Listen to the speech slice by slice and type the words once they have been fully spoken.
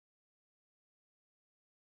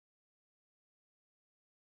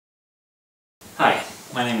Hi,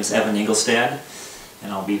 my name is Evan Engelstad,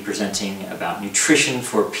 and I'll be presenting about nutrition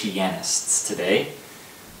for pianists today.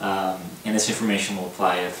 And this information will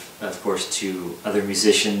apply, of course, to other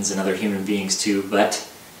musicians and other human beings too, but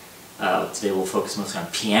today we'll focus mostly on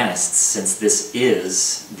pianists, since this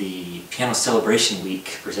is the Piano Celebration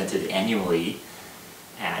Week presented annually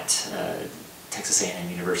at Texas A&M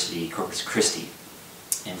University, Corpus Christi.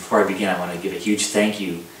 And before I begin, I want to give a huge thank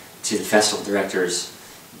you to the festival directors,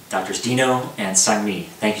 Drs. Dino and Sangmi.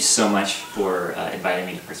 Thank you so much for inviting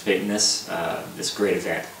me to participate in this great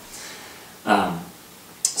event.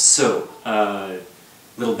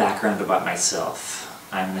 Little background about myself.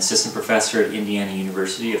 I'm an assistant professor at Indiana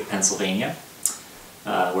University of Pennsylvania,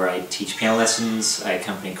 where I teach piano lessons, I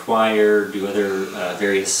accompany choir, do other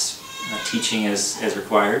various teaching as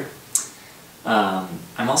required. I'm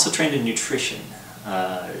also trained in nutrition.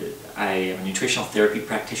 I am a nutritional therapy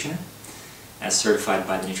practitioner, as certified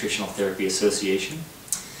by the Nutritional Therapy Association.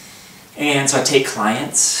 And so I take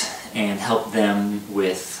clients and help them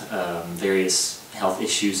with various health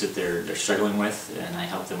issues that they're struggling with, and I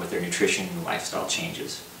help them with their nutrition and lifestyle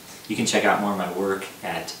changes. You can check out more of my work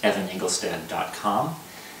at evanengelstad.com,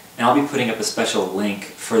 and I'll be putting up a special link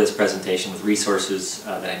for this presentation with resources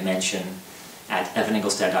that I mention at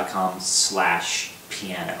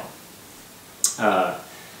evanengelstad.com/piano.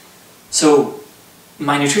 So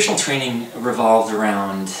my nutritional training revolved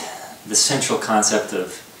around the central concept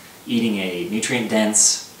of eating a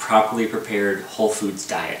nutrient-dense, properly prepared whole foods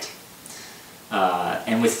diet.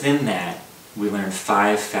 And within that, we learned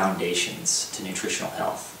 5 foundations to nutritional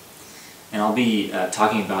health. And I'll be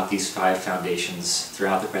talking about these 5 foundations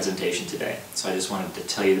throughout the presentation today. So I just wanted to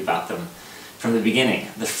tell you about them from the beginning.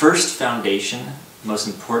 The first foundation, most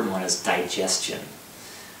important one, is digestion.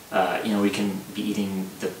 We can be eating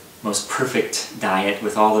the most perfect diet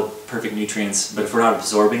with all the perfect nutrients, but if we're not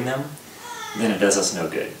absorbing them, then it does us no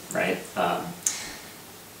good, right?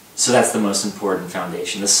 So that's the most important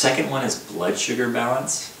foundation. The second one is blood sugar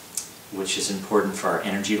balance, which is important for our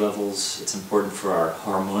energy levels. It's important for our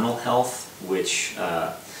hormonal health, which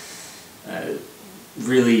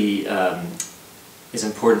really is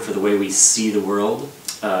important for the way we see the world.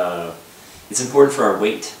 It's important for our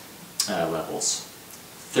weight levels.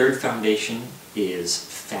 Third foundation is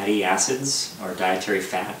fatty acids, or dietary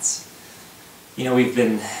fats. We've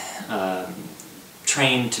been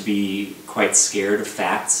trained to be quite scared of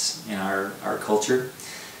fats in our culture,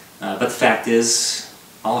 but the fact is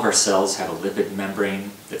all of our cells have a lipid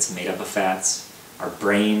membrane that's made up of fats. Our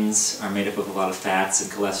brains are made up of a lot of fats and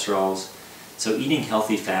cholesterols, so eating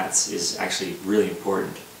healthy fats is actually really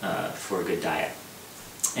important for a good diet,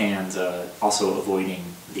 and also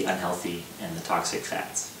avoiding the unhealthy and the toxic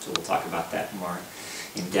fats. So we'll talk about that more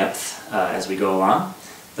in depth as we go along.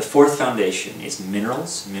 The fourth foundation is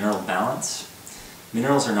minerals, mineral balance.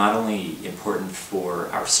 Minerals are not only important for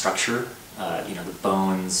our structure, the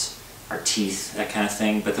bones, our teeth, that kind of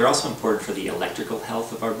thing, but they're also important for the electrical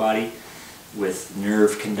health of our body, with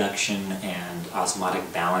nerve conduction and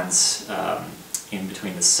osmotic balance in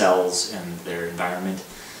between the cells and their environment.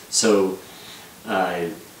 So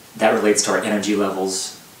that relates to our energy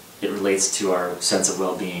levels. It relates to our sense of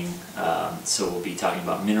well-being, so we'll be talking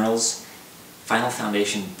about minerals. Final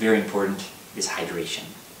foundation, very important, is hydration.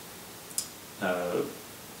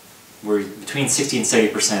 We're between 60 and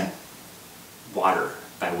 70% water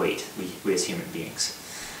by weight, we as human beings.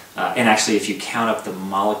 And actually, if you count up the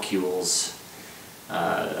molecules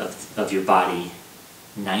of your body,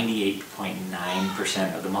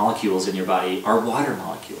 98.9% of the molecules in your body are water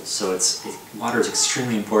molecules. So water is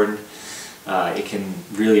extremely important. It can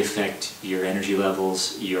really affect your energy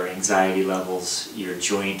levels, your anxiety levels, your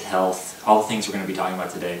joint health, all the things we're going to be talking about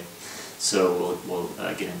today. So we'll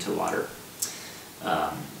get into water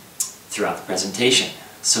throughout the presentation.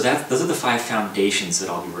 So those are the 5 foundations that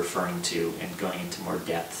I'll be referring to and going into more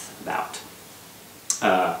depth about.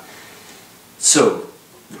 So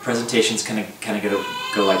the presentation's kind of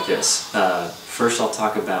go like this. First, I'll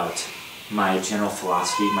talk about my general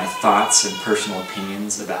philosophy, my thoughts and personal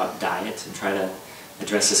opinions about diet, and try to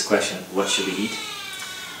address this question of what should we eat.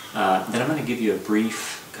 Then I'm going to give you a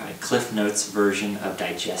brief kind of Cliff Notes version of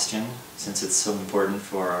digestion, since it's so important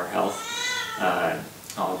for our health.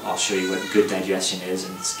 I'll show you what good digestion is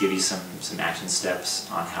and give you some action steps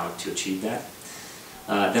on how to achieve that.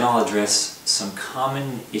 Then I'll address some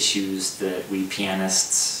common issues that we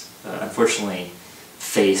pianists unfortunately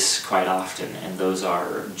face quite often, and those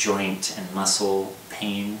are joint and muscle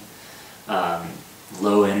pain,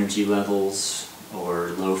 low energy levels or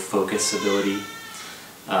low focus ability,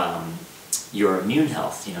 your immune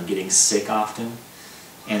health, getting sick often,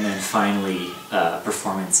 and then finally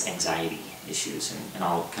performance anxiety. issues, and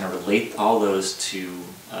I'll kind of relate all those to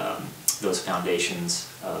those foundations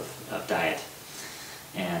of diet.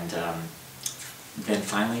 And then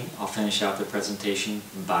finally, I'll finish out the presentation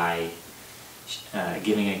by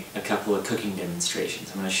giving a couple of cooking demonstrations.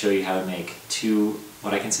 I'm going to show you how to make two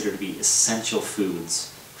what I consider to be essential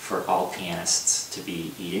foods for all pianists to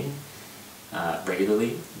be eating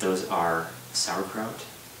regularly. Those are sauerkraut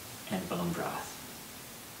and bone broth.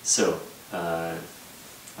 So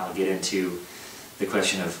I'll get into the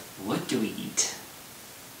question of what do we eat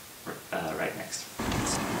right next.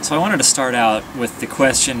 So I wanted to start out with the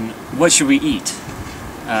question, what should we eat?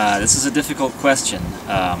 This is a difficult question.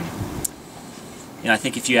 You know, I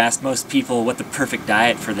think if you asked most people what the perfect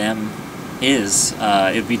diet for them is,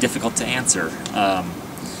 it would be difficult to answer.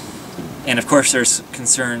 And of course there's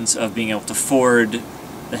concerns of being able to afford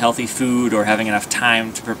the healthy food or having enough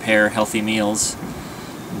time to prepare healthy meals.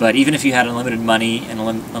 But even if you had unlimited money and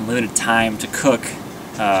unlimited time to cook,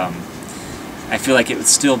 I feel like it would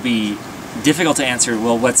still be difficult to answer,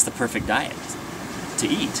 well, what's the perfect diet to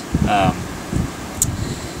eat?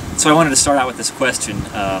 So I wanted to start out with this question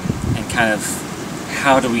and kind of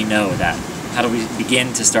how do we know that? How do we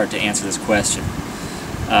begin to start to answer this question?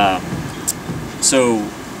 So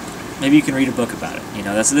maybe you can read a book about it. You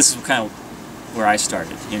know, this is kind of where I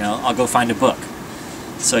started. You know, I'll go find a book.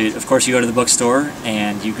 So of course you go to the bookstore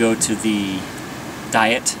and you go to the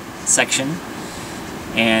diet section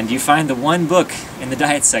and you find the one book in the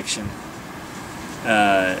diet section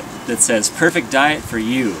that says perfect diet for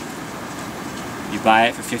you. You buy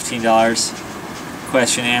it for $15,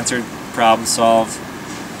 question answered, problem solved.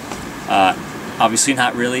 Obviously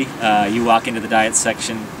not really. You walk into the diet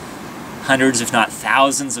section, hundreds if not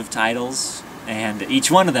thousands of titles, and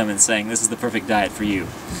each one of them is saying this is the perfect diet for you.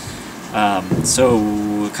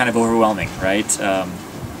 So kind of overwhelming, right? A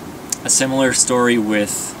similar story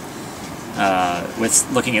with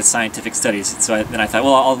looking at scientific studies. So then I thought,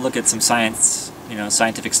 well, I'll look at some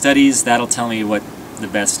scientific studies. That'll tell me what the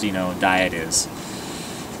best, diet is.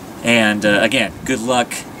 And again, good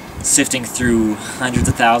luck sifting through hundreds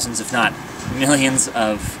of thousands, if not millions,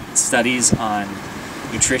 of studies on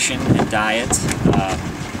nutrition and diet.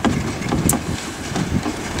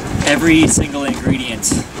 Every single ingredient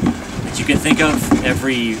that you can think of,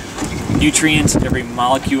 every nutrient, every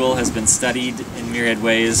molecule has been studied in myriad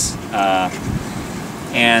ways,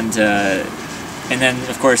 and then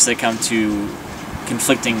of course they come to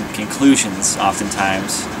conflicting conclusions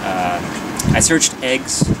oftentimes. I searched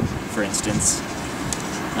eggs, for instance,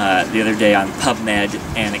 the other day on PubMed,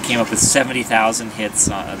 and it came up with 70,000 hits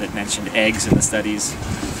that mentioned eggs in the studies.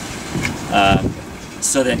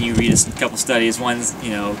 So then you read a couple studies. One,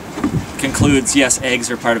 concludes yes, eggs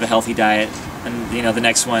are part of a healthy diet, and the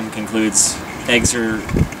next one concludes eggs are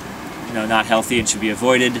not healthy and should be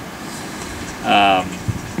avoided.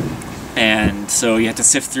 And so you have to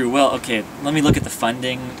sift through, well, okay, let me look at the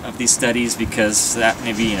funding of these studies, because that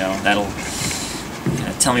maybe that'll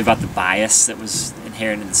tell me about the bias that was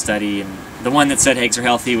inherent in the study. And the one that said eggs are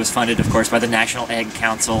healthy was funded, of course, by the National Egg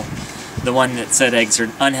Council. The one that said eggs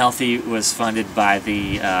are unhealthy was funded by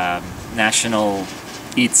the National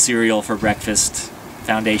Eat Cereal for Breakfast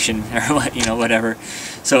Foundation, or whatever.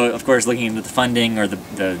 So of course looking into the funding or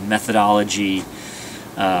the methodology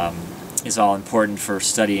is all important for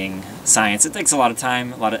studying science. It takes a lot of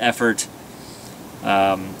time, a lot of effort.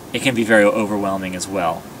 It can be very overwhelming as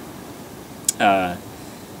well.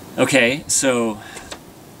 Okay, so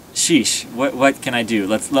sheesh, what can I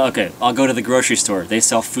do? Okay, I'll go to the grocery store. They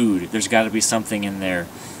sell food. There's got to be something in there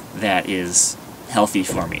that is healthy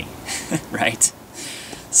for me, right?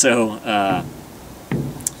 So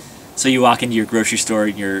so you walk into your grocery store,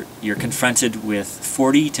 and you're confronted with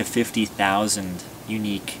 40 to 50,000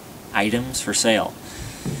 unique items for sale,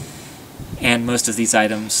 and most of these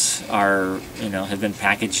items are have been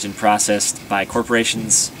packaged and processed by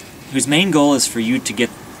corporations whose main goal is for you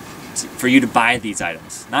to buy these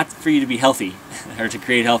items, not for you to be healthy or to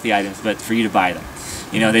create healthy items, but for you to buy them.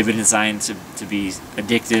 They've been designed to be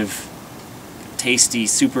addictive, tasty,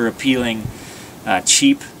 super appealing,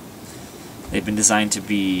 cheap. They've been designed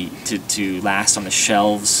to last on the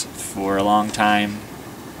shelves for a long time.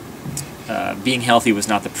 Being healthy was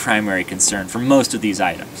not the primary concern for most of these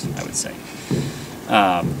items, I would say.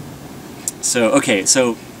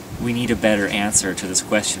 So we need a better answer to this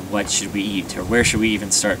question: what should we eat, or where should we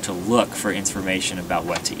even start to look for information about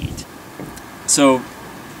what to eat? So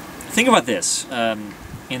think about this.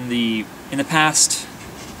 In the past,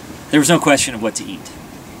 there was no question of what to eat.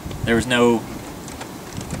 There was no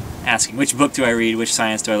asking which book do I read, which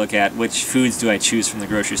science do I look at, which foods do I choose from the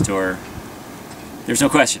grocery store. There's no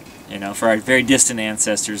question, you know, for our very distant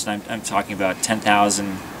ancestors, and I'm talking about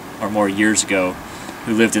 10,000 or more years ago,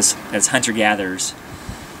 who lived as hunter-gatherers,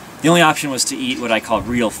 the only option was to eat what I call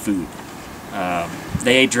real food.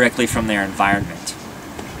 They ate directly from their environment.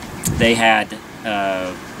 They had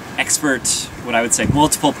expert, what I would say,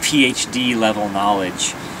 multiple PhD level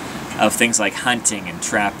knowledge of things like hunting and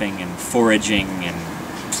trapping and foraging and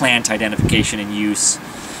plant identification and use,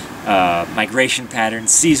 migration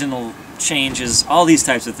patterns, seasonal changes, all these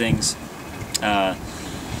types of things. And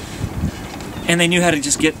they knew how to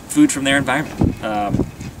just get food from their environment.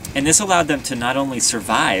 And this allowed them to not only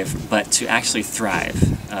survive, but to actually thrive.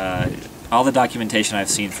 All the documentation I've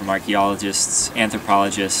seen from archaeologists,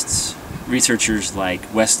 anthropologists, researchers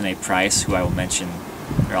like Weston A. Price, who I will mention,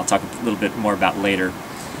 or I'll talk a little bit more about later.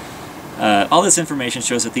 All this information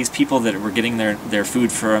shows that these people that were getting their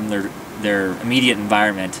food from their immediate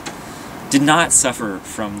environment did not suffer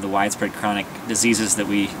from the widespread chronic diseases that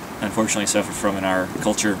we unfortunately suffer from in our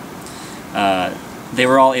culture. They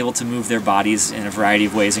were all able to move their bodies in a variety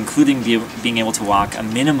of ways, including being able to walk a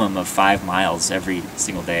minimum of 5 miles every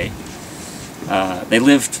single day. They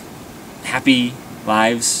lived happy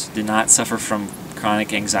lives, did not suffer from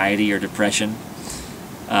chronic anxiety or depression,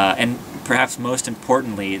 and perhaps most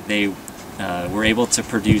importantly, they were able to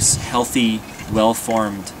produce healthy,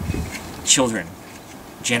 well-formed children,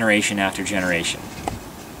 generation after generation.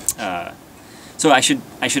 So I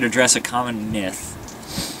should address a common myth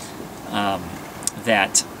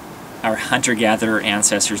that our hunter-gatherer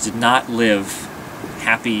ancestors did not live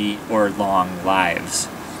happy or long lives.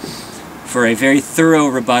 For a very thorough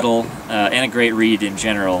rebuttal and a great read in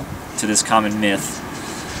general to this common myth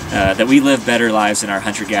that we live better lives than our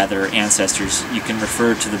hunter-gatherer ancestors, you can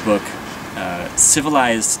refer to the book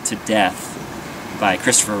Civilized to Death by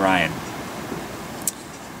Christopher Ryan.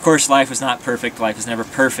 Of course, life was not perfect. Life is never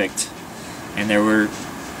perfect, and there were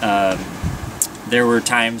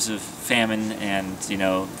times of famine and, you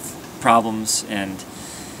know, problems and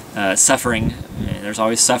suffering. There's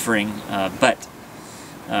always suffering, but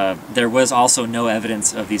there was also no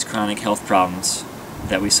evidence of these chronic health problems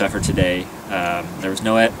that we suffer today. There was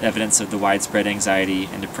no evidence of the widespread anxiety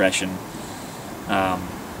and depression,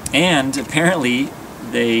 and apparently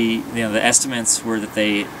the estimates were that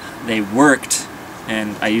they worked,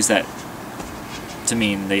 and I use that to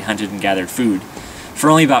mean they hunted and gathered food, for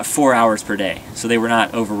only about 4 hours per day. So they were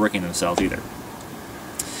not overworking themselves either.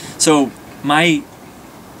 So my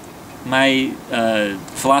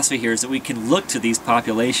philosophy here is that we can look to these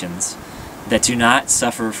populations that do not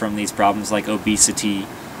suffer from these problems like obesity,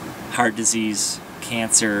 heart disease,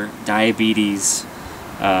 cancer, diabetes,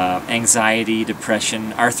 anxiety,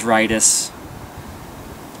 depression, arthritis.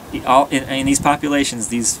 In these populations,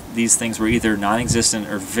 these things were either non-existent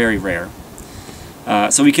or very rare.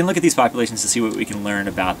 So we can look at these populations to see what we can learn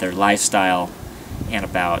about their lifestyle and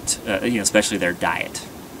about, especially their diet.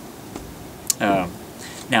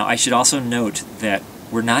 Now, I should also note that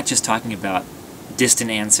we're not just talking about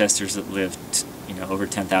distant ancestors that lived, over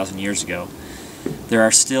 10,000 years ago. There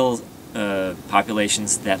are still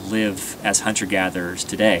populations that live as hunter-gatherers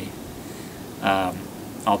today,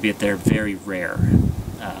 albeit they're very rare.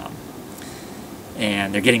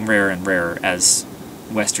 And they're getting rarer and rarer as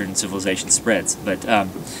Western civilization spreads. But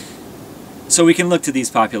so we can look to these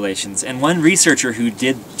populations, and one researcher who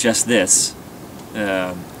did just this,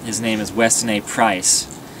 his name is Weston A. Price,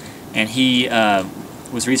 and he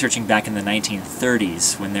was researching back in the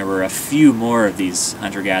 1930s when there were a few more of these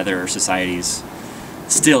hunter-gatherer societies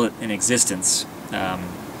still in existence. And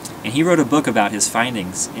he wrote a book about his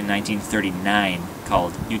findings in 1939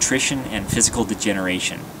 called Nutrition and Physical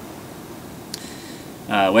Degeneration.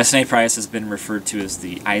 Weston A. Price has been referred to as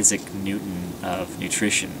the Isaac Newton of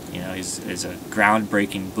nutrition. He's a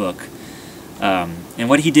groundbreaking book. And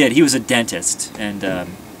what he did, he was a dentist, and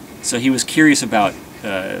so he was curious about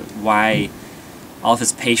why all of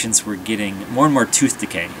his patients were getting more and more tooth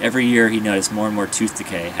decay. Every year he noticed more and more tooth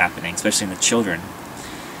decay happening, especially in the children.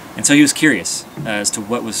 And so he was curious as to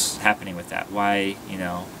what was happening with that. Why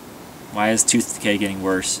is tooth decay getting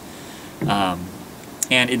worse?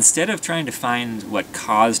 And instead of trying to find what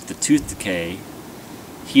caused the tooth decay,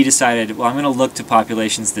 he decided, well, I'm going to look to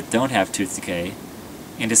populations that don't have tooth decay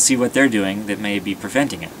and to see what they're doing that may be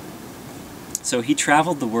preventing it. So he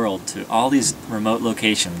traveled the world to all these remote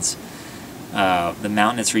locations, the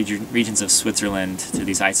mountainous regions of Switzerland, to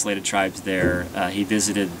these isolated tribes there. He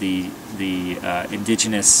visited the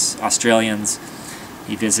indigenous Australians.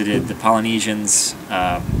 He visited the Polynesians.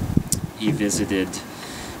 He visited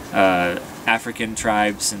African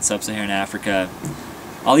tribes in sub-Saharan Africa.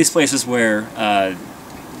 All these places where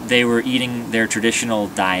they were eating their traditional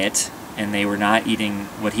diet and they were not eating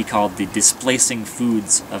what he called the displacing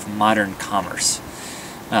foods of modern commerce,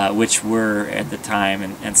 which were at the time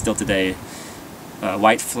and still today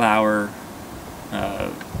white flour,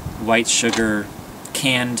 white sugar,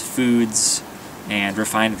 canned foods, and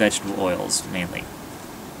refined vegetable oils mainly.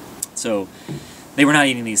 So they were not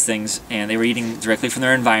eating these things, and they were eating directly from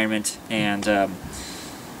their environment. And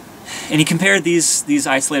he compared these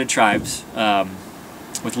isolated tribes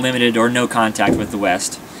with limited or no contact with the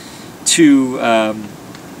West to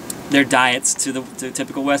their diets to the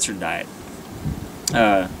typical Western diet.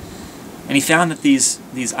 And he found that these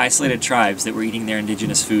isolated tribes that were eating their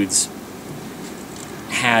indigenous foods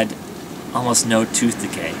had almost no tooth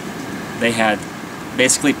decay. They had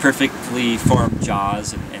basically perfectly formed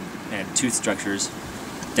jaws and tooth structures,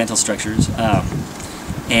 dental structures,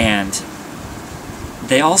 and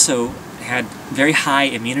they also had very high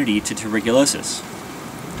immunity to tuberculosis,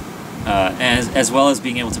 as well as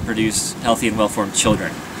being able to produce healthy and well-formed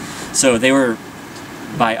children. So they were,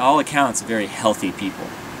 by all accounts, very healthy people.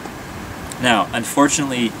 Now,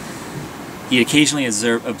 unfortunately, he occasionally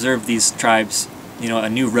observed these tribes. You know, a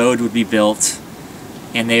new road would be built,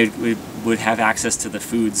 and they would have access to the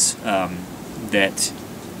foods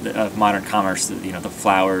of modern commerce. You know, the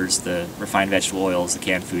flours, the refined vegetable oils, the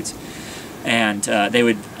canned foods, and they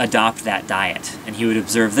would adopt that diet. And he would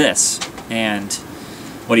observe this, and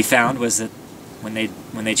what he found was that when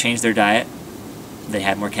they changed their diet, they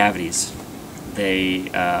had more cavities.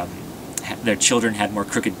 Their children had more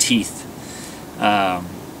crooked teeth.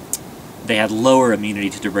 They had lower immunity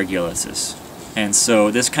to tuberculosis. And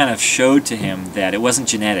so this kind of showed to him that it wasn't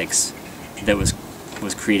genetics that was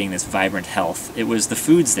creating this vibrant health. It was the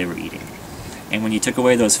foods they were eating. And when you took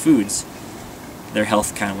away those foods, their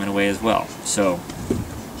health kind of went away as well. So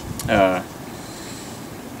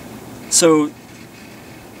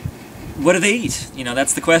what do they eat? You know,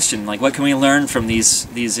 that's the question. Like, what can we learn from these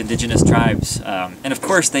indigenous tribes? And of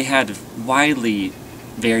course, they had widely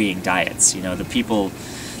varying diets. You know, the people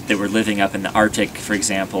that were living up in the Arctic, for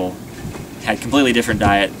example, had completely different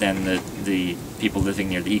diet than the people living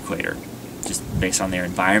near the equator, just based on their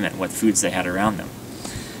environment, what foods they had around them.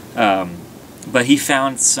 But he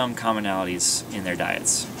found some commonalities in their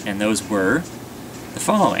diets, and those were the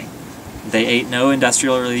following. They ate no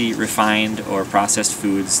industrially refined or processed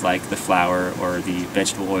foods like the flour or the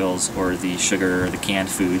vegetable oils or the sugar or the canned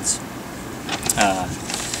foods.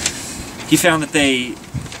 He found that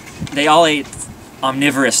they all ate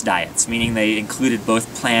omnivorous diets, meaning they included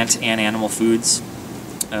both plant and animal foods.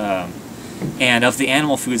 And of the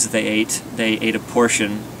animal foods that they ate a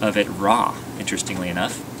portion of it raw, interestingly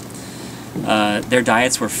enough. Their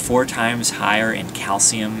diets were 4 times higher in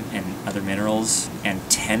calcium and other minerals, and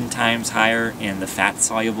 10 times higher in the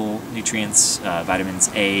fat-soluble nutrients, vitamins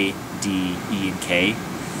A, D, E, and K,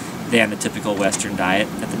 than the typical Western diet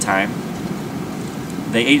at the time.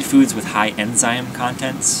 They ate foods with high enzyme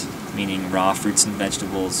contents, meaning raw fruits and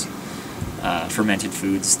vegetables, fermented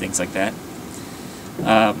foods, things like that.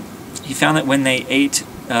 He found that when they ate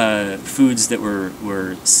foods that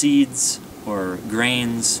were seeds or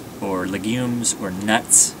grains or legumes or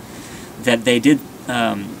nuts, that they did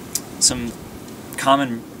some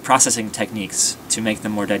common processing techniques to make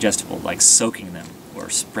them more digestible, like soaking them or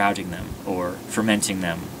sprouting them or fermenting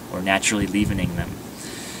them or naturally leavening them,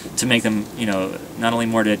 to make them, you know, not only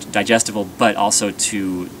more digestible, but also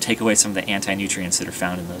to take away some of the anti-nutrients that are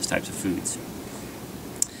found in those types of foods.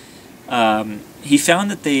 He found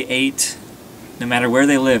that they ate, no matter where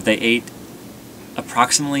they lived, they ate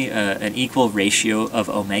approximately an equal ratio of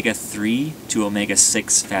omega-3 to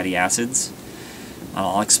omega-6 fatty acids.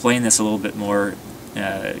 I'll explain this a little bit more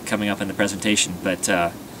coming up in the presentation, but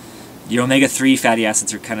your omega-3 fatty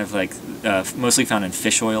acids are kind of like mostly found in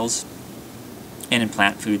fish oils and in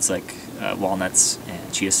plant foods like walnuts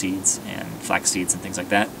and chia seeds and flax seeds and things like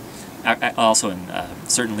that. Also in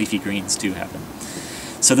certain leafy greens too have them.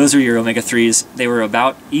 So those are your omega-3s. They were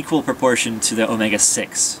about equal proportion to the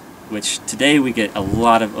omega-6, which today we get a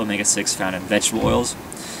lot of omega-6 found in vegetable oils,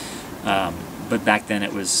 but back then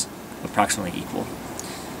it was approximately equal.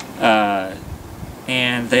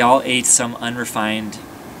 And they all ate some unrefined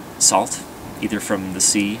salt, either from the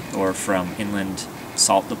sea or from inland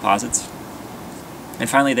salt deposits. And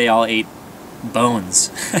finally, they all ate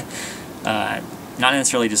bones. Not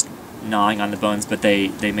necessarily just gnawing on the bones, but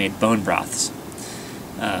they made bone broths.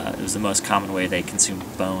 It was the most common way they consumed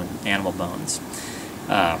animal bones.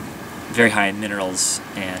 Very high in minerals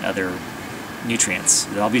and other nutrients.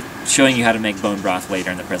 I'll be showing you how to make bone broth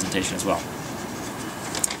later in the presentation as well.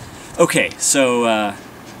 Okay, so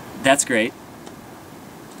that's great.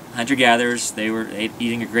 Hunter-gatherers, they were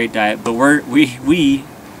eating a great diet, but we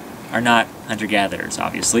are not hunter-gatherers,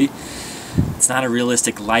 obviously. It's not a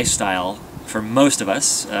realistic lifestyle for most of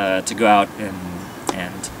us to go out and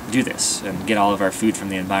do this and get all of our food from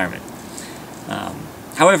the environment.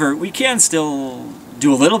 However, we can still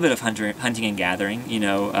do a little bit of hunting and gathering, you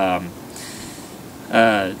know,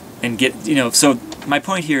 and get, you know, so my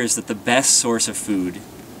point here is that the best source of food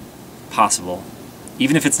possible,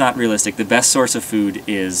 even if it's not realistic, the best source of food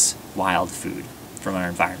is wild food from our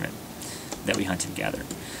environment that we hunt and gather.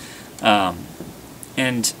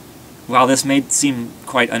 And while this may seem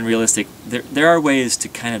quite unrealistic, there are ways to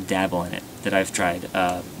kind of dabble in it that I've tried.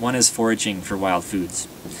 One is foraging for wild foods.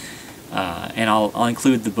 And I'll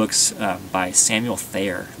include the books by Samuel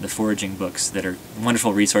Thayer, the foraging books that are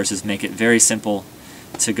wonderful resources, make it very simple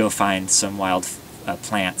to go find some wild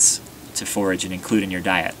plants to forage and include in your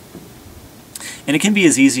diet. And it can be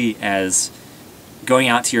as easy as going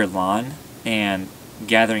out to your lawn and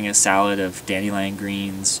gathering a salad of dandelion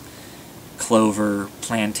greens, clover,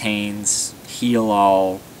 plantains,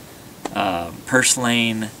 heel-all,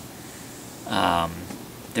 purslane.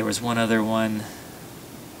 There was one other one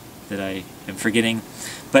that I am forgetting,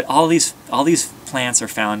 but all these plants are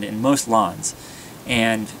found in most lawns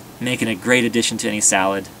and making a great addition to any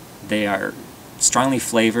salad. They are strongly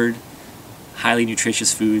flavored, highly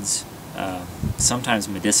nutritious foods, sometimes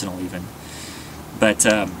medicinal even. But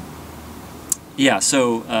yeah,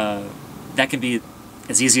 so that can be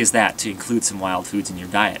as easy as that, to include some wild foods in your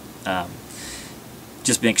diet.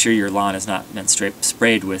 Just make sure your lawn has not been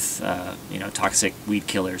sprayed with you know, toxic weed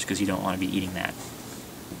killers, because you don't want to be eating that.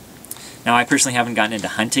 Now, I personally haven't gotten into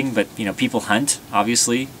hunting, but you know, people hunt,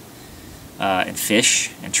 obviously, and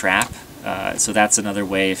fish and trap. So that's another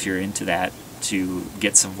way, if you're into that, to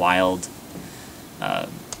get some wild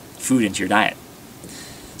food into your diet.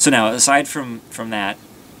 So now, aside from that,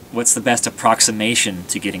 what's the best approximation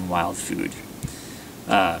to getting wild food?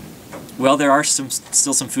 Well, there are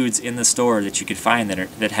still some foods in the store that you could find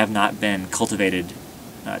that have not been cultivated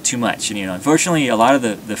too much. And you know, unfortunately, a lot of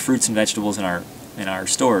the fruits and vegetables in our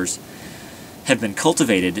stores have been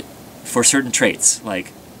cultivated for certain traits,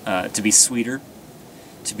 like to be sweeter,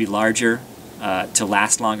 to be larger, to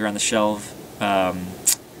last longer on the shelf,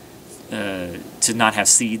 to not have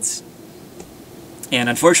seeds. And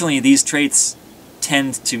unfortunately, these traits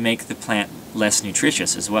tend to make the plant less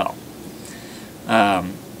nutritious as well.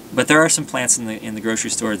 But there are some plants in the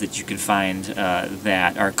grocery store that you can find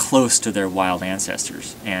that are close to their wild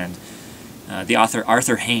ancestors. And the author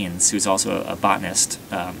Arthur Haynes, who's also a botanist,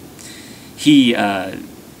 he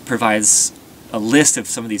provides a list of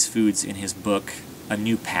some of these foods in his book, A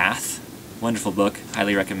New Path. Wonderful book,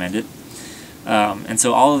 highly recommend it. And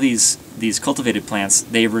so all of these cultivated plants,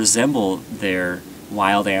 they resemble their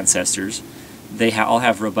wild ancestors. They all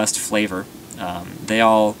have robust flavor. They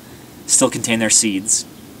all still contain their seeds.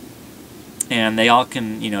 And they all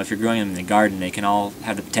can, you know, if you're growing them in the garden, they can all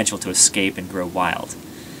have the potential to escape and grow wild.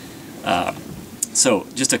 So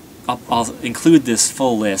just I'll include this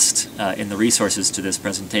full list in the resources to this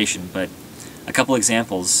presentation, but a couple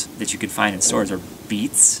examples that you can find in stores are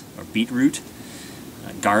beets, or beetroot,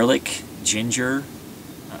 garlic, ginger,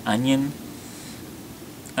 onion,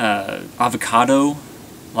 avocado,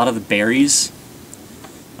 a lot of the berries,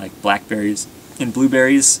 like blackberries and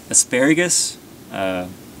blueberries, asparagus,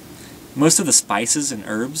 most of the spices and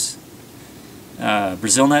herbs,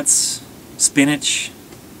 Brazil nuts, spinach,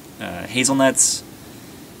 hazelnuts,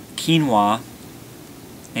 quinoa,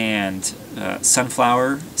 and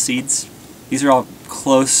sunflower seeds. These are all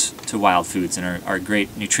close to wild foods and are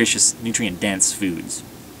great, nutritious, nutrient-dense foods.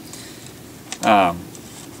 Now,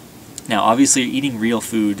 obviously, eating real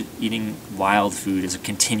food, eating wild food is a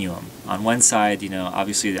continuum. On one side, you know,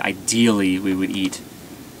 obviously, ideally, we would eat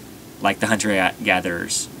like the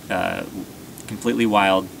hunter-gatherers, completely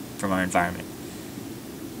wild from our environment.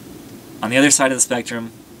 On the other side of the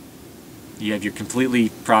spectrum, you have your completely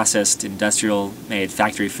processed, industrial-made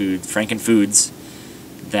factory food, frankenfoods,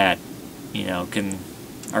 that, you know,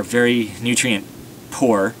 are very nutrient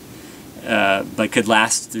poor, but could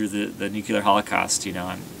last through the nuclear holocaust. You know,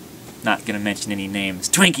 I'm not going to mention any names,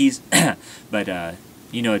 Twinkies, but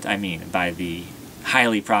you know what I mean by the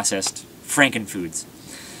highly processed frankenfoods.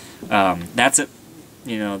 That's at,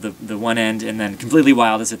 you know, the one end, and then completely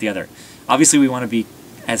wild is at the other. Obviously, we want to be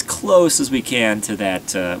as close as we can to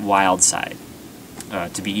that wild side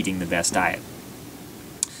to be eating the best diet.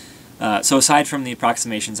 So aside from the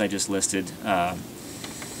approximations I just listed,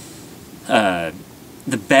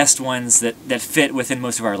 the best ones that fit within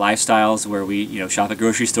most of our lifestyles, where we, you know, shop at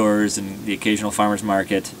grocery stores and the occasional farmer's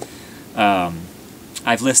market,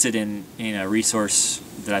 I've listed in a resource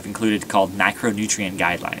that I've included called Macronutrient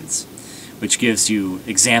Guidelines, which gives you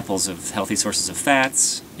examples of healthy sources of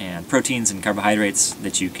fats and proteins and carbohydrates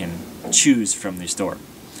that you can choose from the store.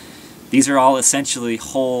 These are all essentially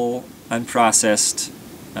whole, unprocessed,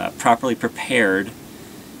 properly prepared,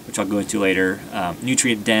 which I'll go into later,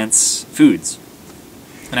 nutrient-dense foods.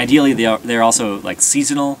 And ideally they're also like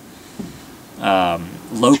seasonal,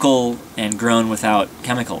 local, and grown without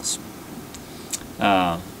chemicals.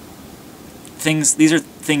 These are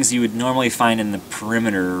things you would normally find in the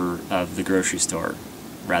perimeter of the grocery store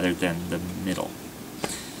rather than the middle.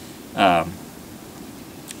 Now,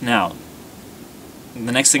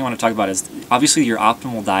 the next thing I want to talk about is, obviously your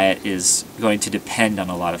optimal diet is going to depend on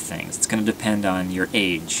a lot of things. It's going to depend on your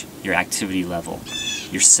age, your activity level,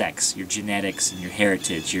 your sex, your genetics, and your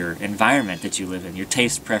heritage, your environment that you live in, your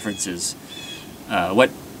taste preferences,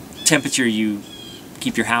 what temperature you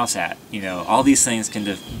keep your house at. You know, all these things can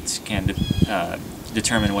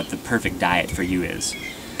determine what the perfect diet for you is.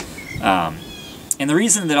 And the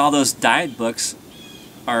reason that all those diet books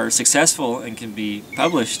are successful and can be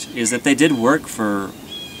published is that they did work for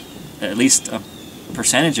at least a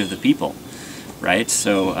percentage of the people, right?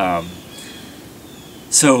 So,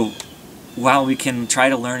 so while we can try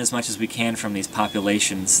to learn as much as we can from these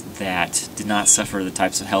populations that did not suffer the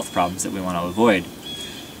types of health problems that we want to avoid,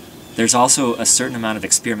 there's also a certain amount of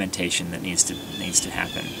experimentation that needs to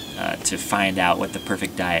happen to find out what the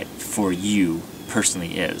perfect diet for you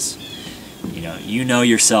personally is. You know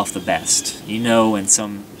yourself the best. You know when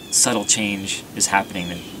some subtle change is happening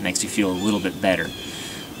that makes you feel a little bit better.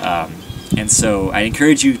 And so I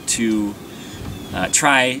encourage you to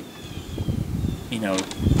try,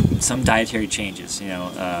 some dietary changes.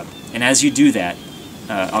 And as you do that,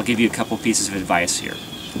 I'll give you a couple pieces of advice here.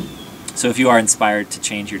 So if you are inspired to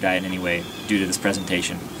change your diet in any way due to this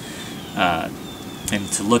presentation, and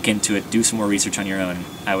to look into it, do some more research on your own,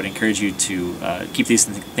 I would encourage you to keep these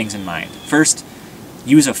things in mind. First,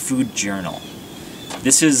 use a food journal.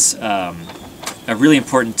 This is a really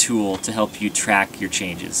important tool to help you track your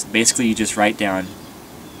changes. Basically, you just write down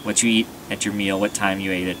what you eat at your meal, what time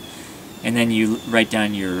you ate it, and then you write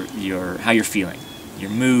down how you're feeling, your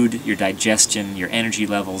mood, your digestion, your energy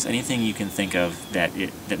levels, anything you can think of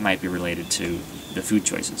that might be related to the food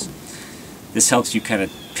choices. This helps you kind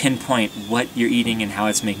of pinpoint what you're eating and how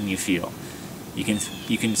it's making you feel.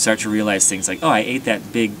 You can start to realize things like, oh, I ate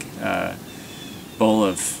that big bowl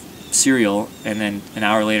of cereal, and then an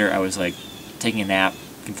hour later I was like taking a nap,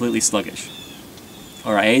 completely sluggish.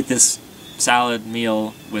 Or I ate this salad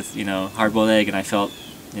meal with hard-boiled egg, and I felt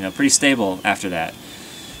pretty stable after that.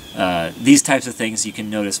 These types of things you can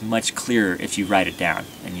notice much clearer if you write it down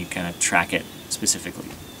and you kind of track it specifically.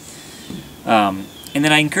 And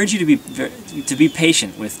then I encourage you to be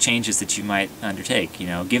patient with changes that you might undertake.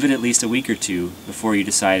 Give it at least a week or two before you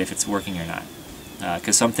decide if it's working or not,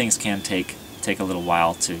 because some things can take a little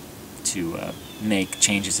while to make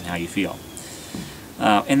changes in how you feel.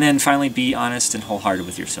 And then finally, be honest and wholehearted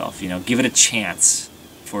with yourself. Give it a chance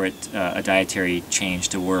for a dietary change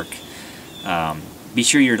to work. Be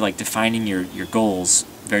sure you're defining your goals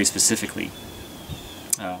very specifically,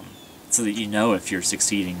 so that you know if you're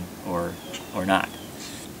succeeding or not.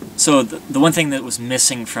 So the one thing that was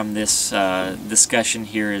missing from this discussion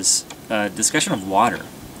here is a discussion of water.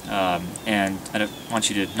 And I don't want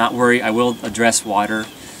you to not worry. I will address water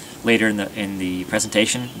later in the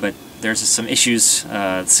presentation, but there's some issues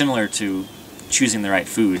similar to choosing the right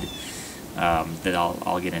food that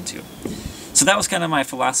I'll get into. So that was kind of my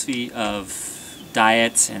philosophy of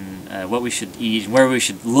diet and what we should eat and where we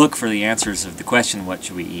should look for the answers of the question, what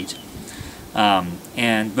should we eat?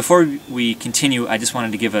 And before we continue, I just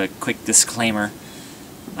wanted to give a quick disclaimer.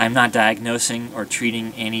 I'm not diagnosing or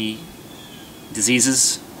treating any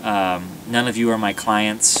diseases. None of you are my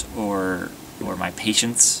clients or my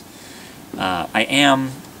patients. I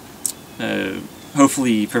am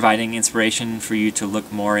hopefully providing inspiration for you to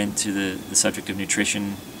look more into the subject of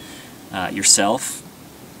nutrition yourself,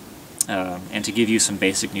 and to give you some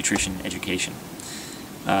basic nutrition education.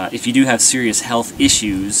 If you do have serious health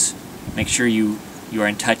issues, make sure you are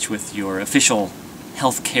in touch with your official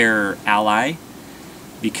healthcare ally,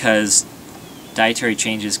 because dietary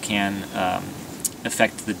changes can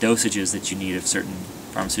affect the dosages that you need of certain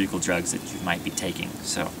pharmaceutical drugs that you might be taking.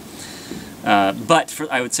 So, but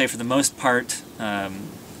I would say for the most part,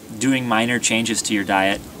 doing minor changes to your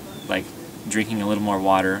diet, like drinking a little more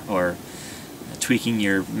water or tweaking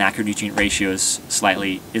your macronutrient ratios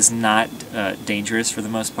slightly, is not dangerous for the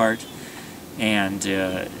most part. And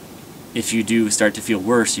if you do start to feel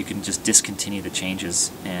worse, you can just discontinue the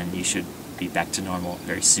changes and you should be back to normal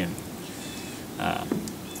very soon.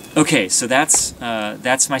 Okay, so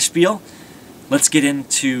that's my spiel. let's get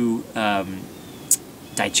into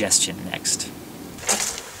digestion next.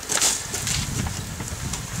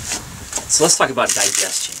 So let's talk about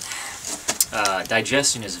digestion.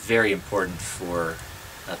 Digestion is very important for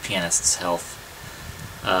a pianist's health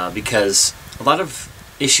because a lot of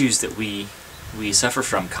issues that we suffer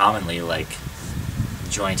from commonly, like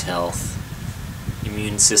joint health,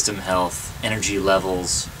 immune system health, energy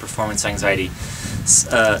levels, performance anxiety,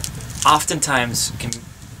 oftentimes can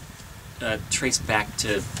trace back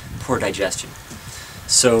to poor digestion.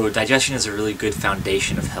 So digestion is a really good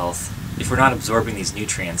foundation of health. If we're not absorbing these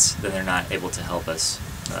nutrients, then they're not able to help us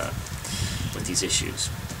with these issues.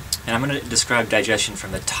 And I'm going to describe digestion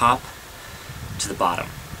from the top to the bottom.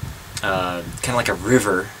 Kind of like a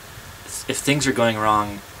river. If things are going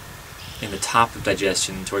wrong in the top of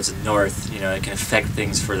digestion towards the north, it can affect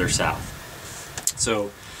things further south.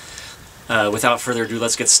 So without further ado,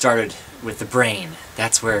 let's get started with the brain.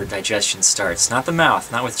 That's where digestion starts. Not the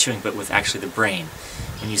mouth, not with chewing, but with actually the brain.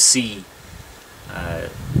 When you see,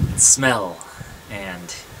 smell,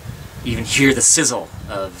 and even hear the sizzle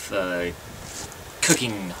of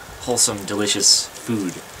cooking wholesome, delicious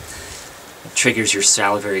food. It triggers your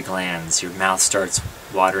salivary glands, your mouth starts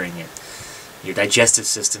watering it, your digestive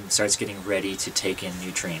system starts getting ready to take in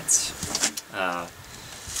nutrients.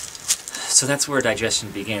 So that's where digestion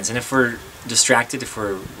begins. And if we're distracted, if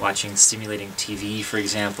we're watching stimulating TV, for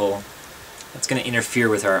example, that's going to interfere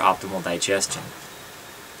with our optimal digestion.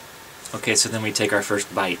 Okay, so then we take our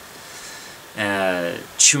first bite.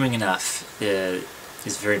 Chewing enough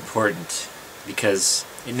is very important because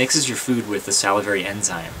it mixes your food with the salivary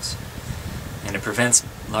enzymes, and it prevents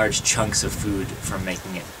large chunks of food from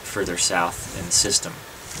making it further south in the system,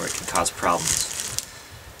 where it can cause problems.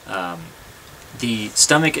 The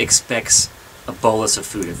stomach expects a bolus of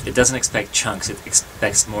food. It doesn't expect chunks. It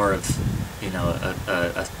expects more of,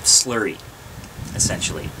 a slurry,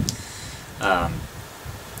 essentially.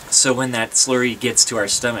 So when that slurry gets to our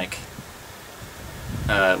stomach,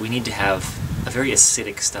 we need to have a very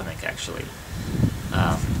acidic stomach, actually.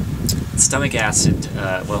 Stomach acid,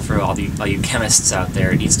 well, for all you chemists out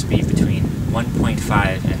there, it needs to be between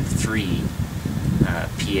 1.5 and 3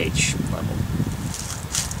 pH level.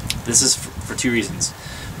 This is for two reasons.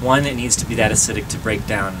 One, it needs to be that acidic to break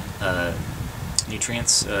down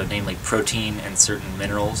nutrients, namely protein and certain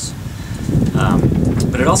minerals.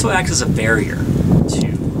 But it also acts as a barrier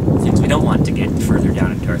to things we don't want to get further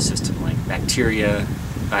down into our system, like bacteria,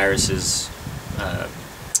 viruses,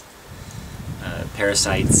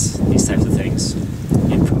 parasites, these types of things.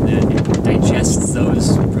 It digests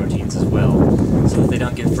those proteins as well, so that they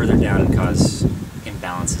don't get further down and cause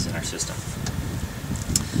imbalances in our system.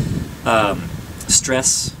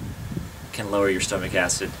 Stress can lower your stomach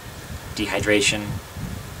acid. Dehydration,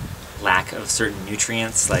 lack of certain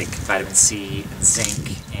nutrients like vitamin C and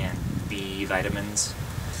zinc and B vitamins.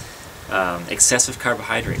 Excessive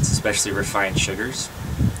carbohydrates, especially refined sugars.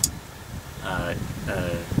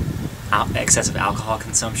 Excessive alcohol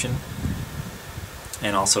consumption,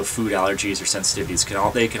 and also food allergies or sensitivities can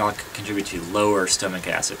all contribute to lower stomach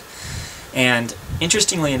acid. And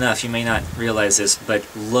interestingly enough, you may not realize this, but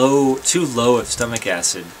too low of stomach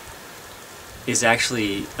acid is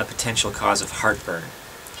actually a potential cause of heartburn.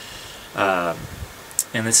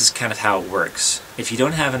 And this is kind of how it works. If you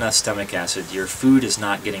don't have enough stomach acid, your food is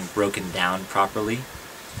not getting broken down properly.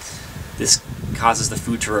 This causes the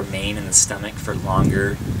food to remain in the stomach for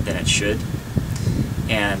longer than it should.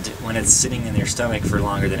 And when it's sitting in your stomach for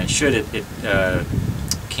longer than it should, it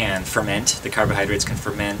can ferment. The carbohydrates can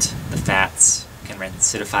ferment, the fats can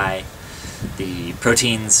acidify, the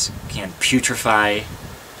proteins can putrefy,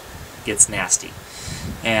 gets nasty.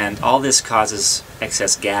 And all this causes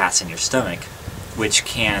excess gas in your stomach, which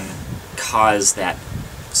can cause that,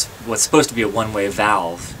 what's supposed to be a one-way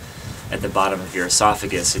valve at the bottom of your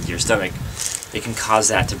esophagus into your stomach, it can cause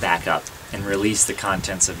that to back up and release the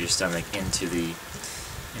contents of your stomach into the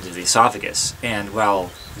esophagus. And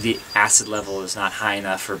while the acid level is not high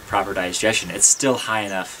enough for proper digestion, it's still high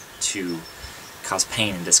enough to cause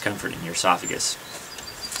pain and discomfort in your esophagus.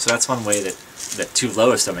 So that's one way that too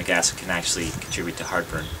low a stomach acid can actually contribute to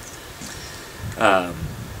heartburn.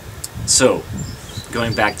 So,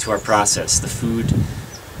 going back to our process, the food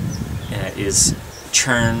is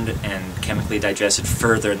churned and chemically digested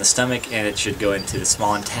further in the stomach, and it should go into the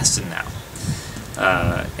small intestine now.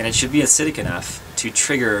 And it should be acidic enough to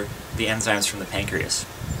trigger the enzymes from the pancreas.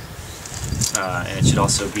 And it should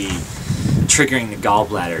also be triggering the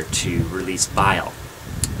gallbladder to release bile.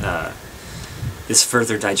 This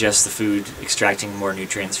further digests the food, extracting more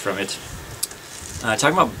nutrients from it.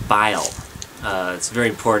 Talking about bile, it's very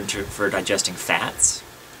important for digesting fats.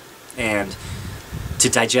 And to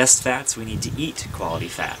digest fats, we need to eat quality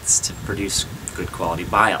fats to produce good quality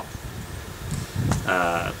bile.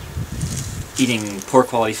 Eating poor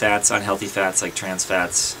quality fats, unhealthy fats like trans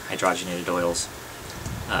fats, hydrogenated oils,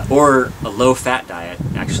 or a low-fat diet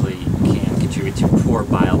actually can contribute to poor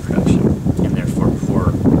bile production and therefore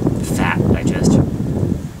poor fat digestion.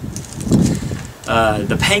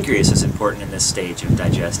 The pancreas is important in this stage of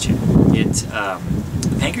digestion.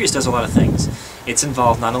 The pancreas does a lot of things. It's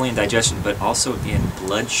involved not only in digestion but also in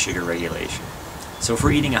blood sugar regulation. So if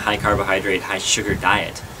we're eating a high carbohydrate, high sugar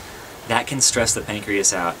diet, that can stress the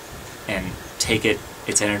pancreas out and take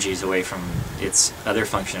its energies away from its other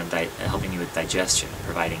function of helping you with digestion,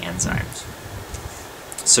 providing enzymes.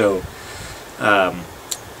 So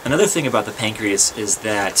another thing about the pancreas is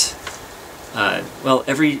that well,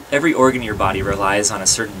 every organ in your body relies on a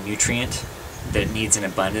certain nutrient that it needs in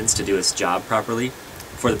abundance to do its job properly.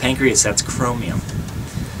 For the pancreas, that's chromium.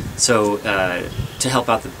 So to help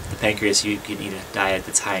out the pancreas, you can eat a diet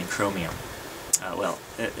that's high in chromium.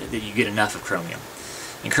 That you get enough of chromium.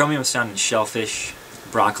 And chromium is found in shellfish,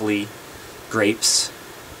 broccoli, grapes,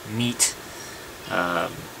 meat,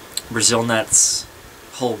 Brazil nuts,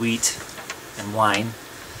 whole wheat, and wine.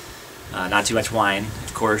 Not too much wine,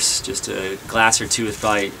 of course, just a glass or two is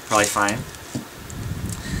probably fine.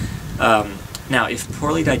 Now, if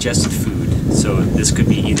poorly digested food, so this could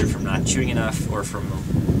be either from not chewing enough or from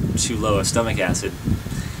too low of stomach acid,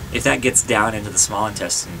 if that gets down into the small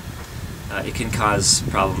intestine, it can cause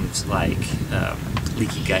problems like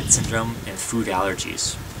leaky gut syndrome and food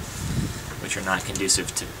allergies, which are not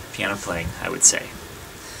conducive to piano playing, I would say.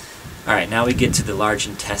 Alright, now we get to the large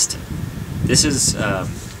intestine. This is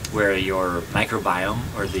where your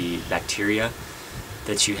microbiome, or the bacteria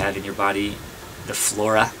that you have in your body, the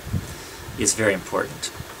flora, is very important.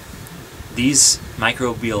 These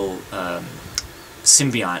microbial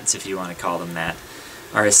symbionts, if you want to call them that,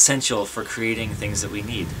 are essential for creating things that we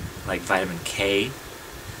need, like vitamin K,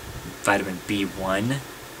 vitamin B1,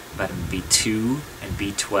 vitamin B2, and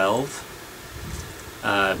B12.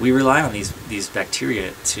 We rely on these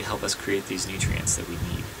bacteria to help us create these nutrients that we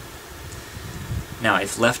need. Now,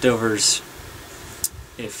 if leftovers,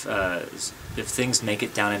 if things make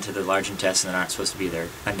it down into the large intestine that aren't supposed to be there,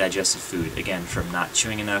 undigested food, again, from not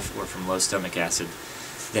chewing enough or from low stomach acid,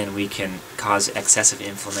 then we can cause excessive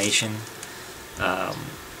inflammation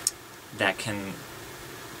that can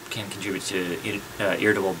contribute to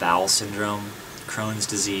irritable bowel syndrome, Crohn's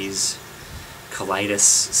disease,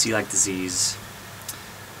 colitis, celiac disease,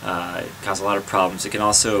 cause a lot of problems. It can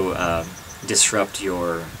also disrupt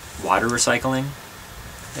your water recycling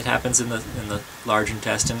that happens in the large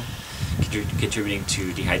intestine, contributing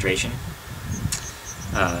to dehydration.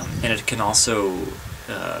 And it can also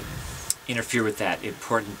interfere with that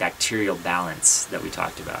important bacterial balance that we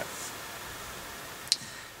talked about.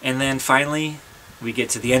 And then finally, we get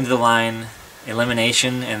to the end of the line,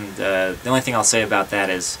 elimination, and the only thing I'll say about that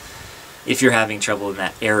is if you're having trouble in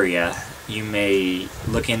that area, you may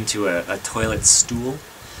look into a toilet stool.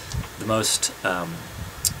 The most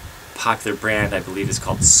popular brand, I believe, is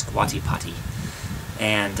called Squatty Potty,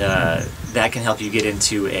 and that can help you get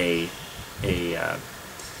into a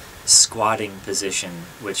squatting position,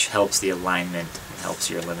 which helps the alignment and helps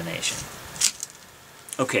your elimination.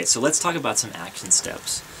 Okay, so let's talk about some action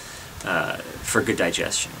steps for good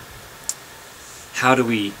digestion. How do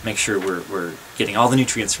we make sure we're getting all the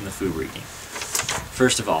nutrients from the food we're eating?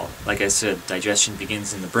 First of all, like I said, digestion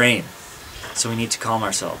begins in the brain, so we need to calm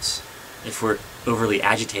ourselves. If we're overly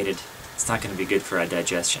agitated, it's not going to be good for our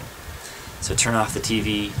digestion. So turn off the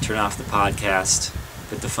TV, turn off the podcast,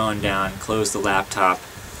 put the phone down, close the laptop,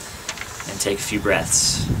 and take a few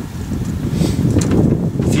breaths.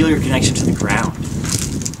 Feel your connection to the ground.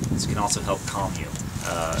 This can also help calm you.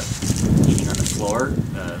 Eating on the floor,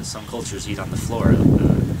 some cultures eat on the floor.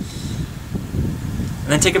 And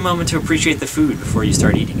then take a moment to appreciate the food before you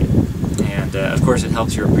start eating it. And of course it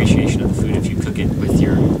helps your appreciation of the food if you cook it with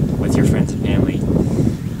your friends and family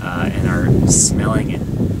and are smelling it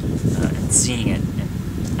and seeing it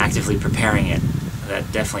and actively preparing it.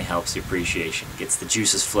 That definitely helps the appreciation. Gets the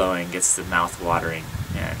juices flowing, gets the mouth watering,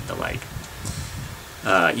 and the like.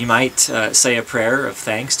 You might say a prayer of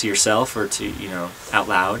thanks to yourself or to, out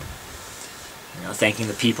loud. Thanking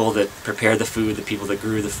the people that prepared the food, the people that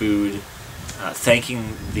grew the food,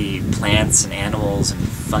 thanking the plants and animals and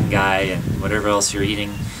fungi and whatever else you're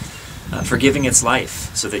eating for giving its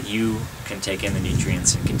life so that you can take in the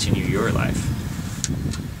nutrients and continue your life.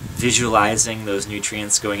 Visualizing those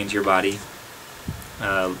nutrients going into your body,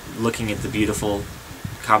 looking at the beautiful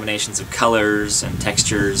combinations of colors and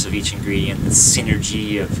textures of each ingredient, the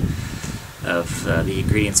synergy of the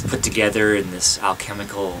ingredients put together in this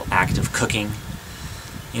alchemical act of cooking.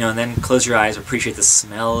 And then close your eyes, appreciate the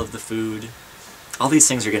smell of the food. All these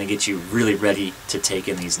things are going to get you really ready to take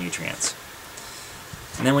in these nutrients.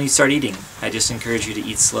 And then when you start eating, I just encourage you to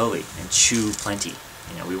eat slowly and chew plenty.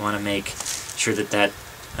 We want to make sure that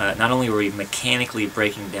not only are we mechanically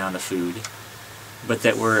breaking down the food, but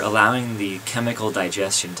that we're allowing the chemical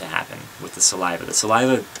digestion to happen with the saliva. The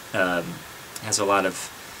saliva has a lot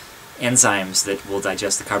of enzymes that will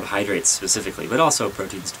digest the carbohydrates specifically, but also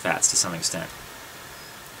proteins and fats to some extent.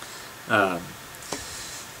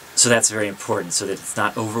 So that's very important, so that it's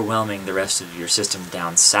not overwhelming the rest of your system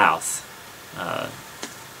down south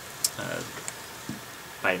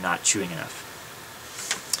by not chewing enough.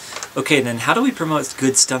 Okay, then how do we promote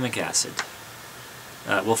good stomach acid?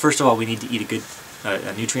 Well, first of all, we need to eat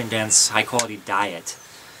a nutrient-dense, high-quality diet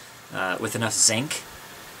with enough zinc,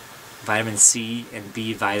 vitamin C, and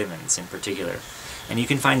B vitamins in particular. And you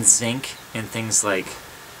can find zinc in things like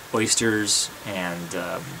oysters and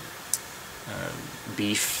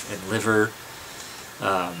beef and liver.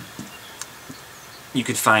 You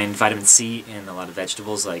could find vitamin C in a lot of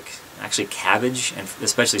vegetables, like actually cabbage, and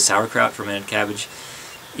especially sauerkraut, fermented cabbage,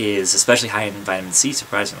 is especially high in vitamin C,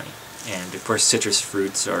 surprisingly. And of course citrus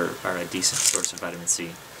fruits are a decent source of vitamin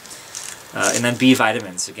C. And then B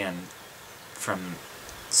vitamins, again, from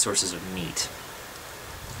sources of meat.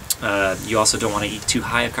 You also don't want to eat too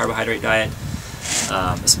high a carbohydrate diet,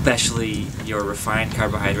 especially your refined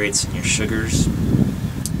carbohydrates and your sugars.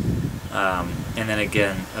 And then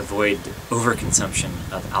again, avoid overconsumption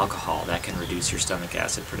of alcohol. That can reduce your stomach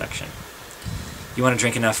acid production. You want to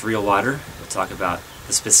drink enough real water. We'll talk about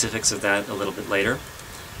the specifics of that a little bit later.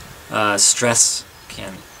 Stress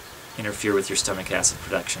can interfere with your stomach acid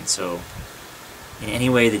production, so in any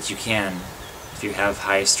way that you can, if you have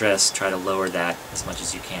high stress, try to lower that as much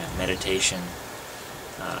as you can. Meditation,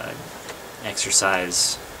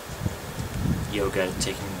 exercise, yoga,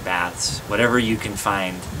 taking baths, whatever you can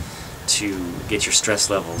find to get your stress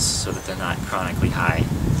levels so that they're not chronically high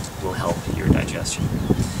will help your digestion.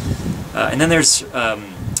 And then there's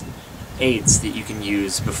aids that you can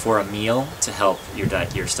use before a meal to help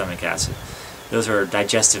your stomach acid. Those are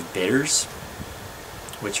digestive bitters,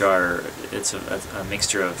 which are a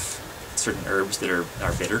mixture of certain herbs that are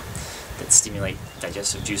bitter, that stimulate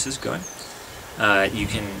digestive juices going. You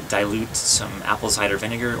can dilute some apple cider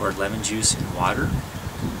vinegar or lemon juice in water.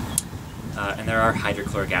 And there are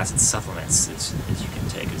hydrochloric acid supplements that you can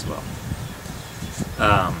take as well.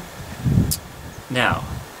 Now,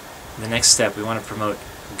 the next step, we want to promote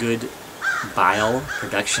good bile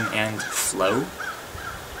production and flow.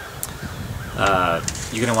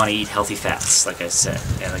 You're going to want to eat healthy fats, like I said.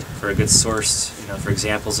 And like for a good source, for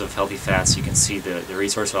examples of healthy fats, you can see the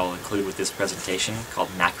resource I'll include with this presentation called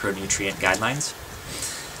Macronutrient Guidelines.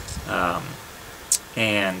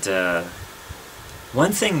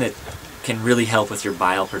 One thing that can really help with your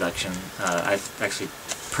bile production, I've actually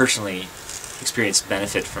personally experienced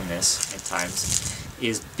benefit from this at times,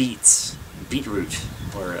 is beetroot,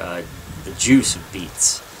 or the juice of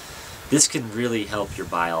beets. This can really help your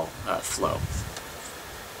bile flow.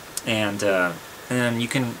 And then you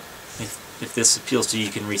can, if this appeals to you,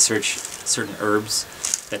 you can research certain herbs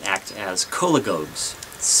that act as cholagogues.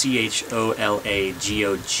 C-H-O-L-A-G-O-G-U-E-S.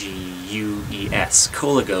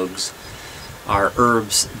 Cholagogues are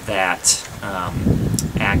herbs that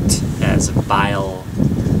act as a bile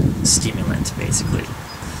stimulant, basically.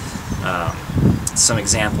 Some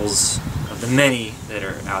examples of the many that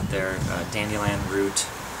are out there: dandelion root,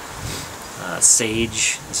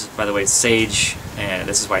 sage. This is, by the way, sage, and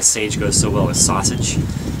this is why sage goes so well with sausage,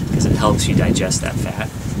 because it helps you digest that fat.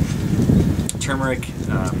 Turmeric,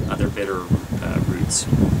 other bitter roots,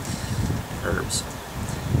 herbs.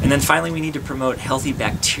 And then finally, we need to promote healthy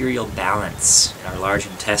bacterial balance in our large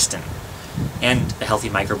intestine and a healthy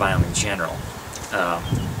microbiome in general.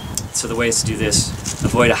 So the ways to do this: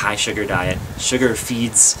 avoid a high sugar diet. Sugar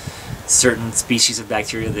feeds certain species of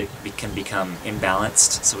bacteria that can become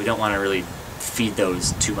imbalanced, so we don't want to really feed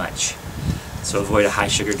those too much. So avoid a high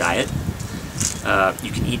sugar diet.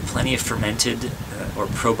 You can eat plenty of fermented or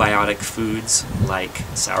probiotic foods like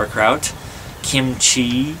sauerkraut,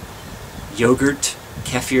 kimchi, yogurt,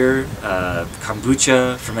 kefir,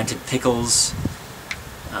 kombucha, fermented pickles,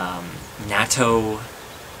 natto,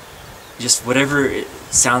 just whatever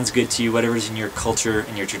sounds good to you, whatever's in your culture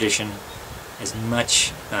and your tradition. As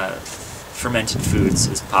much fermented foods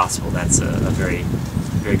as possible. That's a very,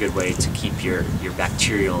 very good way to keep your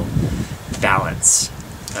bacterial balance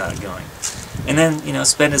going. And then,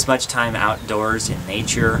 spend as much time outdoors in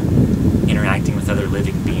nature, interacting with other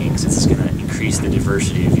living beings. It's going to increase the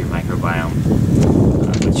diversity of your microbiome,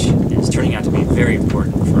 which is turning out to be very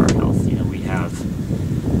important for our health. You know, we have,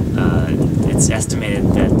 it's estimated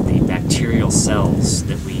that the bacterial cells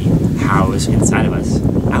that we house inside of us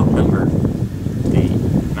outnumber the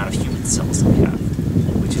amount of human cells that we have,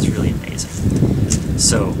 which is really amazing.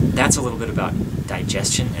 So that's a little bit about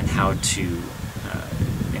digestion and how to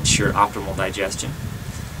ensure optimal digestion.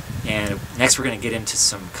 And next we're going to get into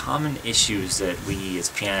some common issues that we as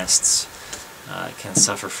pianists can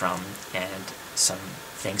suffer from, and some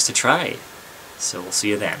things to try. So we'll see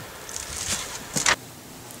you then.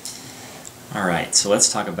 Alright, so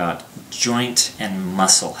let's talk about joint and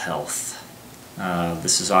muscle health.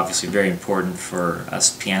 This is obviously very important for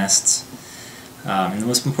us pianists. And the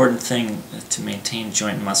most important thing to maintain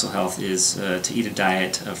joint and muscle health is to eat a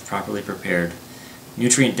diet of properly prepared,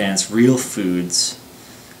 nutrient-dense, real foods.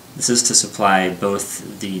 This is to supply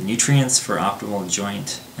both the nutrients for optimal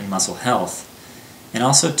joint and muscle health, and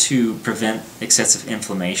also to prevent excessive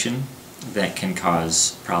inflammation that can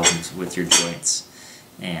cause problems with your joints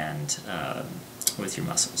and with your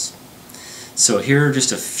muscles. So here are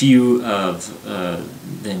just a few of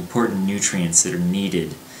the important nutrients that are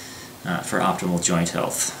needed for optimal joint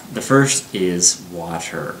health. The first is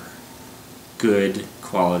water. Good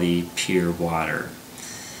quality, pure water.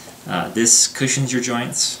 This cushions your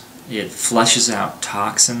joints. It flushes out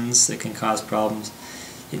toxins that can cause problems.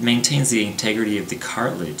 It maintains the integrity of the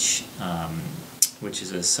cartilage, which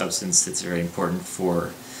is a substance that's very important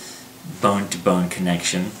for bone-to-bone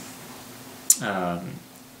connection.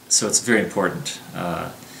 So it's very important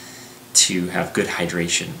to have good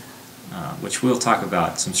hydration, which we'll talk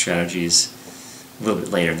about some strategies a little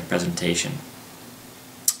bit later in the presentation.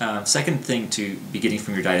 Second thing to be getting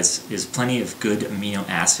from your diet is plenty of good amino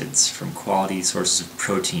acids from quality sources of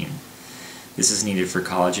protein. This is needed for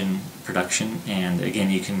collagen production, and again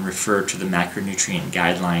you can refer to the macronutrient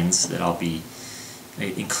guidelines that I'll be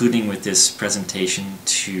including with this presentation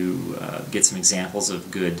to get some examples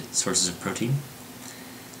of good sources of protein.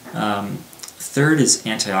 Third is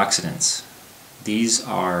antioxidants. These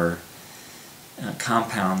are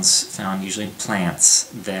compounds found usually in plants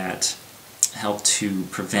that help to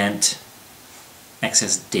prevent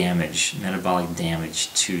excess damage, metabolic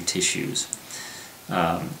damage to tissues.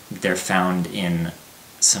 They're found in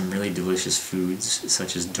some really delicious foods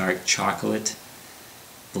such as dark chocolate,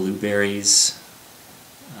 blueberries,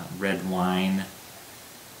 red wine,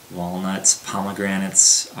 walnuts,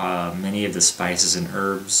 pomegranates, many of the spices and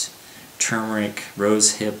herbs, turmeric,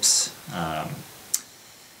 rose hips,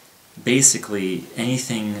 basically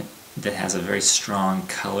anything that has a very strong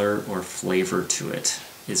color or flavor to it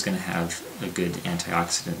is going to have a good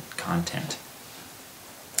antioxidant content.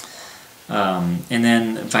 And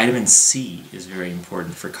then vitamin C is very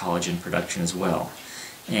important for collagen production as well.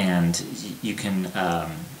 And you can,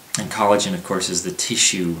 and collagen of course is the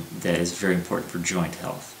tissue that is very important for joint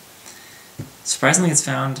health. Surprisingly, it's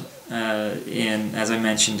found in, as I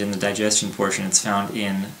mentioned in the digestion portion, it's found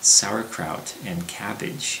in sauerkraut and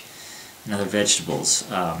cabbage and other vegetables.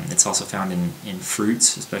 It's also found in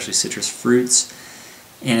fruits, especially citrus fruits.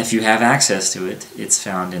 And if you have access to it, it's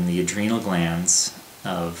found in the adrenal glands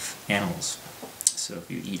of animals. So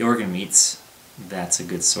if you eat organ meats, that's a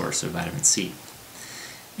good source of vitamin C.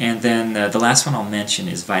 And then the last one I'll mention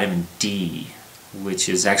is vitamin D, which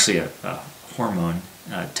is actually a hormone,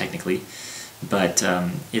 technically, but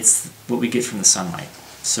it's what we get from the sunlight.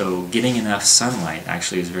 So getting enough sunlight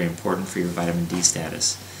actually is very important for your vitamin D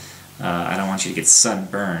status. I don't want you to get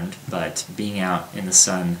sunburned, but being out in the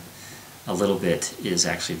sun a little bit is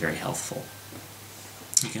actually very helpful.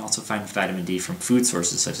 You can also find vitamin D from food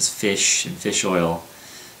sources such as fish and fish oil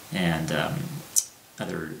and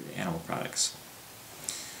other animal products.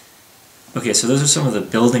 Okay, so those are some of the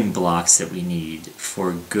building blocks that we need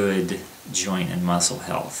for good joint and muscle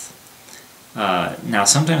health. Now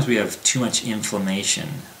sometimes we have too much inflammation,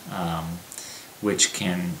 which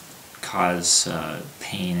can cause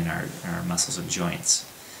pain in our muscles and joints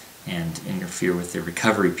and interfere with the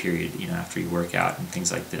recovery period, you know, after you work out and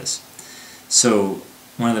things like this. So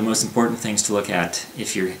one of the most important things to look at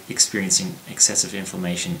if you're experiencing excessive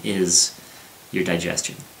inflammation is your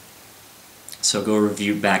digestion. So go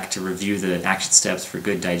back to review the action steps for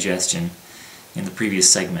good digestion in the previous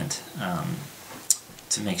segment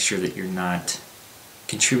to make sure that you're not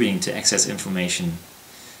contributing to excess inflammation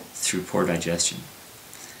through poor digestion.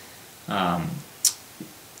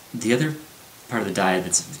 The other part of the diet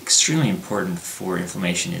that's extremely important for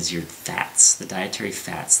inflammation is your fats, the dietary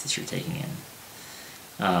fats that you're taking in.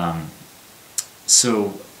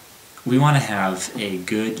 So we want to have a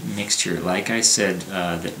good mixture. Like I said,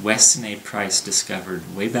 that Weston A. Price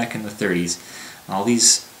discovered way back in the 30s, all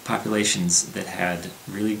these populations that had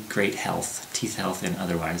really great health, teeth health and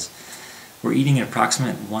otherwise, were eating an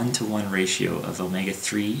approximate 1-to-1 ratio of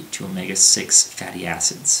omega-3 to omega-6 fatty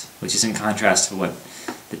acids, which is in contrast to what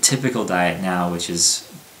the typical diet now, which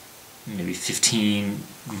is maybe 15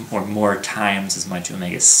 or more times as much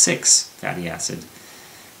omega-6 fatty acid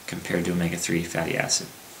compared to omega-3 fatty acid.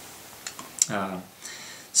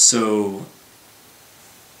 So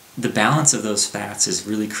the balance of those fats is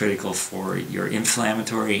really critical for your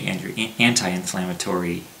inflammatory and your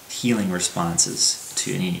anti-inflammatory healing responses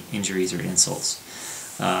to any injuries or insults.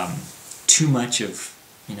 Too much of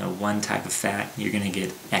one type of fat, you're going to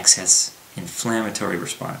get excess inflammatory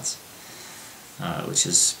response, which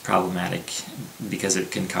is problematic because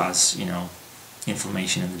it can cause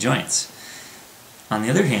inflammation in the joints. On the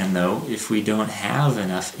other hand, though, if we don't have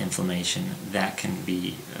enough inflammation, that can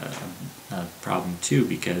be a problem too,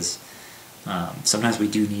 because sometimes we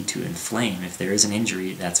do need to inflame. If there is an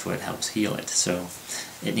injury, that's what helps heal it. So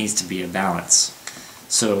it needs to be a balance.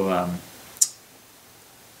 So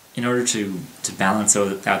in order to balance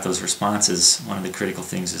out those responses, one of the critical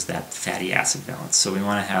things is that fatty acid balance. So we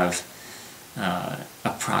want to have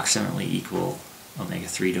approximately equal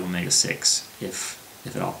omega-3 to omega-6, if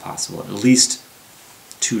at all possible. At least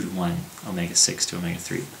 2-to-1 omega-6 to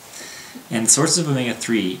omega-3. And sources of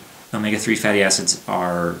omega-3 fatty acids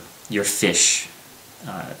are your fish,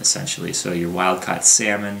 essentially. So your wild-caught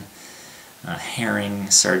salmon,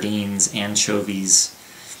 herring, sardines, anchovies,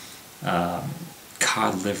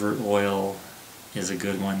 cod liver oil is a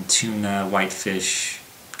good one, tuna, whitefish,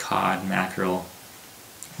 cod, mackerel.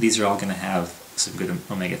 These are all going to have some good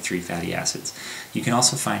omega-3 fatty acids. You can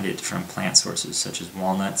also find it from plant sources such as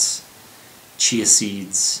walnuts, chia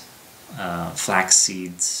seeds, flax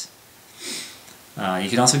seeds. You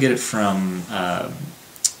can also get it from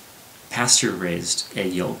pasture-raised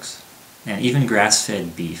egg yolks, and even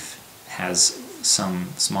grass-fed beef has some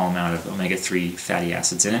small amount of omega-3 fatty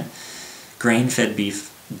acids in it. Grain-fed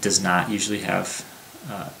beef does not usually have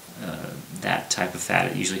that type of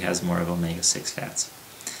fat. It usually has more of omega-6 fats.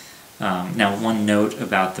 Now, one note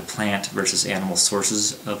about the plant versus animal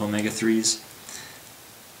sources of omega-3s.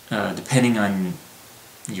 Depending on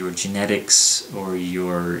your genetics or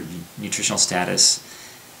your nutritional status,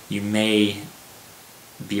 you may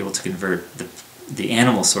be able to convert the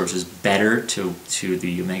animal sources better to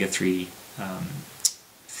the omega-3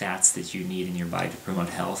 fats that you need in your body to promote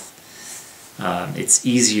health. It's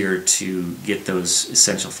easier to get those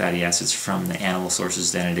essential fatty acids from the animal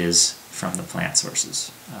sources than it is from the plant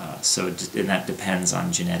sources. And that depends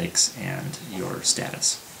on genetics and your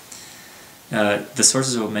status. The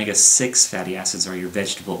sources of omega-6 fatty acids are your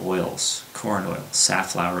vegetable oils: corn oil,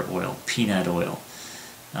 safflower oil, peanut oil,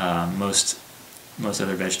 most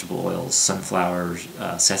other vegetable oils, sunflower,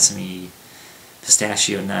 sesame,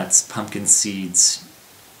 pistachio nuts, pumpkin seeds.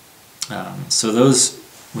 So those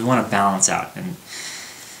we want to balance out. And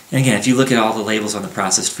again, if you look at all the labels on the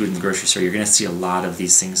processed food in the grocery store, you're going to see a lot of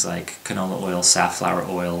these things like canola oil, safflower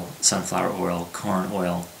oil, sunflower oil, corn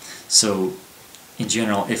oil. So in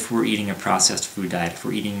general, if we're eating a processed food diet, if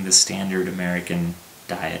we're eating the standard American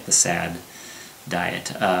diet, the SAD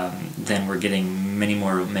diet, then we're getting many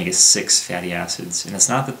more omega-6 fatty acids. And it's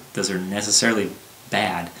not that those are necessarily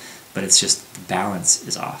bad, but it's just the balance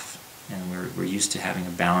is off. And we're used to having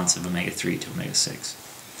a balance of omega-3 to omega-6.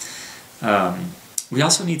 We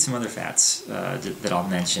also need some other fats that I'll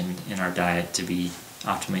mention in our diet to be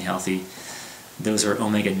optimally healthy. Those are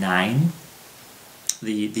omega-9.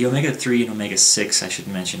 The omega-3 and omega-6, I should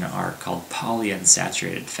mention, are called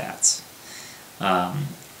polyunsaturated fats.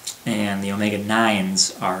 And the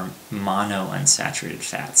omega-9s are monounsaturated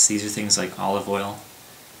fats. These are things like olive oil,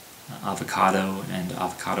 avocado and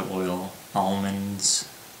avocado oil, almonds,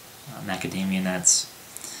 macadamia nuts.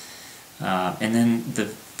 And then the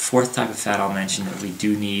fourth type of fat I'll mention that we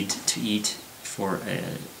do need to eat for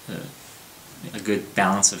a good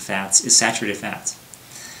balance of fats is saturated fats,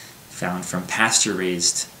 found from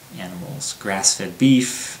pasture-raised animals: grass-fed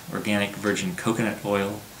beef, organic virgin coconut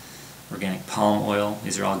oil, organic palm oil.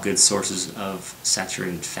 These are all good sources of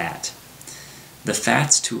saturated fat. The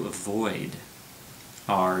fats to avoid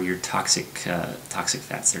are your toxic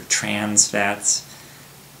fats. They're trans fats,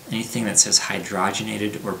 anything that says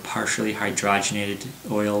hydrogenated or partially hydrogenated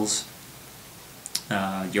oils,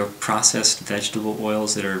 your processed vegetable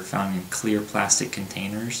oils that are found in clear plastic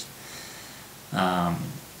containers,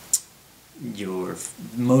 your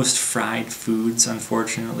most fried foods,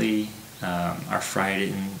 unfortunately, are fried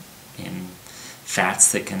in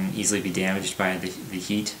fats that can easily be damaged by the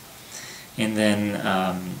heat. And then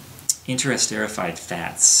interesterified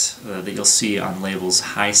fats that you'll see on labels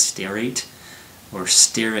high stearate or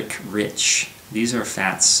stearic rich. These are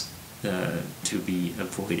fats to be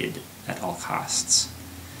avoided at all costs.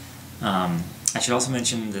 I should also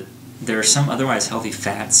mention that there are some otherwise healthy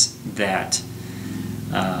fats that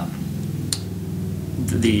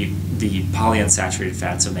the polyunsaturated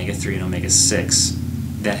fats, omega-3 and omega-6,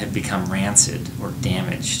 that have become rancid or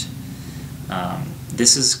damaged.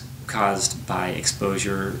 This is caused by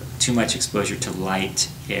exposure, too much exposure to light,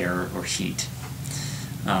 air, or heat.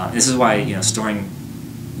 This is why, you know, storing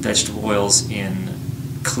vegetable oils in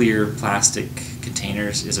clear plastic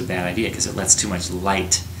containers is a bad idea, because it lets too much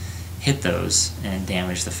light hit those and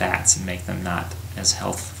damage the fats and make them not as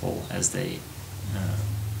healthful as they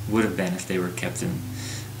would have been if they were kept in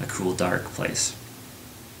a cool, dark place.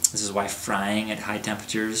 This is why frying at high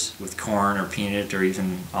temperatures with corn or peanut or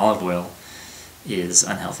even olive oil is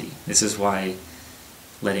unhealthy. This is why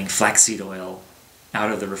letting flaxseed oil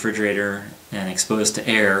out of the refrigerator and exposed to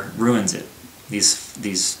air ruins it. These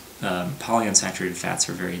polyunsaturated fats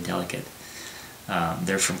are very delicate.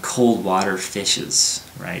 They're from cold water fishes,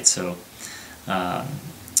 right? So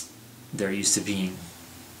they're used to being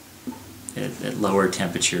at lower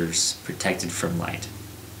temperatures, protected from light.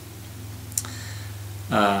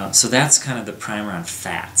 So that's kind of the primer on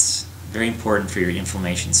fats. Very important for your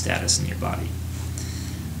inflammation status in your body.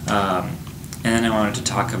 And then I wanted to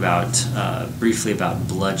talk about briefly about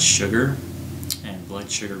blood sugar and blood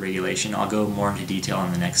sugar regulation. I'll go more into detail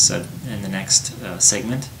in the next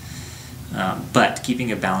segment. But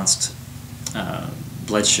keeping a balanced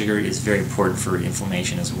blood sugar is very important for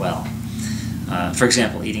inflammation as well. For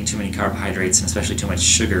example, eating too many carbohydrates and especially too much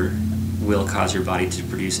sugar will cause your body to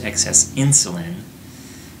produce excess insulin,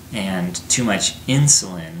 and too much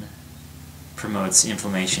insulin promotes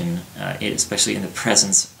inflammation, especially in the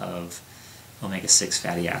presence of omega-6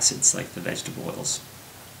 fatty acids like the vegetable oils.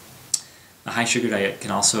 A high sugar diet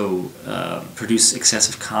can also produce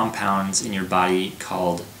excessive compounds in your body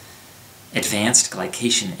called advanced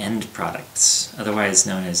glycation end products, otherwise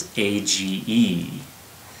known as AGE,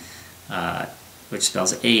 which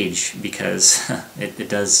spells age because it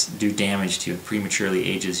does do damage to you. It prematurely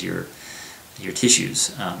ages your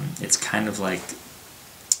tissues. It's kind of like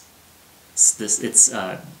it's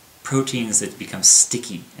proteins that become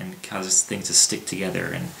sticky and causes things to stick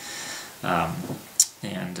together,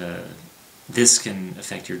 and this can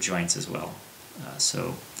affect your joints as well.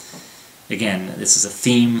 So again, this is a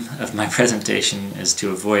theme of my presentation, is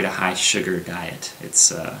to avoid a high sugar diet.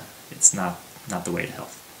 It's not the way to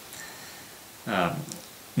health.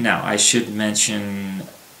 Now, I should mention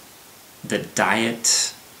that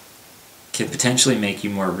diet can potentially make you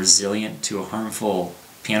more resilient to a harmful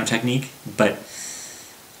piano technique, but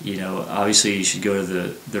you know, obviously you should go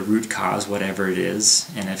to the root cause, whatever it is,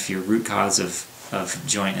 and if your root cause of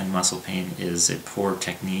joint and muscle pain is a poor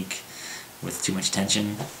technique with too much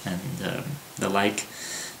tension and the like,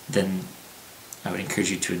 then I would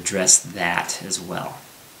encourage you to address that as well.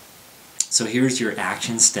 So here's your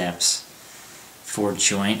action steps for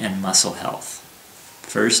joint and muscle health.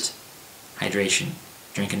 First, hydration.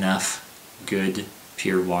 Drink enough good,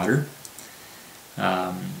 pure water.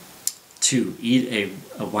 2, eat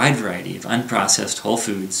a wide variety of unprocessed whole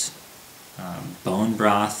foods, bone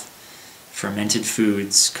broth, fermented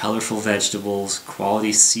foods, colorful vegetables,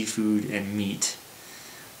 quality seafood and meat,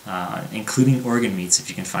 including organ meats if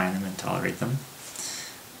you can find them and tolerate them.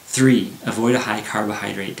 3, avoid a high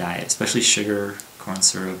carbohydrate diet, especially sugar, corn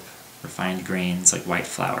syrup, refined grains like white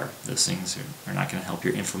flour. Those things are not going to help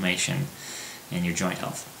your inflammation and your joint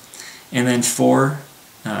health. And then 4,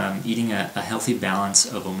 eating a healthy balance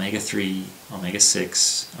of omega-3,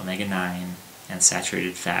 omega-6, omega-9, and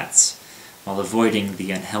saturated fats, while avoiding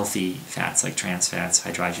the unhealthy fats like trans fats,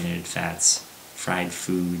 hydrogenated fats, fried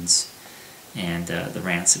foods, and the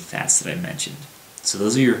rancid fats that I mentioned. So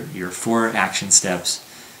those are your 4 action steps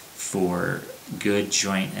for good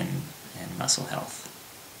joint and muscle health.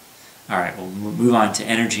 Alright, we'll move on to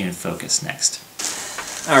energy and focus next.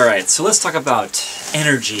 Alright, so let's talk about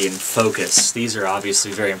energy and focus. These are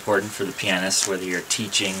obviously very important for the pianist, whether you're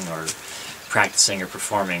teaching or practicing or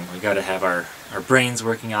performing. We've got to have our brains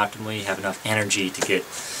working optimally, have enough energy to get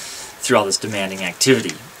through all this demanding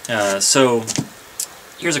activity. So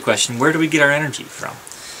here's a question: where do we get our energy from?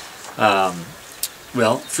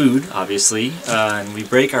 Well, food, obviously, and we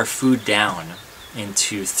break our food down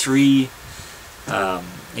into 3,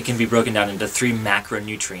 it can be broken down into 3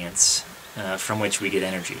 macronutrients from which we get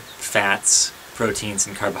energy: fats, proteins,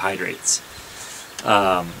 and carbohydrates.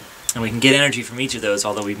 And we can get energy from each of those,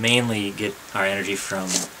 although we mainly get our energy from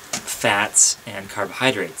fats and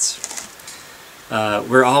carbohydrates.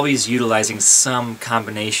 we're always utilizing some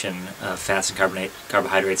combination of fats and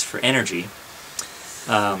carbohydrates for energy.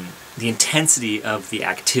 The intensity of the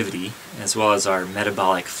activity, as well as our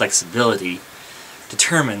metabolic flexibility,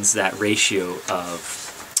 determines that ratio of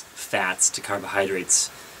fats to carbohydrates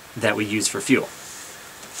that we use for fuel.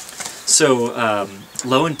 So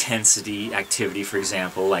low intensity activity, for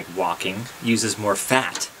example, like walking, uses more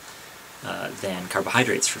fat than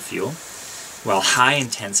carbohydrates for fuel, while high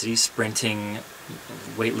intensity, sprinting,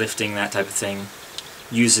 weightlifting, that type of thing,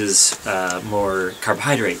 uses more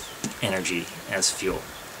carbohydrate energy as fuel.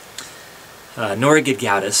 Nora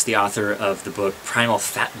Gedgaudas, the author of the book Primal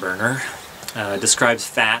Fat Burner, describes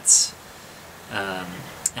fats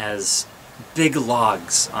as big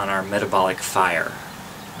logs on our metabolic fire.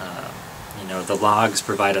 You know, the logs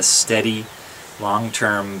provide a steady,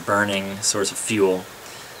 long-term burning source of fuel.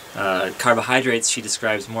 Carbohydrates she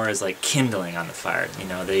describes more as like kindling on the fire. You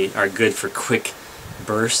know, they are good for quick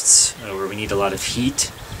bursts where we need a lot of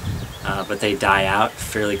heat, but they die out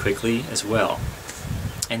fairly quickly as well.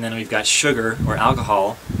 And then we've got sugar or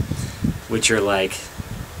alcohol, which are like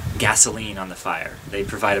gasoline on the fire. They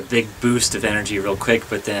provide a big boost of energy real quick,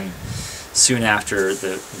 but then soon after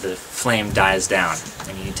the flame dies down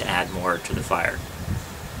and you need to add more to the fire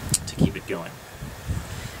to keep it going.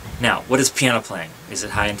 Now, what is piano playing? Is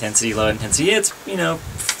it high intensity, low intensity? It's, you know,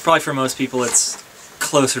 probably for most people it's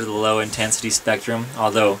closer to the low intensity spectrum,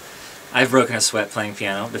 although I've broken a sweat playing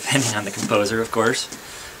piano, depending on the composer, of course.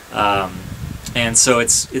 And so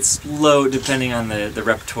it's low depending on the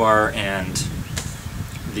repertoire and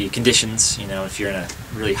the conditions. You know, if you're in a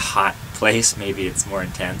really hot place, maybe it's more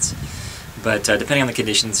intense. But depending on the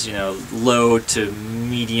conditions, you know, low to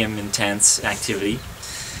medium intense activity,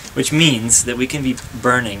 which means that we can be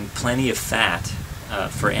burning plenty of fat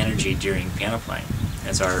for energy during piano playing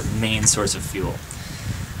as our main source of fuel.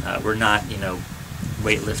 We're not, you know,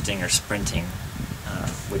 weightlifting or sprinting,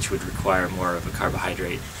 which would require more of a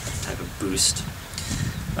carbohydrate type of boost.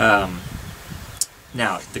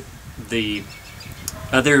 Now, the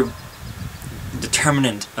other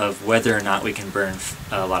determinant of whether or not we can burn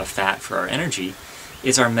a lot of fat for our energy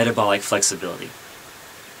is our metabolic flexibility.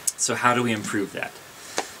 So how do we improve that?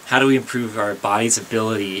 How do we improve our body's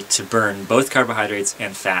ability to burn both carbohydrates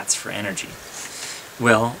and fats for energy?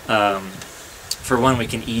 Well, for one, we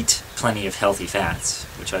can eat plenty of healthy fats,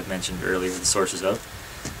 which I've mentioned earlier the sources of.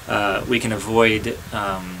 We can avoid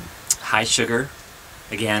high sugar.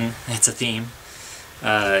 Again, it's a theme.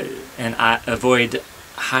 And avoid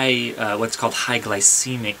high, what's called high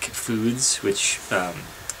glycemic foods, which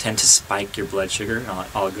tend to spike your blood sugar.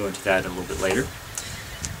 I'll go into that a little bit later.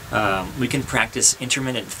 We can practice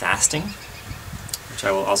intermittent fasting, which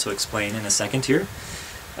I will also explain in a second here.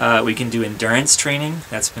 We can do endurance training.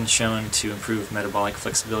 That's been shown to improve metabolic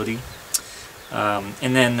flexibility.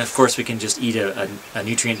 And then, of course, we can just eat a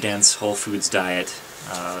nutrient-dense whole foods diet,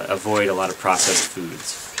 avoid a lot of processed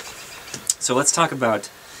foods. So let's talk about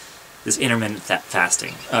this intermittent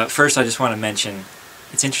fasting. First, I just want to mention,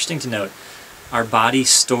 it's interesting to note, our body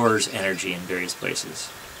stores energy in various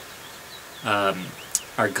places.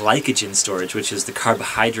 Our glycogen storage, which is the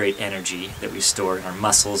carbohydrate energy that we store in our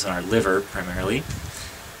muscles and our liver primarily,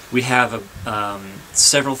 we have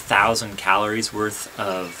several thousand calories worth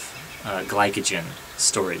of glycogen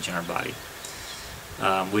storage in our body,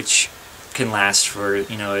 which can last for,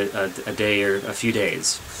 you know, a day or a few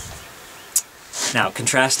days. Now,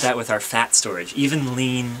 contrast that with our fat storage. Even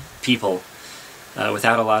lean people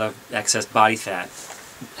without a lot of excess body fat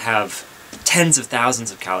have tens of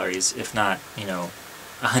thousands of calories, if not, you know,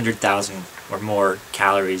 100,000 or more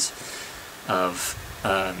calories of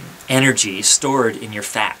energy stored in your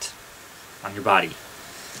fat on your body.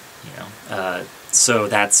 You know, so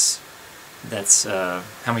that's how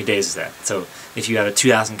many days is that? So if you have a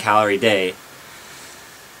 2,000 calorie day,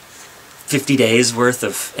 50 days worth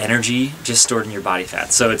of energy just stored in your body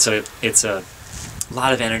fat. So it's a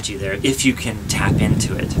lot of energy there if you can tap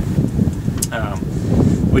into it.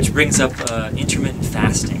 Which brings up intermittent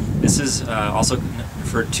fasting. This is also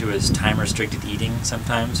referred to as time-restricted eating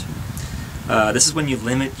sometimes. This is when you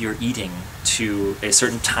limit your eating to a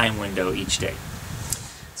certain time window each day.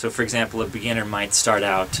 So for example, a beginner might start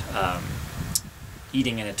out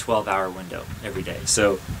eating in a 12-hour window every day.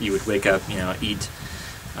 So you would wake up, you know, eat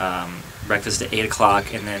breakfast at 8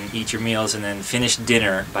 o'clock and then eat your meals and then finish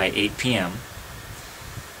dinner by 8 p.m.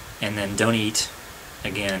 and then don't eat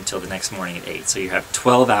again until the next morning at 8. So you have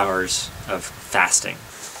 12 hours of fasting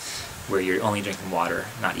where you're only drinking water,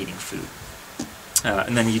 not eating food.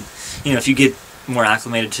 And then you know, if you get more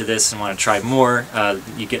acclimated to this and want to try more,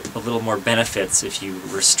 you get a little more benefits if you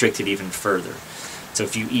restrict it even further. So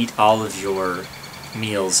if you eat all of your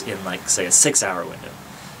meals in, like, say, a 6-hour window.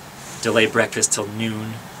 Delay breakfast till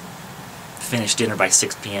noon, finish dinner by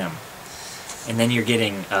 6 p.m. And then you're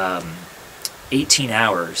getting 18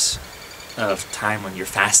 hours of time when you're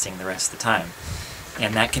fasting the rest of the time.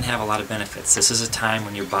 And that can have a lot of benefits. This is a time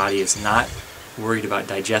when your body is not worried about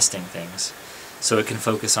digesting things, so it can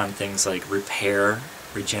focus on things like repair,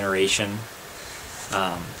 regeneration,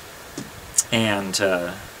 and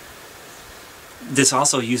this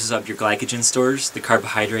also uses up your glycogen stores, the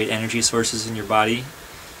carbohydrate energy sources in your body,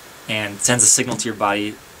 and sends a signal to your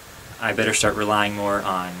body, I better start relying more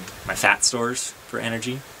on my fat stores for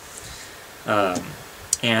energy.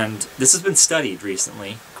 And this has been studied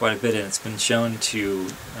recently quite a bit, and it's been shown to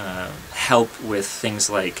help with things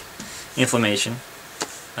like inflammation,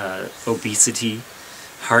 obesity,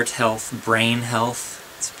 heart health, brain health.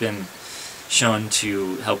 It's been shown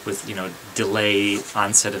to help with, delay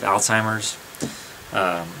onset of Alzheimer's.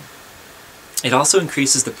 It also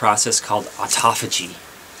increases the process called autophagy,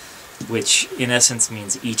 which in essence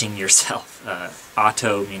means eating yourself.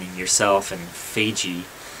 Auto meaning yourself, and phagy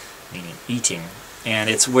meaning eating.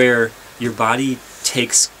 And it's where your body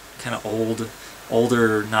takes kind of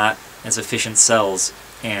older, not as efficient cells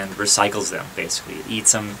and recycles them, basically. It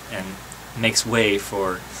eats them and makes way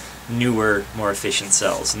for newer, more efficient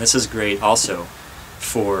cells. And this is great also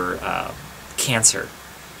for cancer,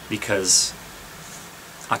 because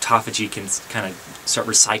autophagy can kind of start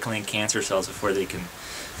recycling cancer cells before they can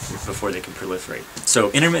proliferate.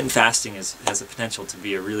 So intermittent fasting has the potential to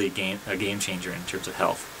be a game changer in terms of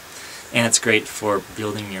health. And it's great for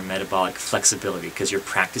building your metabolic flexibility, because you're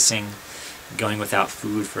practicing going without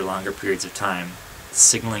food for longer periods of time,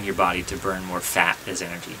 signaling your body to burn more fat as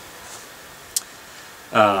energy.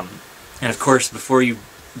 And of course, before you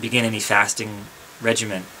begin any fasting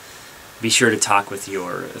regimen, be sure to talk with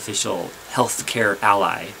your official healthcare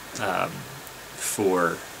ally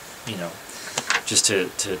for, just to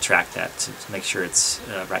track that, to make sure it's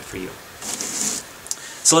right for you.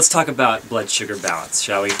 So let's talk about blood sugar balance,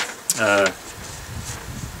 shall we?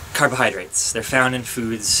 Carbohydrates. They're found in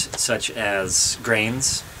foods such as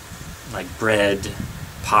grains, like bread,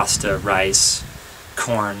 pasta, rice,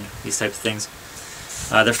 corn, these types of things.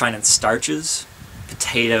 They're found in starches,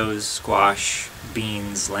 potatoes, squash,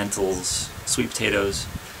 beans, lentils, sweet potatoes,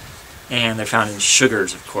 and they're found in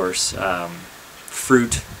sugars, of course,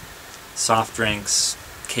 fruit, soft drinks,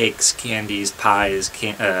 cakes, candies, pies,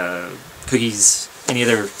 cookies, any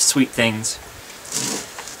other sweet things.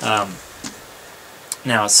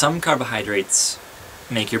 Now, some carbohydrates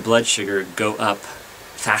make your blood sugar go up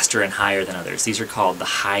faster and higher than others. These are called the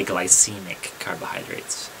high glycemic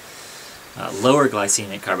carbohydrates. Lower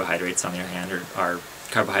glycemic carbohydrates, on the other hand, are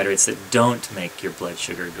carbohydrates that don't make your blood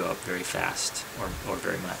sugar go up very fast or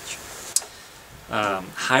very much.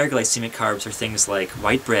 Higher glycemic carbs are things like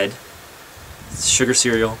white bread, sugar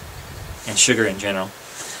cereal, and sugar in general,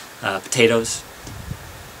 potatoes.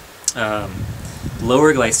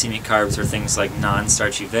 Lower glycemic carbs are things like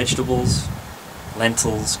non-starchy vegetables,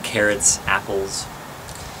 lentils, carrots, apples,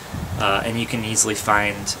 and you can easily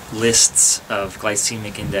find lists of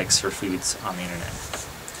glycemic index for foods on the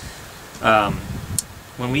internet.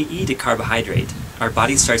 When we eat a carbohydrate, our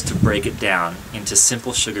body starts to break it down into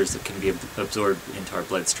simple sugars that can be absorbed into our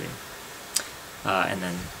bloodstream, and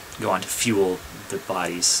then go on to fuel the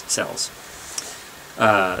body's cells.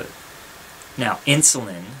 Now,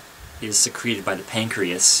 insulin is secreted by the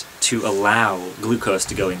pancreas to allow glucose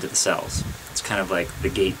to go into the cells. It's kind of like the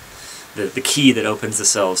gate, the key that opens the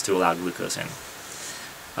cells to allow glucose in.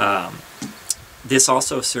 This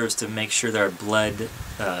also serves to make sure that our blood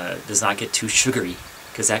does not get too sugary,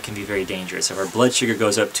 because that can be very dangerous. If our blood sugar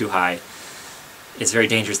goes up too high, it's very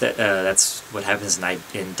dangerous. That's what happens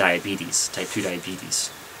in diabetes, type 2 diabetes.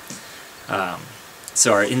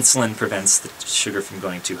 So our insulin prevents the sugar from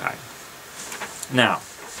going too high. Now,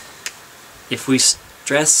 if we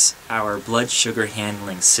stress our blood sugar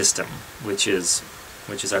handling system, which is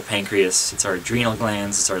our pancreas, it's our adrenal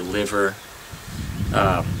glands, it's our liver,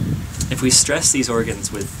 if we stress these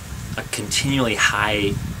organs with a continually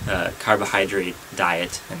high carbohydrate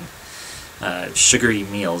diet and sugary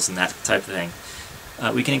meals and that type of thing,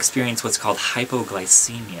 we can experience what's called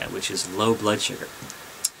hypoglycemia, which is low blood sugar.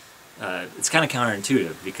 It's kind of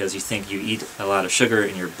counterintuitive, because you think you eat a lot of sugar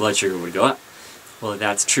and your blood sugar would go up. Well,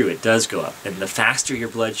 that's true, it does go up. And the faster your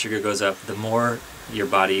blood sugar goes up, the more your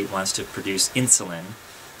body wants to produce insulin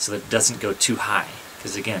so that it doesn't go too high.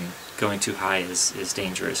 Because again, going too high is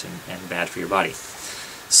dangerous and bad for your body.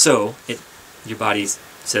 So, your body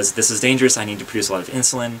says, this is dangerous, I need to produce a lot of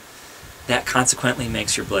insulin. That consequently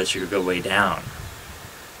makes your blood sugar go way down.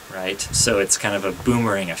 right? So it's kind of a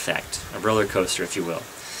boomerang effect, a roller coaster, if you will.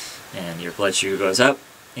 And your blood sugar goes up,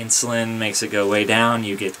 insulin makes it go way down,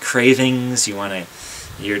 you get cravings, you want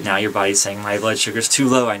to, now your body's saying, my blood sugar's too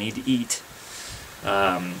low, I need to eat.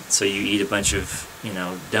 So you eat a bunch of,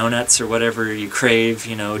 donuts or whatever you crave,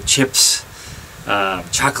 chips,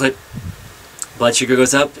 chocolate, blood sugar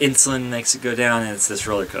goes up, insulin makes it go down, and it's this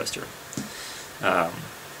roller coaster.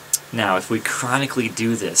 Now, if we chronically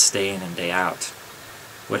do this day in and day out,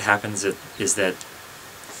 what happens is that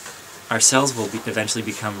our cells will eventually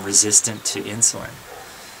become resistant to insulin.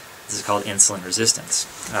 This is called insulin resistance.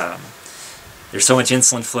 There's so much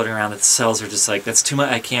insulin floating around that the cells are just like, that's too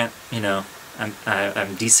much, I can't,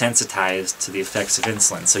 I'm desensitized to the effects of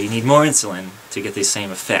insulin. So you need more insulin to get the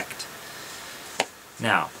same effect.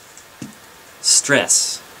 Now,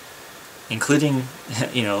 stress, including,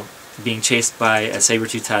 being chased by a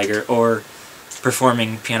saber-toothed tiger or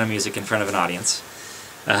performing piano music in front of an audience,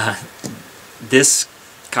 this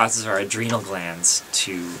causes our adrenal glands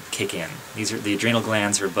to kick in. The adrenal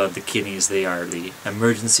glands are above the kidneys. They are the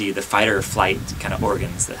emergency, the fight or flight kind of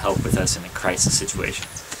organs that help with us in a crisis situation.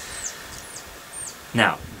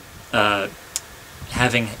 Now,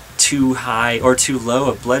 having too high or too low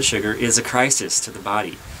of blood sugar is a crisis to the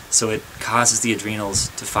body. So it causes the adrenals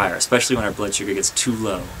to fire, especially when our blood sugar gets too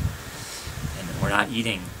low and we're not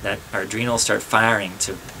eating. That our adrenals start firing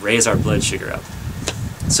to raise our blood sugar up.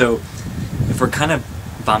 So if we're kind of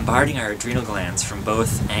bombarding our adrenal glands from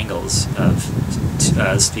both angles of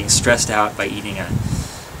us being stressed out by eating a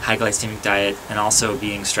high glycemic diet and also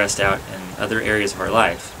being stressed out in other areas of our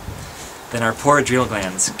life, then our poor adrenal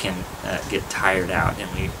glands can get tired out,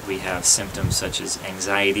 and we have symptoms such as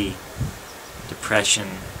anxiety, depression,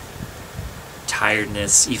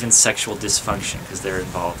 tiredness, even sexual dysfunction, because they're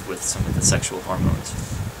involved with some of the sexual hormones.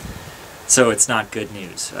 So it's not good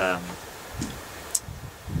news.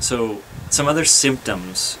 So some other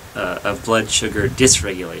symptoms of blood sugar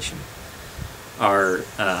dysregulation are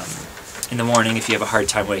in the morning, if you have a hard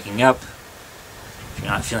time waking up, if you're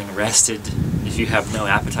not feeling rested, if you have no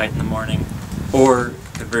appetite in the morning, or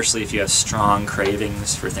conversely, if you have strong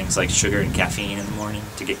cravings for things like sugar and caffeine in the morning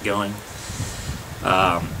to get going.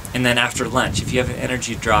 And then after lunch, if you have an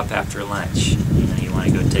energy drop after lunch, you want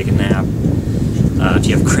to go take a nap. If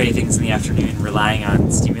you have cravings in the afternoon, relying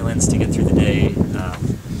on stimulants to get through the day.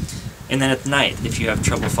 And then at night, if you have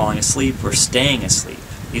trouble falling asleep or staying asleep,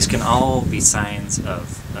 these can all be signs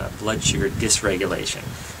of blood sugar dysregulation.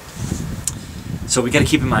 So we got to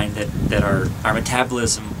keep in mind that our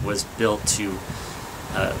metabolism was built to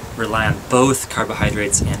rely on both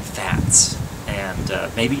carbohydrates and fats, and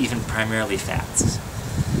maybe even primarily fats.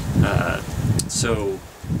 So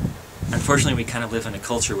unfortunately, we kind of live in a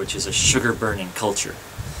culture which is a sugar-burning culture.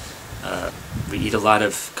 We eat a lot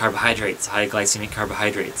of carbohydrates, high glycemic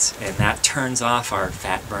carbohydrates, and that turns off our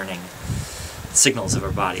fat-burning signals of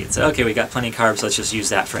our body. It's okay, we got plenty of carbs, let's just use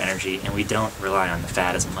that for energy, and we don't rely on the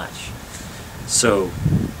fat as much. So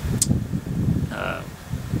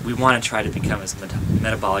we want to try to become as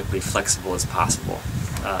metabolically flexible as possible.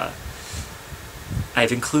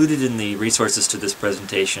 I've included in the resources to this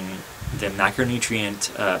presentation the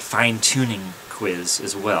macronutrient fine-tuning quiz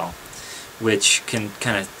as well, which can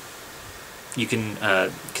you can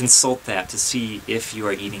consult that to see if you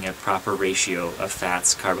are eating a proper ratio of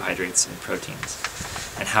fats, carbohydrates, and proteins,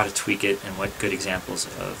 and how to tweak it and what good examples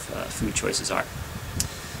of food choices are.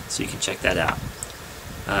 So you can check that out.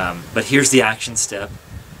 But here's the action step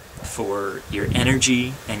for your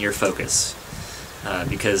energy and your focus,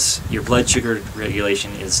 because your blood sugar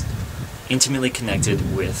regulation is intimately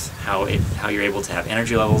connected with how you're able to have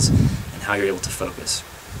energy levels and how you're able to focus.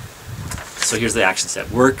 So here's the action step.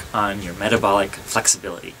 Work on your metabolic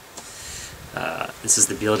flexibility. This is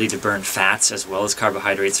the ability to burn fats as well as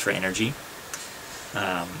carbohydrates for energy.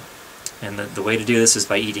 And the way to do this is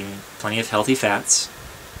by eating plenty of healthy fats,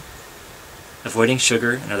 avoiding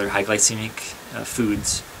sugar and other high glycemic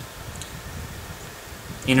foods,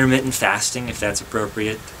 intermittent fasting if that's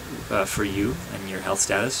appropriate for you and your health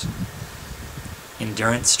status,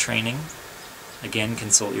 endurance training. Again,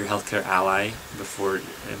 consult your healthcare ally before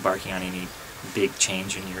embarking on any big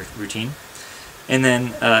change in your routine. And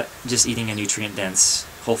then just eating a nutrient-dense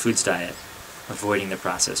whole foods diet, avoiding the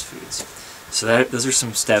processed foods. So those are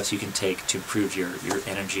some steps you can take to improve your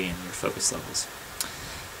energy and your focus levels.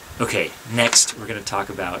 Okay, next we're going to talk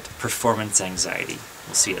about performance anxiety.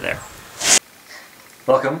 We'll see you there.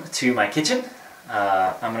 Welcome to my kitchen.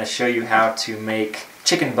 I'm going to show you how to make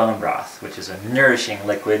chicken bone broth, which is a nourishing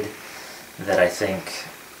liquid that I think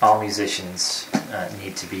all musicians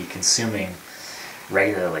need to be consuming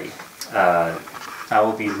regularly. I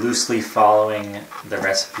will be loosely following the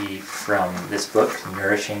recipe from this book,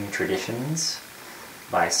 Nourishing Traditions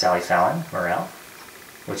by Sally Fallon Morell,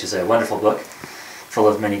 which is a wonderful book full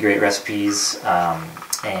of many great recipes and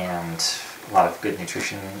a lot of good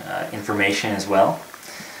nutrition information as well.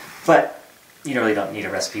 But you really don't need a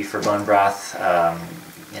recipe for bone broth.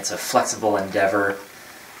 It's a flexible endeavor.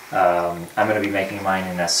 I'm going to be making mine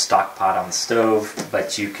in a stock pot on the stove,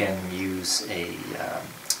 but you can use a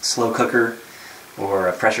slow cooker or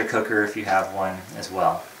a pressure cooker if you have one as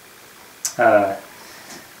well.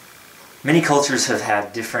 Many cultures have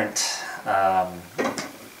had different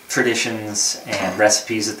traditions and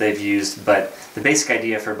recipes that they've used, but the basic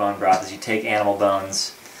idea for bone broth is you take animal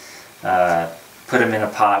bones, put them in a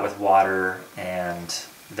pot with water and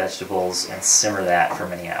vegetables and simmer that for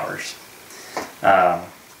many hours.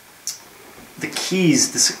 The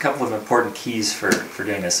keys, there's a couple of important keys for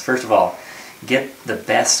doing this. First of all, get the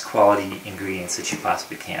best quality ingredients that you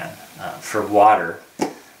possibly can. For water,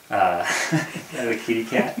 the kitty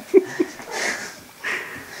cat.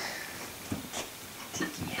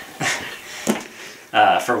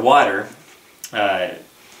 For water,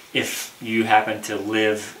 if you happen to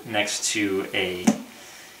live next to a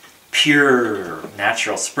pure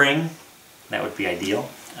natural spring, that would be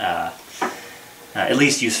ideal. At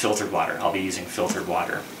least use filtered water. I'll be using filtered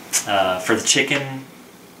water. For the chicken,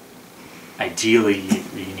 ideally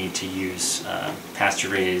you need to use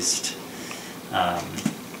pasture-raised,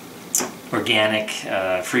 organic,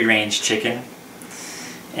 free-range chicken,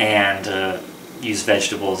 and use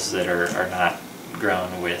vegetables that are not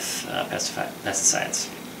grown with pesticides.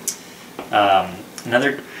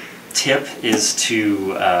 Another tip is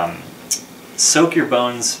to soak your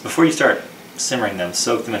bones before you start simmering them.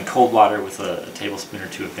 Soak them in cold water with a tablespoon or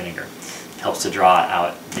two of vinegar. It helps to draw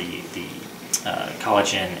out the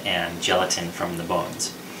collagen and gelatin from the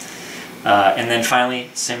bones. And then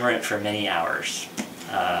finally, simmer it for many hours.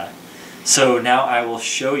 So now I will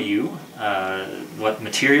show you what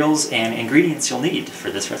materials and ingredients you'll need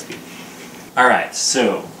for this recipe. Alright,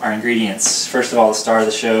 so our ingredients. First of all, the star of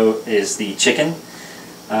the show is the chicken.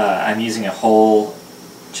 I'm using a whole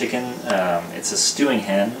chicken. It's a stewing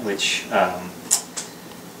hen, which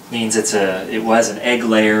means it was an egg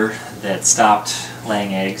layer that stopped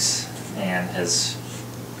laying eggs and has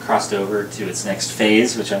crossed over to its next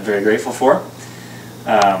phase, which I'm very grateful for.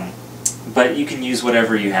 But you can use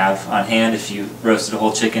whatever you have on hand. If you roasted a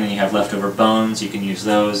whole chicken and you have leftover bones, you can use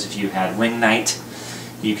those. If you had wing night,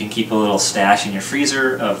 you can keep a little stash in your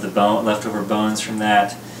freezer of the leftover bones from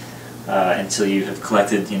that until you have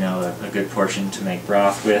collected, a good portion to make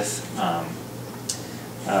broth with.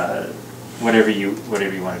 Whatever you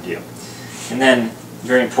want to do. And then,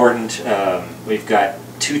 very important, we've got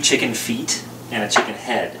 2 chicken feet and a chicken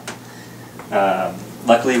head.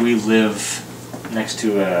 Luckily, we live next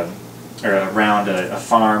to around a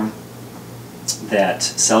farm that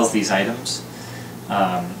sells these items.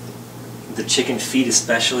 The chicken feet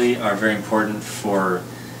especially are very important for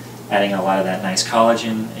adding a lot of that nice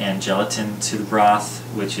collagen and gelatin to the broth,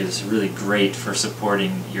 which is really great for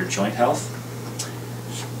supporting your joint health.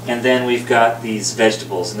 And then we've got these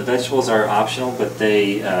vegetables, and the vegetables are optional, but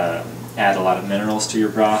they add a lot of minerals to your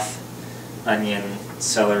broth. Onion,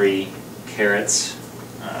 celery, carrots.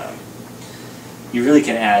 You really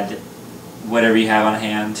can add whatever you have on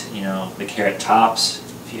hand, the carrot tops,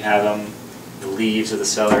 if you have them, the leaves of the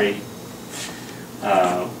celery,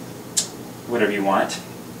 whatever you want.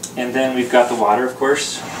 And then we've got the water, of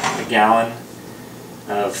course, a gallon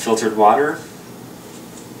of filtered water,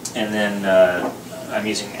 and then I'm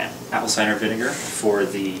using apple cider vinegar for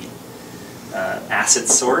the acid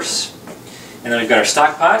source. And then we've got our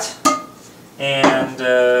stock pot and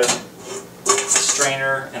a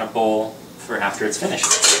strainer and a bowl for after it's finished.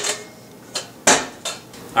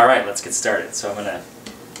 Alright, let's get started. So I'm going to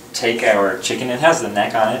take our chicken. It has the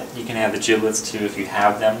neck on it. You can have the giblets too if you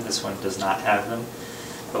have them. This one does not have them.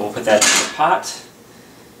 But we'll put that in the pot.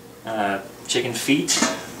 Chicken feet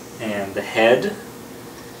and the head.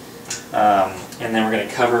 And then we're going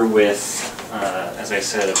to cover with, as I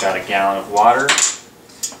said, about a gallon of water,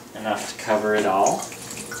 enough to cover it all.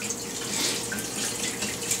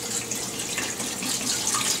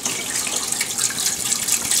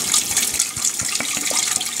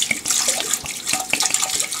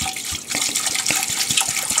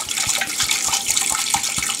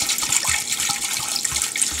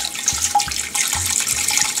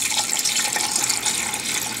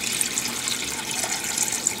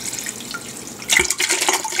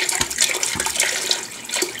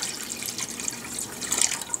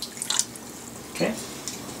 Okay.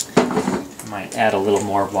 Might add a little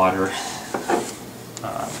more water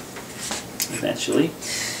eventually.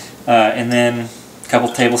 And then a couple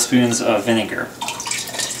tablespoons of vinegar.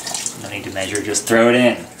 No need to measure, just throw it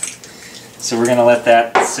in. So we're going to let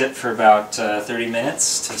that sit for about 30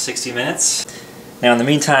 minutes to 60 minutes. Now in the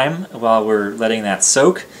meantime, while we're letting that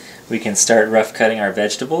soak, we can start rough cutting our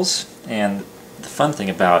vegetables. And the fun thing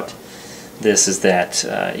about this is that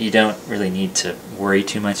you don't really need to worry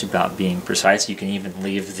too much about being precise. You can even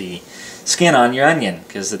leave the skin on your onion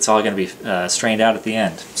because it's all going to be strained out at the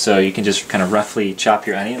end. So you can just kind of roughly chop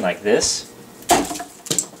your onion like this.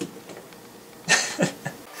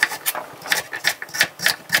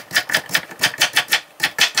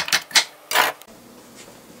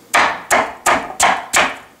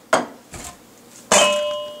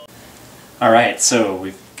 Alright, so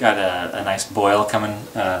we've got a nice boil coming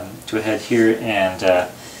to a head here, and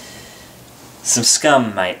some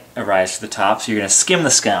scum might arise to the top, so you're going to skim the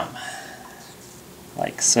scum.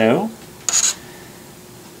 Like so.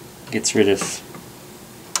 Gets rid of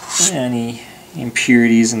any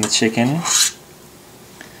impurities in the chicken.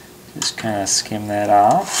 Just kind of skim that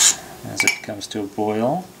off as it comes to a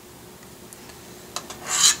boil.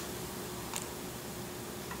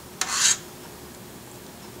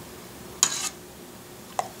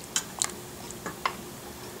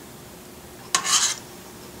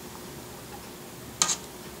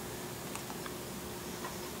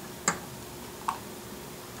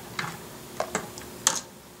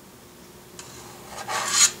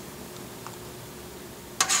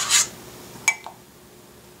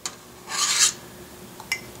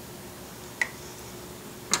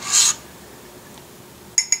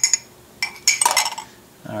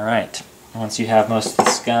 Alright, once you have most of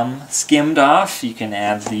the scum skimmed off, you can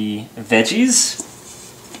add the veggies.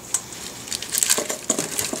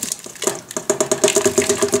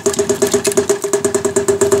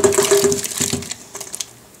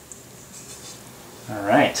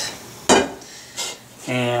 Alright,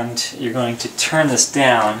 and you're going to turn this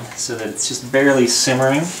down so that it's just barely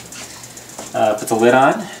simmering. Put the lid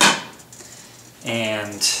on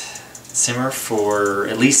and simmer for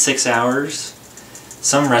at least 6 hours.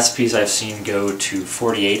 Some recipes I've seen go to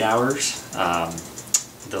 48 hours.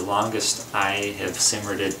 The longest I have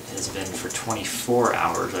simmered it has been for 24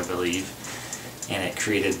 hours, I believe, and it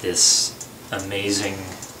created this amazing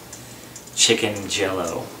chicken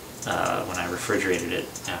jello when I refrigerated it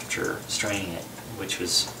after straining it, which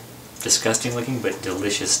was disgusting looking but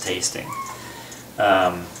delicious tasting.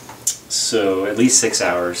 So at least 6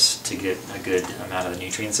 hours to get a good amount of the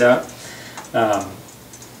nutrients out.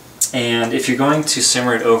 And if you're going to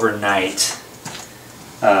simmer it overnight,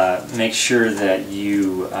 make sure that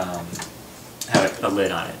you have a lid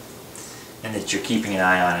on it, and that you're keeping an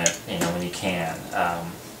eye on it, when you can.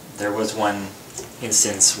 There was one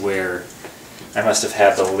instance where I must have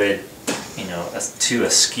had the lid, too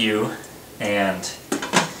askew, and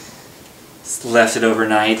left it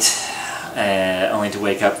overnight, only to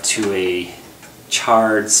wake up to a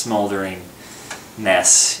charred, smoldering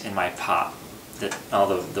mess in my pot. That all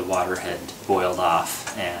the water had boiled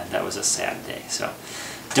off, and that was a sad day. So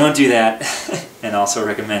don't do that. And also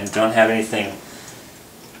recommend don't have anything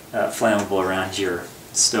flammable around your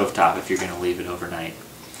stovetop if you're going to leave it overnight.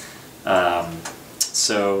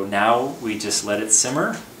 So now we just let it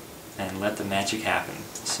simmer and let the magic happen.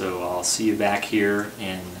 So I'll see you back here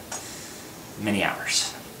in many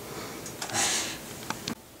hours.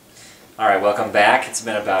 Alright, welcome back. It's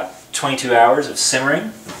been about 22 hours of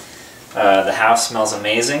simmering. The house smells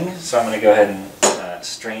amazing, so I'm going to go ahead and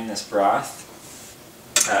strain this broth.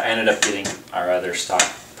 I ended up getting our other stock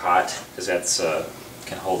pot because that's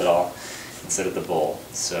can hold it all instead of the bowl.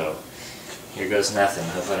 So here goes nothing.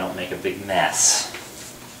 Hope I don't make a big mess.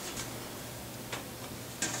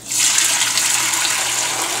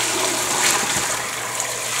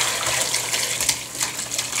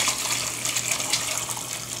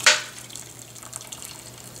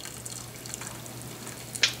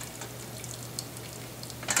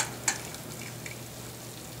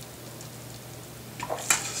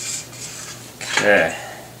 Okay.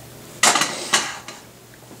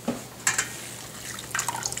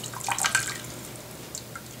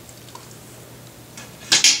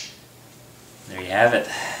 There you have it.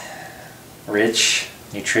 Rich,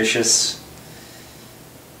 nutritious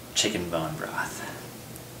chicken bone broth.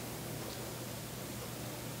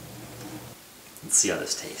 Let's see how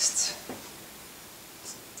this tastes.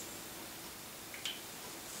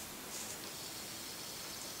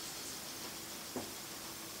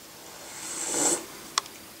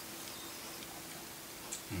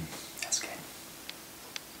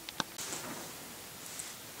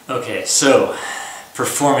 Okay, so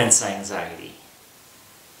performance anxiety.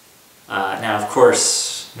 Now, of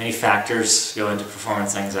course, many factors go into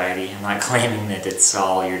performance anxiety. I'm not claiming that it's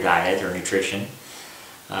all your diet or nutrition.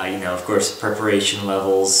 You know, of course, preparation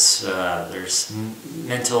levels, there's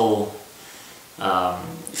mental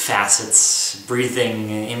facets, breathing,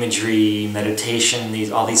 imagery, meditation,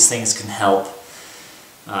 all these things can help.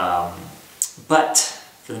 But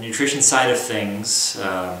for the nutrition side of things,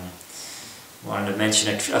 I wanted to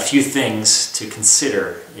mention a few things to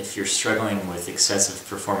consider if you're struggling with excessive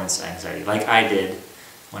performance anxiety, like I did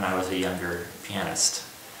when I was a younger pianist.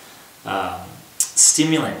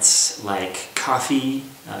 Stimulants like coffee,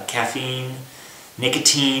 caffeine,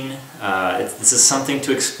 nicotine, this is something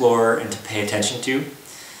to explore and to pay attention to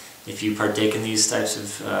if you partake in these types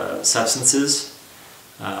of substances.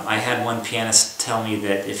 I had one pianist tell me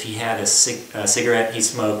that if he had a cigarette he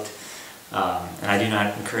smoked, and I do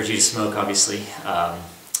not encourage you to smoke, obviously.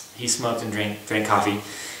 He smoked and drank coffee.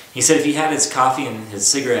 He said if he had his coffee and his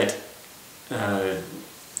cigarette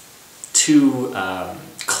too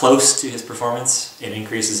close to his performance, it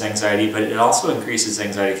increases anxiety, but it also increases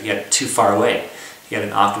anxiety if you get it too far away. You get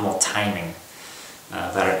an optimal timing,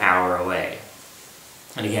 about an hour away.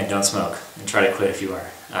 And again, don't smoke, and try to quit if you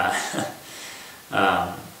are.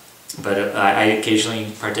 But I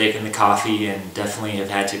occasionally partake in the coffee and definitely have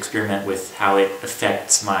had to experiment with how it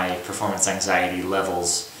affects my performance anxiety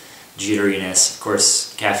levels, jitteriness. Of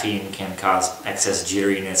course, caffeine can cause excess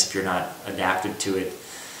jitteriness if you're not adapted to it.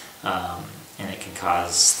 And it can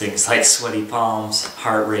cause things like sweaty palms,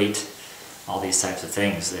 heart rate, all these types of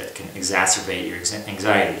things that can exacerbate your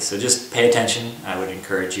anxiety. So just pay attention, I would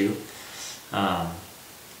encourage you. And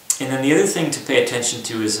then the other thing to pay attention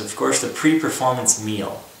to is, of course, the pre-performance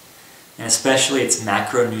meal, and especially its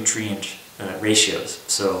macronutrient ratios,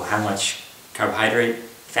 so how much carbohydrate,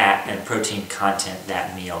 fat, and protein content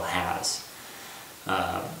that meal has.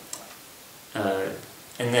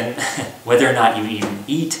 And then whether or not you even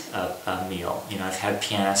eat a meal. You know, I've had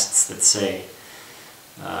pianists that say,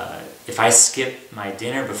 if I skip my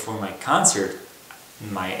dinner before my concert,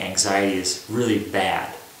 my anxiety is really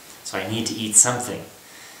bad, so I need to eat something.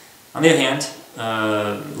 On the other hand,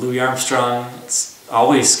 Louis Armstrong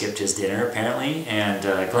always skipped his dinner, apparently, and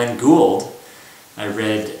Glenn Gould, I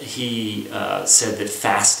read, he said that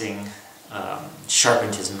fasting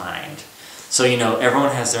sharpened his mind. So, you know,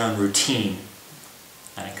 everyone has their own routine.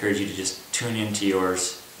 I encourage you to just tune into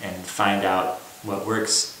yours and find out what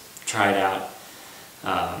works, try it out,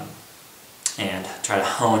 and try to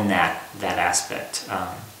hone that aspect.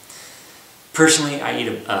 Personally,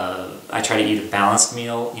 I try to eat a balanced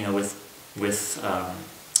meal, you know, with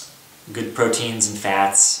good proteins and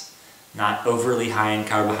fats, not overly high in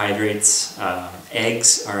carbohydrates.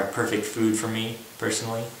 Eggs are a perfect food for me,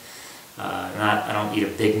 personally. I don't eat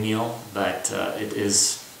a big meal, but it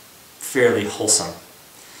is fairly wholesome.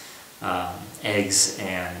 Eggs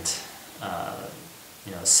and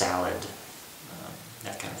you know, salad,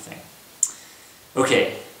 that kind of thing.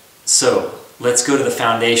 Okay, so let's go to the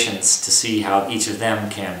foundations to see how each of them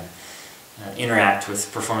can interact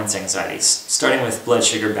with performance anxieties, starting with blood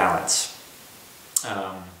sugar balance.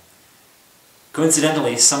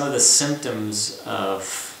 Coincidentally, some of the symptoms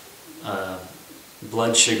of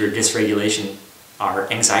blood sugar dysregulation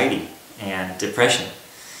are anxiety and depression.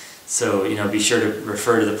 So, you know, be sure to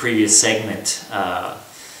refer to the previous segment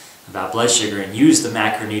about blood sugar and use the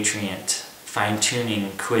macronutrient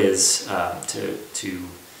fine-tuning quiz to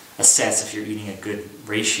assess if you're eating a good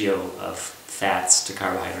ratio of fats to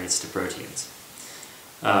carbohydrates to proteins.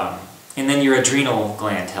 And then your adrenal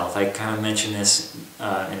gland health. I kind of mentioned this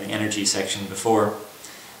in the energy section before.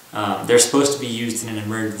 They're supposed to be used in an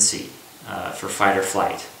emergency for fight or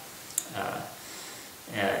flight.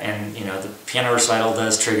 And you know, the piano recital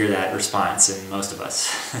does trigger that response in most of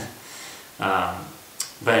us.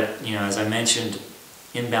 But you know, as I mentioned,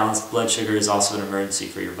 imbalanced blood sugar is also an emergency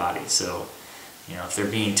for your body. So, you know, if they're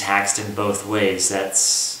being taxed in both ways,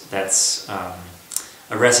 that's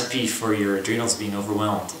a recipe for your adrenals being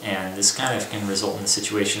overwhelmed. And this kind of can result in a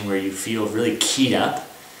situation where you feel really keyed up,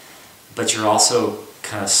 but you're also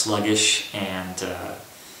kind of sluggish and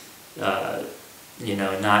you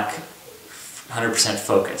know, not 100%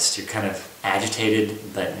 focused. You're kind of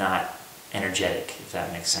agitated, but not energetic, if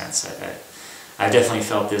that makes sense. I've definitely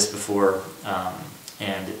felt this before,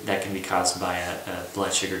 and that can be caused by a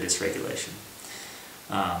blood sugar dysregulation.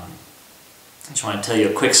 I just want to tell you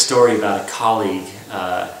a quick story about a colleague,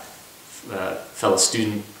 fellow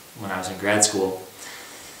student when I was in grad school.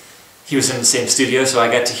 He was in the same studio, so I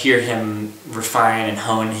got to hear him refine and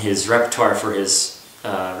hone his repertoire for his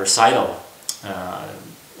recital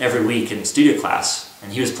every week in studio class,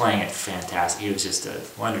 and he was playing it fantastic. He was just a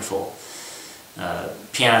wonderful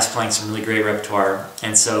pianist playing some really great repertoire.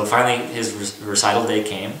 And so finally his recital day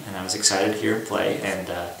came, and I was excited to hear him play. And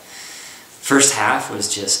first half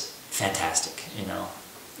was just fantastic, you know.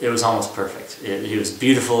 It was almost perfect. He was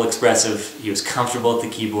beautiful, expressive, he was comfortable at the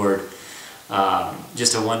keyboard.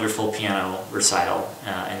 Just a wonderful piano recital.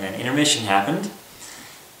 And then intermission happened,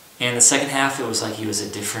 and the second half it was like he was a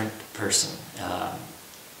different person.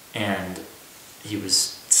 And he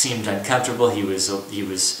seemed uncomfortable, he was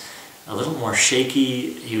a little more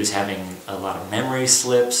shaky, he was having a lot of memory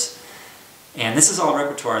slips. And this is all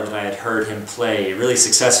repertoire that I had heard him play really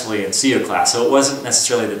successfully in CO class, so it wasn't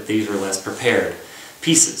necessarily that these were less prepared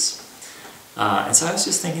pieces. And so I was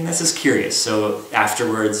just thinking, this is curious. So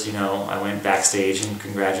afterwards, you know, I went backstage and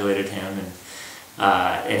congratulated him,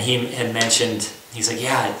 and he had mentioned, he's like,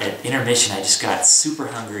 yeah, at intermission I just got super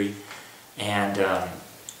hungry, and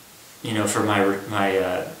you know, for my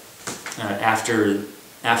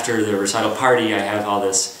after the recital party, I have all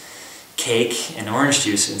this cake and orange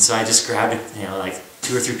juice, and so I just grabbed it, you know, like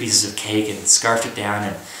 2 or 3 pieces of cake and scarfed it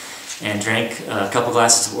down and drank a couple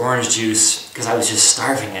glasses of orange juice because I was just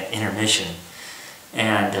starving at intermission.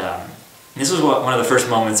 And this was one of the first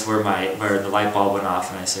moments where the light bulb went off,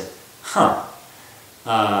 and I said, huh,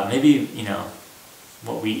 maybe, you know,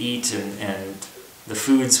 what we eat and the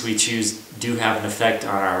foods we choose do have an effect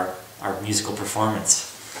on our musical performance.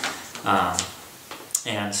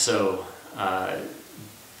 And so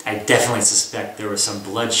I definitely suspect there was some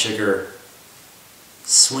blood sugar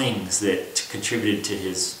swings that contributed to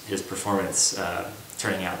his performance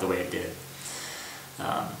turning out the way it did.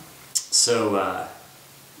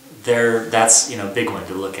 That's, you know, a big one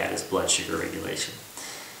to look at, is blood sugar regulation.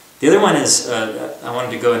 The other one is, I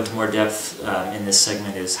wanted to go into more depth in this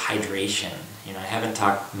segment, is hydration. You know, I haven't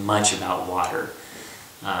talked much about water,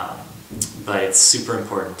 but it's super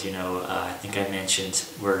important. You know, I think I mentioned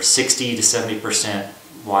we're 60 to 70%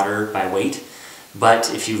 water by weight,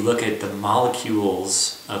 but if you look at the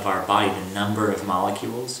molecules of our body, the number of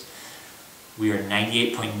molecules, we are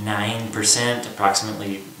 98.9%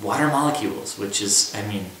 approximately water molecules, which is, I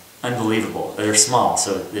mean, unbelievable. They're small,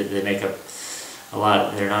 so they make up a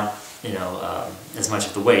lot. They're not, you know, as much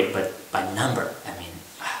of the weight, but by number, I mean,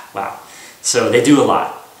 wow. So they do a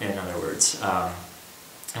lot, in other words,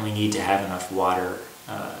 and we need to have enough water,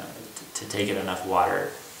 to take in enough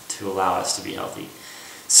water to allow us to be healthy.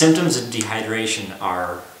 Symptoms of dehydration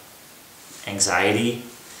are anxiety,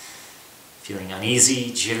 feeling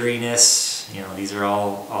uneasy, jitteriness. You know, these are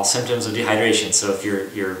all symptoms of dehydration. So if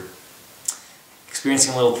you're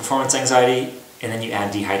experiencing a little performance anxiety and then you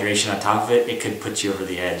add dehydration on top of it, it could put you over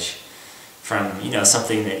the edge from, you know,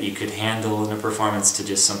 something that you could handle in a performance to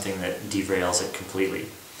just something that derails it completely.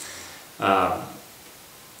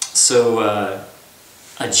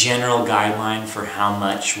 A general guideline for how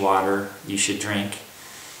much water you should drink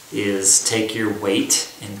is take your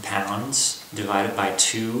weight in pounds, divide it by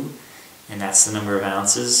 2, and that's the number of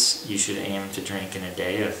ounces you should aim to drink in a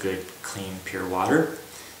day of good, clean, pure water.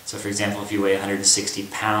 So for example, if you weigh 160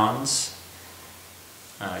 pounds,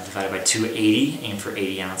 divided by 280, aim for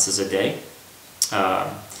 80 ounces a day.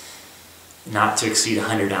 Not to exceed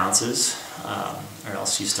 100 ounces, or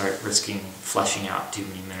else you start risking flushing out too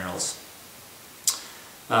many minerals.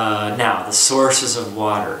 Now, the sources of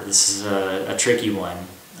water. This is a tricky one.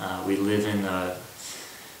 We live in a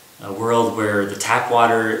world where the tap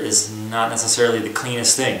water is not necessarily the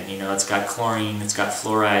cleanest thing. You know, it's got chlorine, it's got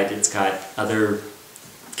fluoride, it's got other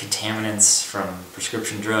contaminants from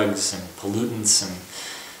prescription drugs and pollutants, and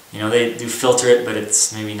you know, they do filter it, but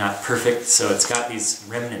it's maybe not perfect, so it's got these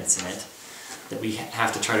remnants in it that we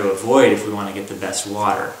have to try to avoid if we want to get the best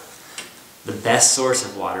water. The best source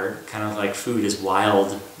of water, kind of like food, is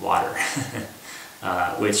wild water,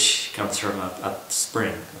 which comes from a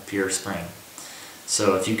spring, a pure spring.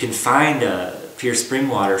 So if you can find a pure spring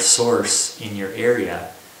water source in your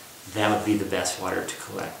area, that would be the best water to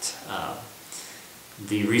collect.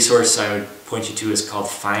 The resource I would point you to is called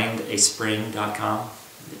findaspring.com.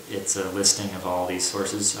 It's a listing of all these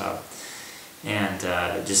sources, and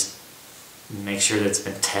just make sure that it's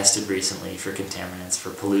been tested recently for contaminants, for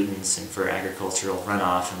pollutants, and for agricultural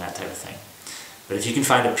runoff and that type of thing. But if you can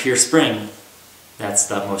find a pure spring, that's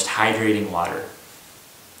the most hydrating water.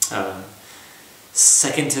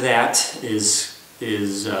 Second to that is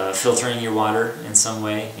filtering your water in some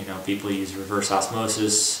way. You know, people use reverse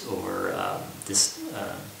osmosis or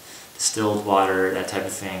distilled water, that type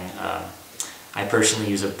of thing. I personally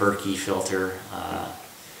use a Berkey filter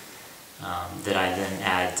that I then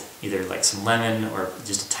add either like some lemon or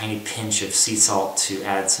just a tiny pinch of sea salt to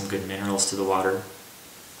add some good minerals to the water.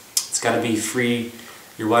 It's got to be free.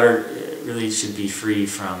 Your water really should be free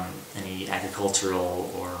from any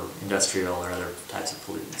agricultural or industrial or other types of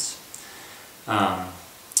pollutants.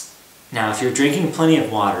 Now, if you're drinking plenty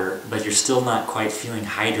of water, but you're still not quite feeling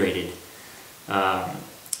hydrated,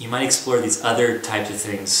 you might explore these other types of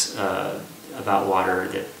things about water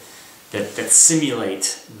that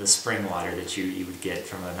simulate the spring water that you would get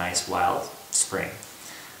from a nice wild spring.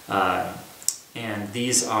 And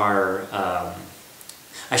these are,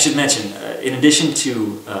 I should mention, in addition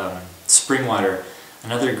to spring water,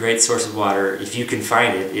 another great source of water, if you can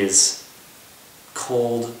find it, is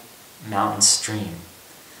cold mountain stream,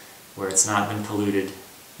 where it's not been polluted.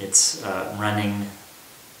 It's running,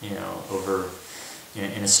 over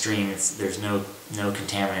in a stream. There's no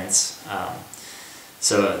contaminants.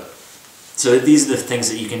 So these are the things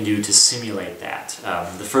that you can do to simulate that.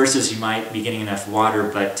 The first is you might be getting enough water,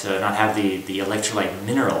 but not have the electrolyte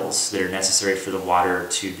minerals that are necessary for the water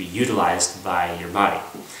to be utilized by your body.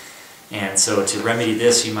 And so to remedy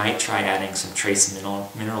this, you might try adding some trace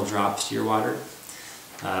mineral drops to your water,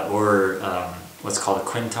 or what's called a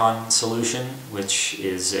Quinton solution, which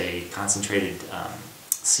is a concentrated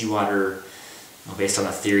seawater based on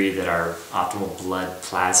the theory that our optimal blood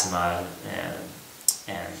plasma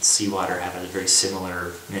and seawater have a very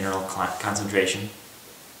similar mineral concentration.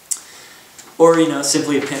 Or,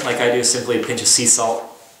 simply like I do, simply a pinch of sea salt,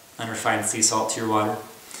 unrefined sea salt to your water.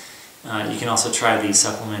 You can also try the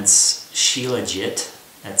supplements Shilajit,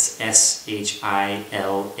 that's Shilajit,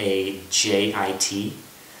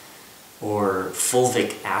 or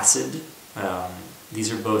fulvic acid.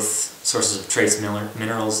 These are both sources of trace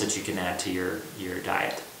minerals that you can add to your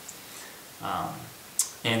diet.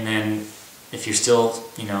 And then if you're still,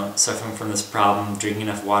 suffering from this problem, drinking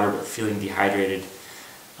enough water but feeling dehydrated,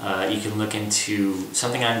 you can look into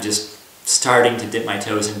something I'm just starting to dip my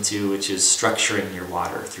toes into, which is structuring your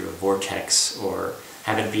water through a vortex or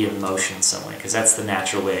have it be in motion some way, because that's the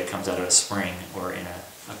natural way it comes out of a spring or in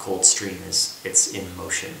a cold stream, is it's in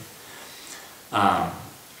motion.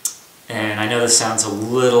 And I know this sounds a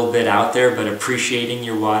little bit out there, but appreciating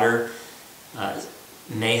your water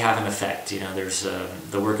may have an effect. There's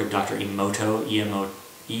the work of Dr. Emoto,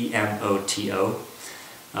 E-M-O-T-O,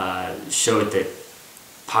 showed that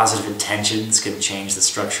positive intentions can change the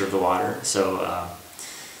structure of the water. So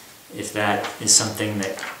if that is something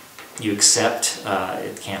that you accept,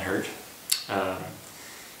 it can't hurt.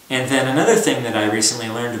 And then another thing that I recently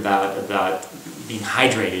learned about being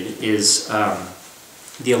hydrated is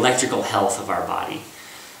the electrical health of our body.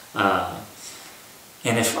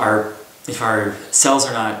 And if our cells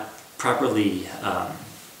are not properly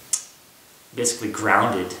basically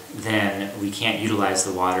grounded, then we can't utilize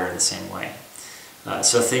the water in the same way.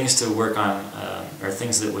 So things to work on, or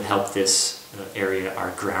things that would help this area,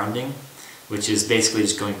 are grounding, which is basically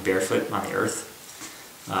just going barefoot on the earth.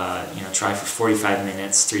 Try for 45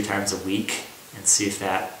 minutes 3 times a week and see if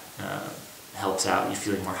that helps out, you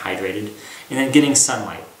feeling more hydrated. And then getting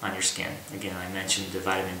sunlight on your skin. Again, I mentioned the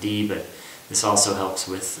vitamin D, but this also helps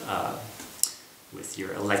with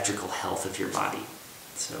your electrical health of your body.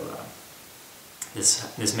 So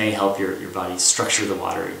this may help your body structure the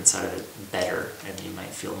water inside of it better, and you might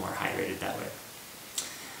feel more hydrated that way.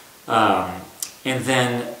 And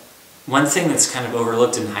then one thing that's kind of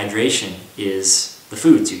overlooked in hydration is the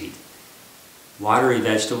foods you eat. Watery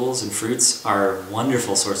vegetables and fruits are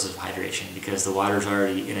wonderful sources of hydration because the water is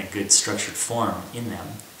already in a good structured form in them.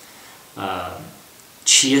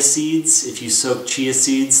 Chia seeds, if you soak chia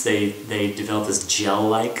seeds, they develop this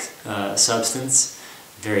gel-like substance,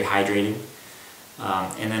 very hydrating.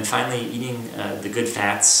 And then finally, eating the good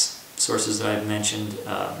fats sources that I've mentioned,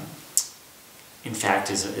 in fact,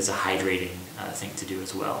 is a hydrating thing to do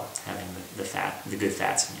as well. Having the good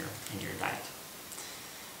fats in your diet.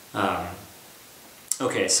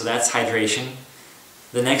 Okay, so that's hydration.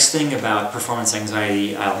 The next thing about performance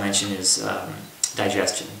anxiety I'll mention is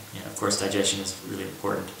digestion. Of course, digestion is really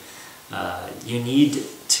important. You need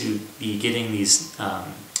to be getting these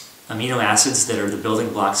amino acids that are the building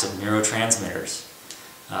blocks of neurotransmitters,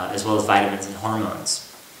 as well as vitamins and hormones.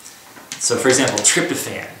 So, for example,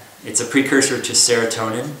 tryptophan. It's a precursor to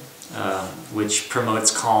serotonin, which promotes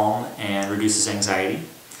calm and reduces anxiety.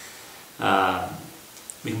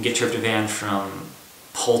 We can get tryptophan from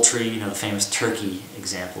poultry, the famous turkey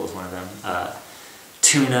example is one of them.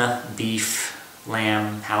 Tuna, beef,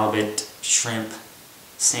 lamb, halibut, shrimp,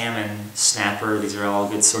 salmon, snapper, these are all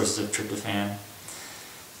good sources of tryptophan.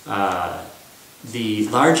 The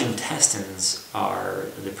large intestines are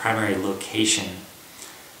the primary location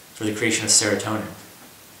for the creation of serotonin,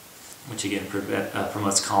 which again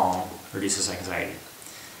promotes calm, reduces anxiety.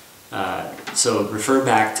 So refer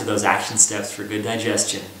back to those action steps for good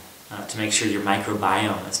digestion to make sure your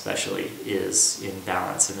microbiome especially is in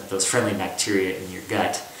balance and that those friendly bacteria in your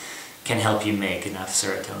gut can help you make enough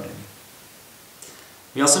serotonin.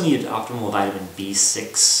 We also need optimal vitamin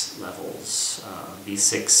B6 levels.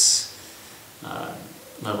 B6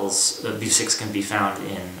 can be found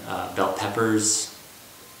in bell peppers,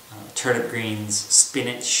 turnip greens,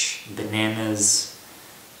 spinach, bananas,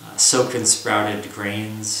 soaked and sprouted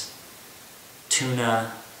grains,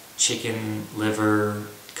 tuna, chicken, liver,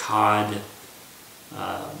 cod,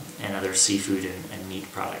 and other seafood and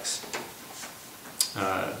meat products.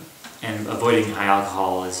 And avoiding high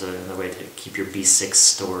alcohol is another way to keep your B6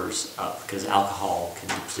 stores up, because alcohol can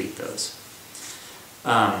deplete those.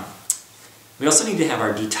 We also need to have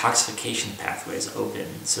our detoxification pathways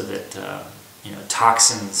open so that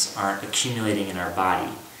toxins aren't accumulating in our body,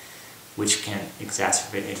 which can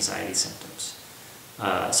exacerbate anxiety symptoms.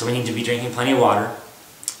 So we need to be drinking plenty of water.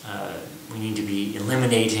 We need to be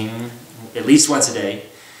eliminating at least once a day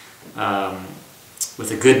with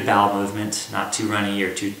a good bowel movement, not too runny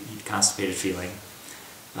or too constipated feeling.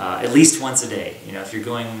 At least once a day. If you're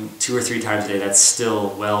going 2 or 3 times a day, that's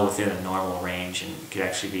still well within a normal range and could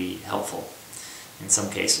actually be helpful in some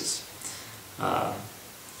cases.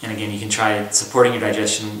 And again, you can try supporting your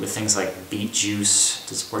digestion with things like beet juice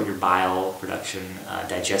to support your bile production,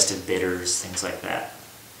 digestive bitters, things like that.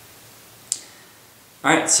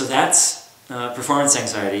 Alright, so that's performance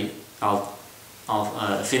anxiety. I'll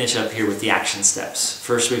finish up here with the action steps.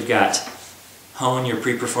 First, we've got hone your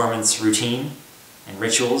pre-performance routine and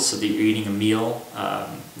rituals so that you're eating a meal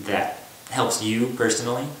that helps you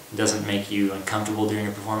personally, doesn't make you uncomfortable during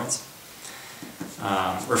a performance.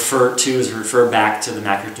 Refer back to the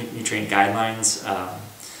macronutrient guidelines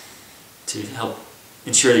to help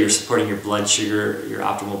ensure that you're supporting your blood sugar, your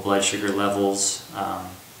optimal blood sugar levels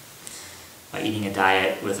by eating a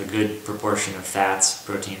diet with a good proportion of fats,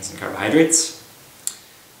 proteins, and carbohydrates.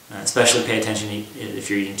 Especially pay attention if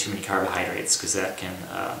you're eating too many carbohydrates, because that can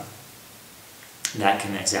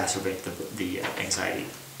exacerbate the anxiety.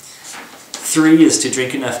 3 is to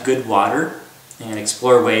drink enough good water and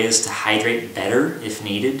explore ways to hydrate better if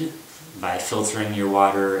needed by filtering your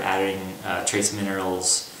water, adding trace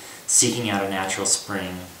minerals, seeking out a natural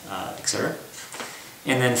spring, etc.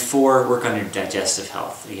 And then 4, work on your digestive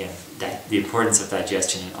health. Again, the importance of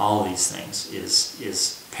digestion in all of these things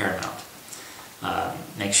is paramount.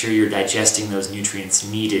 Make sure you're digesting those nutrients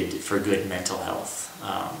needed for good mental health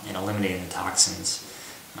and eliminating the toxins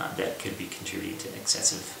that could be contributing to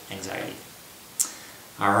excessive anxiety.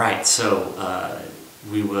 Alright, so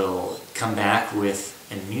we will come back with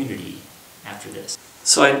immunity after this.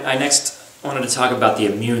 So I next wanted to talk about the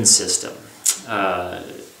immune system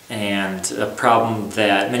and a problem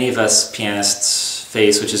that many of us pianists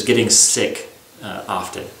face, which is getting sick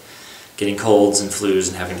often. Getting colds and flus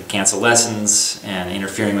and having to cancel lessons and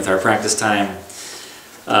interfering with our practice time.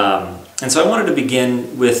 And so I wanted to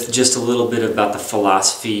begin with just a little bit about the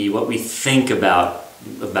philosophy, what we think about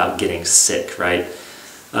getting sick, right?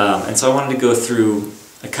 And so I wanted to go through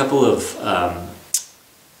a couple of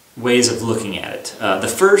ways of looking at it. The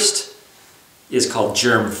first is called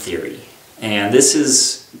germ theory, and this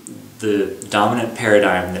is the dominant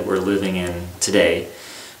paradigm that we're living in today.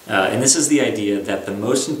 And this is the idea that the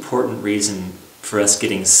most important reason for us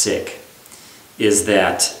getting sick is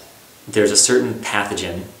that there's a certain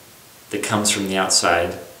pathogen that comes from the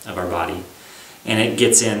outside of our body, and it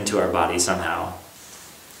gets into our body somehow.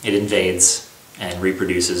 It invades and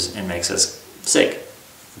reproduces and makes us sick.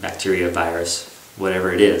 Bacteria, virus,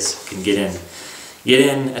 whatever it is, can get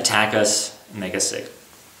in, attack us, and make us sick.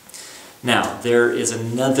 Now, there is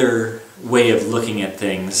another way of looking at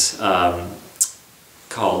things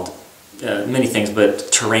called many things,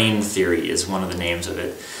 but terrain theory is one of the names of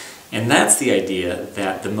it. And that's the idea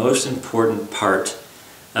that the most important part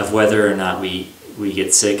of whether or not we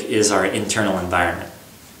get sick is our internal environment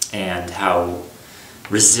and how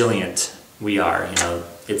resilient we are.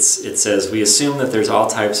 It says we assume that there's all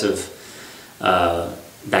types of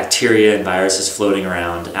bacteria and viruses floating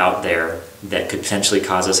around out there that could potentially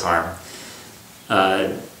cause us harm.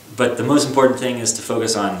 But the most important thing is to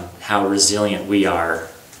focus on how resilient we are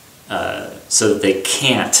so that they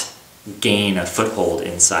can't gain a foothold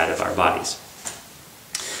inside of our bodies.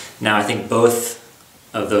 Now, I think both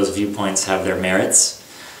of those viewpoints have their merits,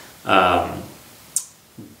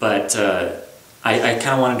 but I kind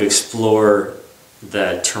of wanted to explore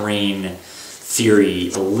the terrain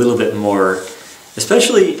theory a little bit more,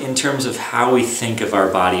 especially in terms of how we think of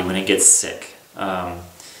our body when it gets sick.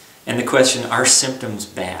 And the question, are symptoms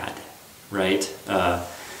bad, right?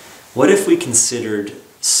 What if we considered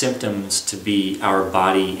symptoms to be our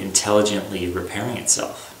body intelligently repairing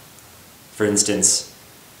itself? For instance,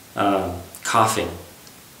 coughing.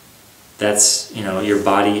 That's, you know, your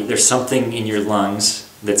body, there's something in your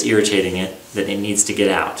lungs that's irritating it, that it needs to get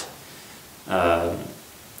out.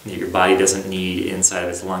 Your body doesn't need inside of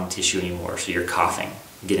its lung tissue anymore, so you're coughing,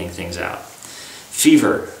 getting things out.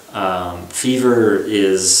 Fever. Fever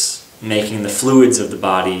is making the fluids of the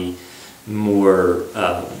body more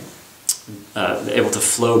able to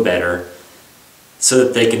flow better so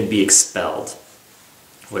that they can be expelled.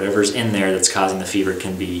 Whatever's in there that's causing the fever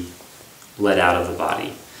can be let out of the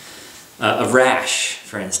body. A rash,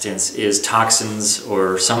 for instance, is toxins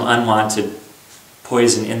or some unwanted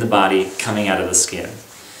poison in the body coming out of the skin.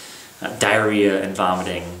 Diarrhea and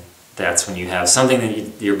vomiting, that's when you have something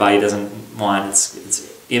that your body doesn't want, it's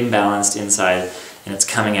imbalanced inside and it's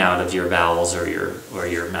coming out of your bowels or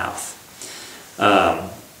your mouth.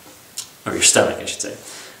 Or your stomach, I should say.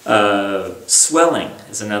 Swelling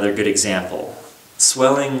is another good example.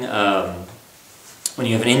 Swelling, when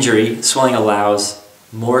you have an injury, swelling allows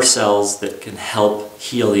more cells that can help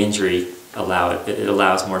heal the injury. It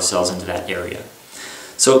allows more cells into that area.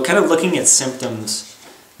 So kind of looking at symptoms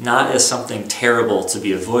not as something terrible to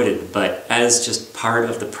be avoided, but as just part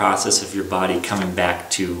of the process of your body coming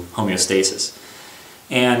back to homeostasis.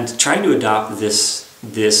 And trying to adopt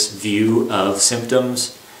this view of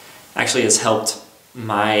symptoms actually has helped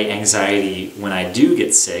my anxiety when I do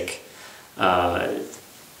get sick.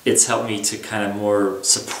 It's helped me to kind of more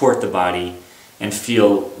support the body and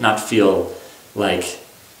not feel like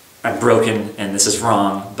I'm broken and this is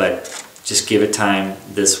wrong, but just give it time.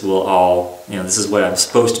 This will all, you know, this is what I'm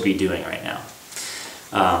supposed to be doing right now.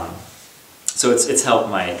 So it's helped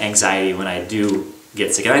my anxiety when I do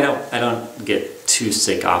get sick. And I don't get too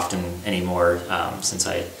sick often anymore since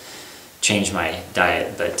I changed my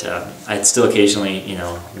diet, but I still occasionally, you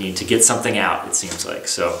know, need to get something out, it seems like.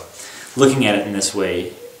 So looking at it in this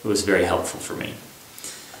way was very helpful for me.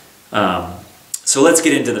 So let's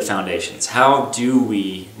get into the foundations. How do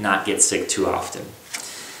we not get sick too often?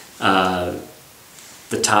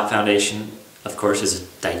 The top foundation, of course, is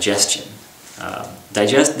digestion.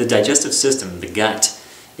 The digestive system, the gut,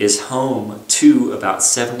 is home to about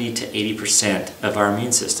 70 to 80% of our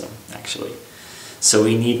immune system, actually. So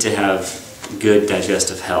we need to have good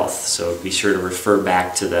digestive health. So be sure to refer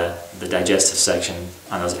back to the digestive section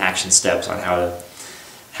on those action steps on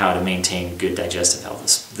how to maintain good digestive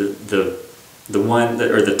health.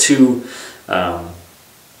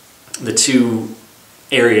 The two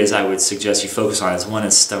areas I would suggest you focus on is one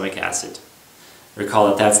is stomach acid. Recall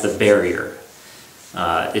that that's the barrier.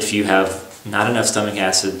 If you have not enough stomach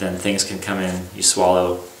acid, then things can come in. You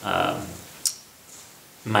swallow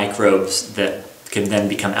microbes that can then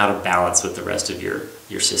become out of balance with the rest of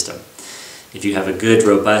your system. If you have a good,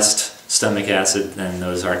 robust stomach acid, then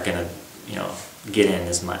those aren't going to, you know, get in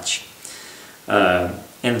as much. And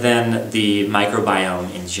then the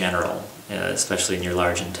microbiome in general, especially in your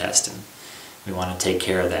large intestine. We want to take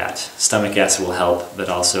care of that. Stomach acid will help, but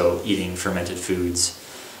also eating fermented foods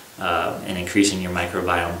and increasing your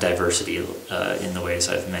microbiome diversity in the ways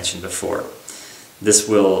I've mentioned before. This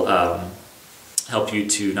will help you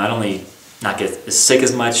to not only not get sick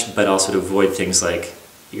as much, but also to avoid things like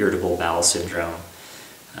irritable bowel syndrome,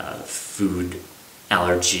 food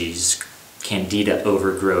allergies, candida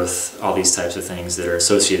overgrowth, all these types of things that are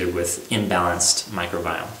associated with imbalanced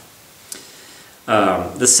microbiome.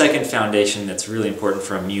 The second foundation that's really important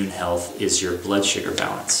for immune health is your blood sugar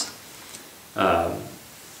balance.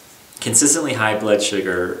 Consistently high blood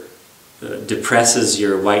sugar depresses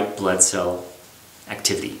your white blood cell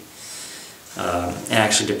activity and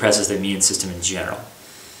actually depresses the immune system in general.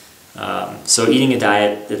 So eating a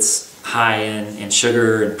diet that's high in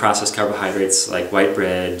sugar and processed carbohydrates like white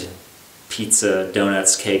bread, pizza,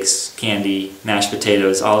 donuts, cakes, candy, mashed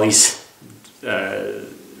potatoes, all these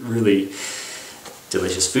really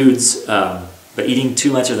delicious foods, but eating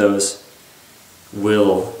too much of those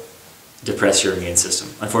will depress your immune system,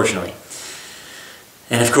 unfortunately.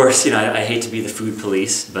 And of course, you know, I hate to be the food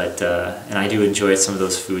police, but and I do enjoy some of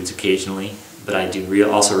those foods occasionally, but I do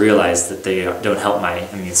also realize that they don't help my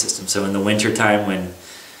immune system. So in the winter time, when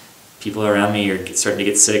people around me are starting to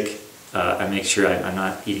get sick, I make sure I'm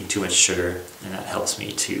not eating too much sugar, and that helps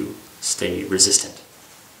me to stay resistant.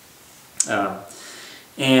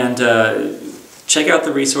 Check out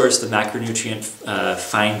the resource, the macronutrient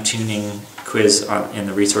fine-tuning quiz in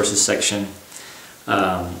the resources section.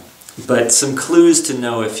 But some clues to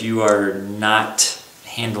know if you are not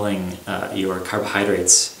handling your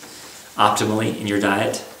carbohydrates optimally in your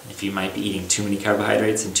diet, if you might be eating too many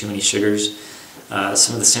carbohydrates and too many sugars.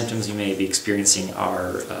 Some of the symptoms you may be experiencing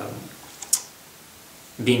are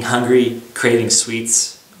being hungry, craving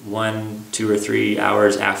sweets, 1, 2, or 3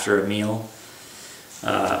 hours after a meal,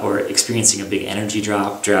 or experiencing a big energy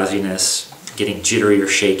drop, drowsiness, getting jittery or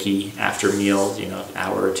shaky after a meal, you know, an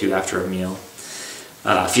hour or two after a meal,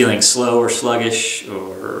 feeling slow or sluggish,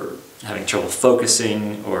 or having trouble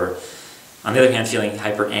focusing, or on the other hand feeling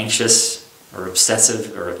hyper anxious or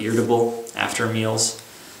obsessive or irritable after meals.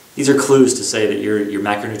 These are clues to say that your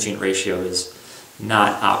macronutrient ratio is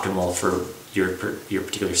not optimal for your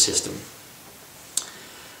particular system.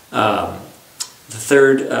 The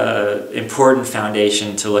third important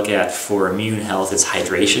foundation to look at for immune health is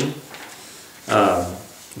hydration.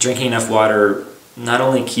 Drinking enough water not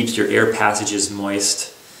only keeps your air passages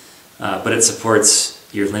moist, but it supports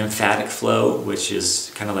your lymphatic flow, which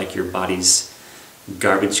is kind of like your body's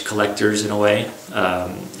garbage collectors in a way.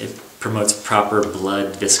 It promotes proper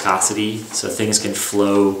blood viscosity, so things can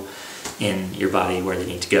flow in your body where they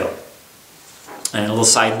need to go. And a little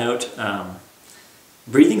side note,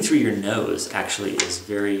 breathing through your nose actually is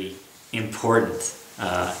very important.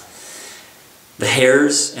 The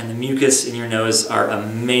hairs and the mucus in your nose are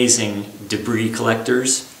amazing debris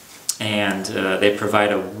collectors, and they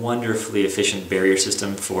provide a wonderfully efficient barrier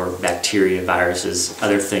system for bacteria, viruses,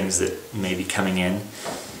 other things that may be coming in.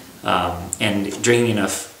 And drinking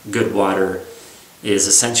enough good water is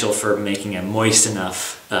essential for making a moist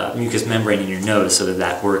enough mucous membrane in your nose so that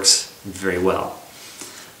that works very well.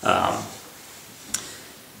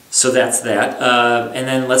 So that's that. And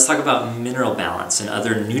then let's talk about mineral balance and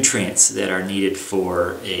other nutrients that are needed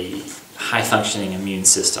for a high-functioning immune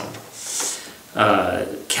system.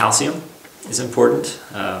 Calcium is important.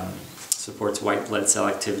 Supports white blood cell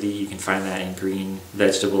activity. You can find that in green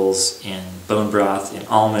vegetables, in bone broth, in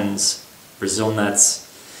almonds, Brazil nuts,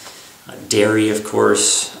 dairy, of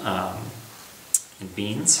course, and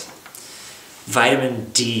beans.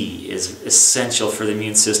 Vitamin D is essential for the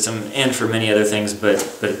immune system and for many other things, but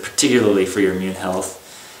particularly for your immune health.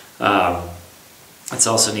 It's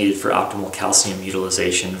also needed for optimal calcium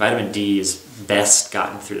utilization. Vitamin D is best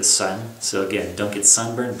gotten through the sun. So again, don't get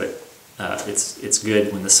sunburned, but it's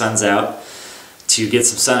good when the sun's out to get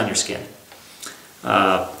some sun on your skin.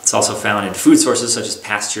 It's also found in food sources such as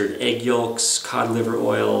pastured egg yolks, cod liver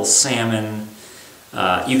oil, salmon.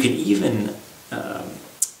 You can even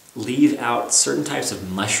leave out certain types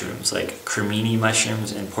of mushrooms, like cremini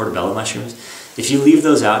mushrooms and portobello mushrooms. If you leave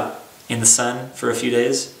those out in the sun for a few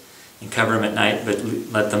days and cover them at night, but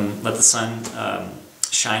let the sun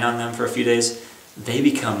shine on them for a few days, they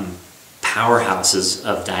become powerhouses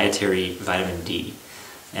of dietary vitamin D.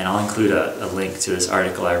 And I'll include a link to this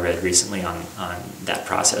article I read recently on that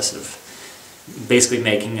process of basically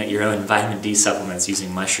making your own vitamin D supplements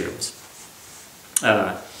using mushrooms.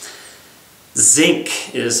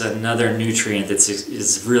 Zinc is another nutrient that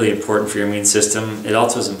is really important for your immune system. It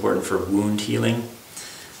also is important for wound healing.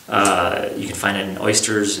 You can find it in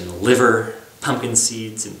oysters and liver, pumpkin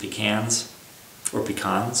seeds, and pecans, or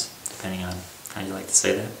pecans, depending on how you like to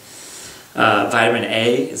say that. Vitamin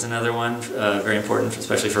A is another one, very important,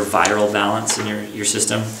 especially for viral balance in your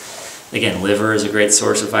system. Again, liver is a great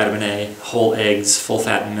source of vitamin A, whole eggs,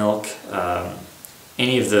 full-fat milk,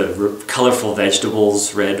 any of the colorful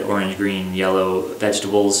vegetables, red, orange, green, yellow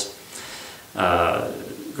vegetables,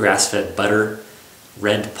 grass-fed butter,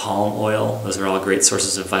 red palm oil, those are all great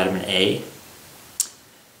sources of vitamin A.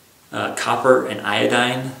 Copper and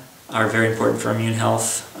iodine are very important for immune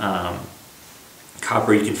health.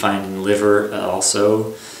 Copper you can find in liver,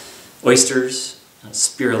 also oysters,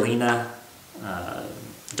 spirulina,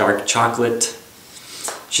 dark chocolate,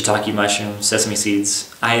 shiitake mushrooms, sesame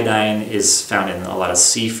seeds. Iodine is found in a lot of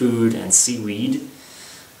seafood and seaweed,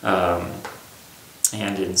 and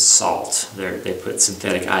in salt. They put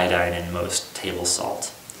synthetic iodine in most table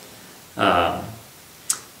salt.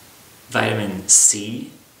 Vitamin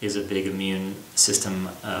C is a big immune system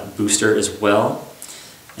booster as well,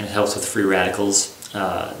 and it helps with free radicals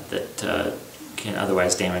that can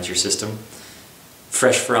otherwise damage your system.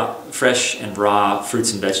 Fresh and raw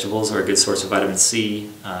fruits and vegetables are a good source of vitamin C.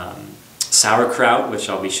 Sauerkraut, which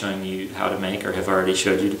I'll be showing you how to make, or have already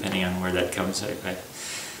showed you, depending on where that comes.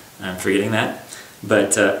 I'm forgetting that.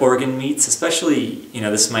 But organ meats, especially,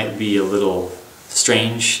 this might be a little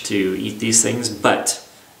strange to eat these things, but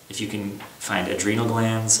if you can find adrenal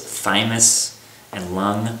glands, thymus, and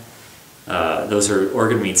lung, those are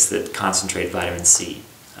organ meats that concentrate vitamin C.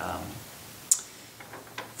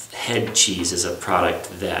 Head cheese is a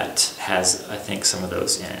product that has, I think, some of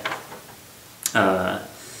those in it.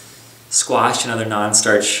 Squash and other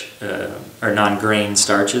non-starch or non-grain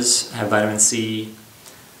starches have vitamin C.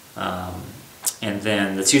 And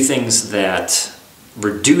then the two things that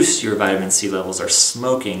reduce your vitamin C levels are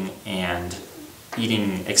smoking and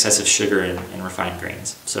eating excessive sugar and refined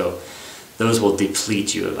grains. So those will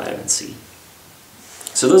deplete you of vitamin C.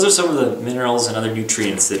 So those are some of the minerals and other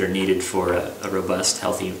nutrients that are needed for a robust,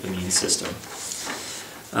 healthy immune system.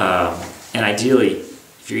 And ideally,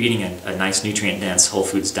 if you're eating a nice nutrient-dense whole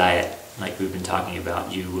foods diet, like we've been talking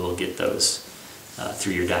about, you will get those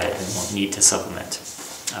through your diet and won't need to supplement.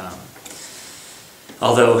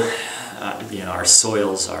 Although, our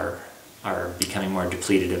soils are becoming more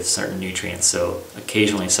depleted of certain nutrients, so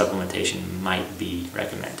occasionally supplementation might be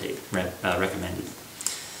recommended.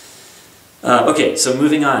 Okay, so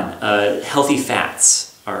moving on. Healthy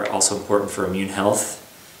fats are also important for immune health,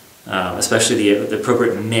 especially the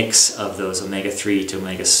appropriate mix of those omega-3 to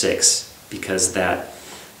omega-6, because that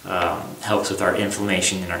helps with our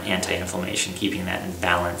inflammation and our anti-inflammation, keeping that in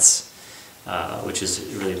balance, which is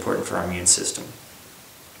really important for our immune system.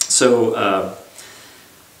 So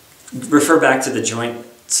refer back to the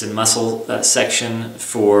joints and muscle section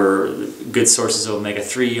for good sources of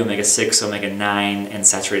omega-3, omega-6, omega-9, and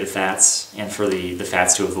saturated fats, and for the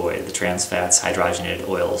fats to avoid, the trans fats, hydrogenated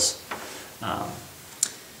oils.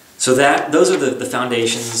 So those are the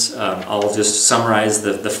foundations. I'll just summarize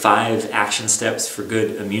the 5 action steps for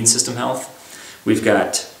good immune system health. We've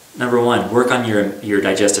got, number 1, work on your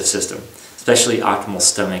digestive system, especially optimal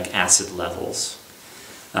stomach acid levels.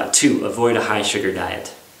 2, avoid a high sugar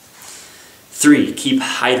diet. 3, keep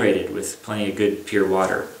hydrated with plenty of good pure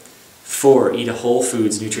water. 4, eat a whole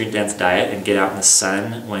foods nutrient-dense diet and get out in the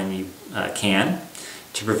sun when you can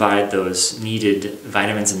to provide those needed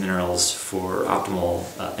vitamins and minerals for optimal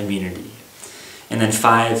immunity. And then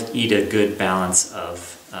 5, eat a good balance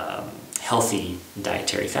of healthy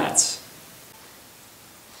dietary fats.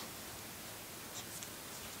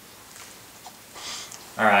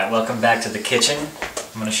 Alright, welcome back to the kitchen.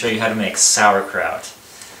 I'm going to show you how to make sauerkraut.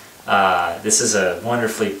 This is a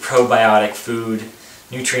wonderfully probiotic food,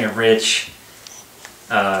 nutrient-rich.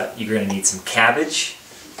 You're going to need some cabbage.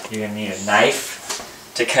 You're going to need a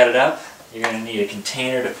knife to cut it up. You're going to need a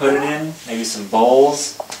container to put it in, maybe some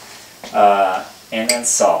bowls, and then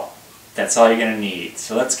salt. That's all you're going to need.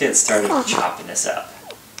 So let's get started chopping this up.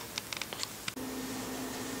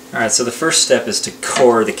 Alright, so the first step is to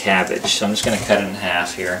core the cabbage. So I'm just going to cut it in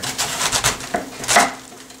half here.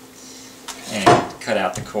 And cut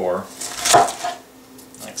out the core,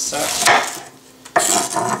 like so.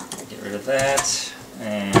 Get rid of that,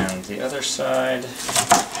 and the other side.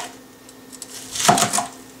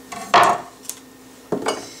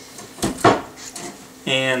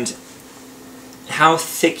 And how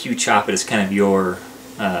thick you chop it is kind of your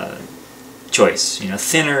choice.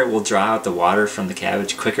 Thinner will draw out the water from the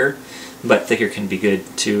cabbage quicker, but thicker can be good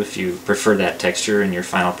too if you prefer that texture in your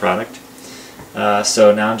final product.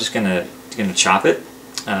 So now I'm just going to chop it,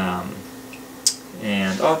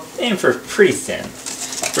 and I'll aim for pretty thin.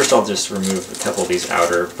 First I'll just remove a couple of these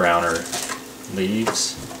outer browner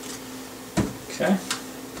leaves. Okay.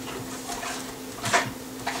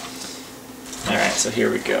 Alright, so here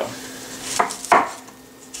we go.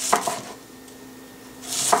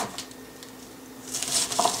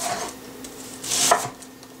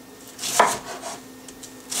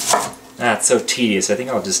 That's so tedious. I think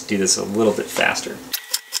I'll just do this a little bit faster.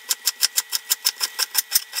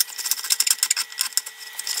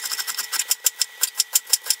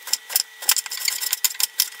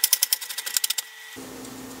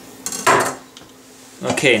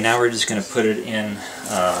 Okay, now we're just going to put it in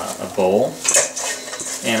a bowl.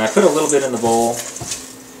 And I put a little bit in the bowl.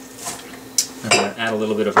 I'm going to add a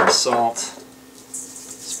little bit of our salt.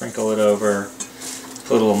 Sprinkle it over.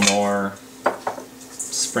 Put a little more.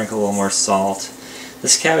 Sprinkle a little more salt.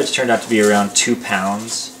 This cabbage turned out to be around 2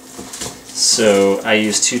 pounds. So I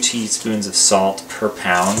used 2 teaspoons of salt per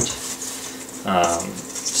pound.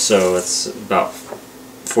 So it's about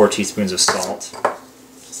 4 teaspoons of salt.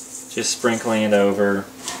 Just sprinkling it over.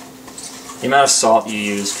 The amount of salt you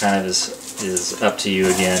use kind of is up to you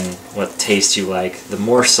again, what taste you like. The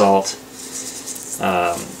more salt,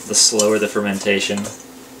 the slower the fermentation,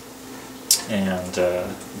 and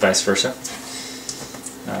vice versa.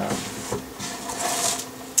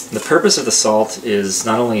 The purpose of the salt is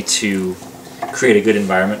not only to create a good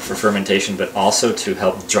environment for fermentation, but also to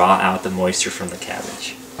help draw out the moisture from the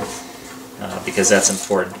cabbage, because that's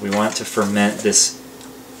important. We want to ferment this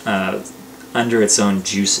under its own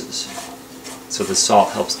juices. So the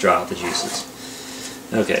salt helps draw out the juices.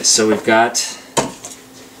 Okay, so we've got,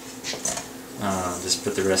 just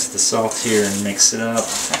put the rest of the salt here and mix it up.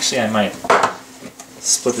 Actually, I might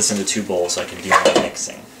split this into 2 bowls so I can do more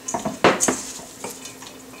mixing.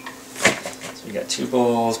 So we got 2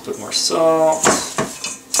 bowls, put more salt,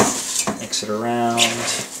 mix it around.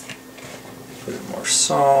 Put in more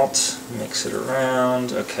salt, mix it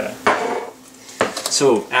around. Okay.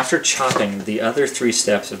 So after chopping, the other 3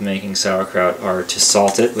 steps of making sauerkraut are to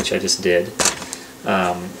salt it, which I just did.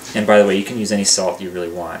 And by the way, you can use any salt you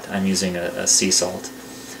really want. I'm using a sea salt.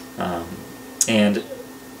 And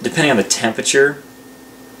depending on the temperature,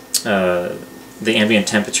 the ambient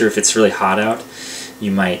temperature, if it's really hot out,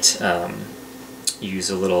 you might use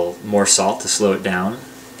a little more salt to slow it down.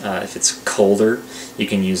 If it's colder, you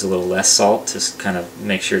can use a little less salt to kind of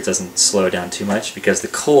make sure it doesn't slow it down too much, because the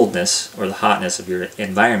coldness or the hotness of your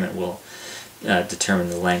environment will determine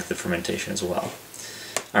the length of fermentation as well.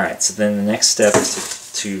 Alright, so then the next step is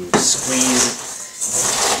to squeeze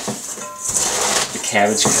the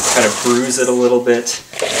cabbage, try to bruise it a little bit.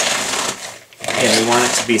 Again, we want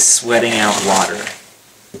it to be sweating out water.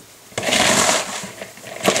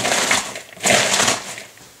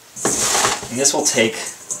 And this will take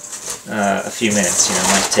a few minutes, it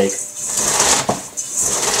might take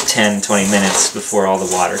 10-20 minutes before all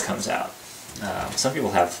the water comes out. Some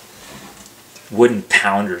people have wooden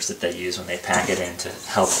pounders that they use when they pack it in to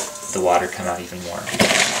help the water come out even more.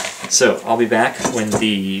 So I'll be back when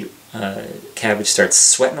the cabbage starts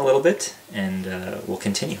sweating a little bit, and we'll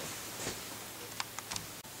continue.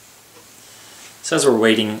 So as we're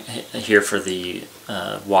waiting here for the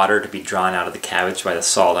water to be drawn out of the cabbage by the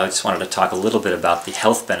salt, I just wanted to talk a little bit about the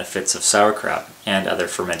health benefits of sauerkraut and other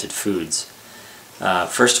fermented foods.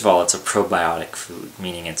 First of all, it's a probiotic food,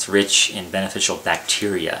 meaning it's rich in beneficial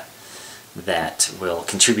bacteria that will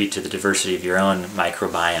contribute to the diversity of your own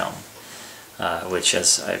microbiome, which,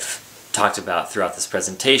 as I've talked about throughout this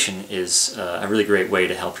presentation, is a really great way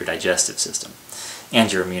to help your digestive system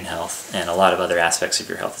and your immune health and a lot of other aspects of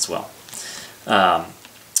your health as well.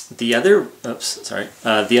 The other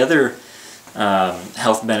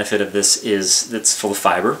health benefit of this is that it's full of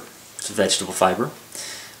fiber. It's vegetable fiber,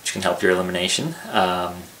 which can help your elimination.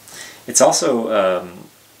 It's also,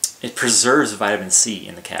 it preserves vitamin C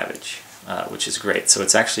in the cabbage, which is great. So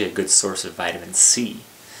it's actually a good source of vitamin C.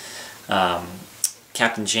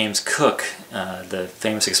 Captain James Cook, the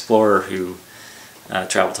famous explorer who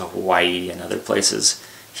traveled to Hawaii and other places,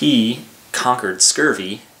 he conquered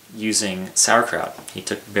scurvy using sauerkraut. He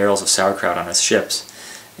took barrels of sauerkraut on his ships,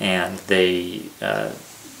 and they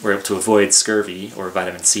were able to avoid scurvy or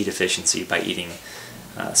vitamin C deficiency by eating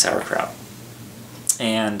sauerkraut.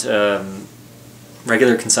 And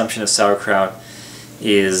regular consumption of sauerkraut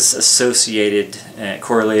is associated,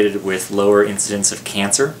 correlated with lower incidence of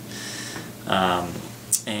cancer.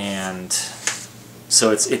 And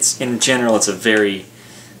so it's in general, it's a very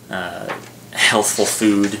healthful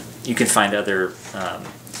food. You can find other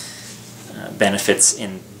benefits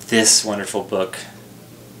in this wonderful book,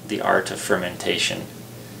 The Art of Fermentation,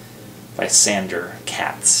 by Sander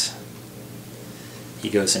Katz. He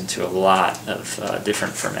goes into a lot of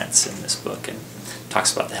different ferments in this book and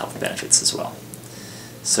talks about the health benefits as well.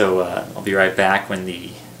 So I'll be right back when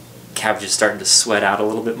the cabbage is starting to sweat out a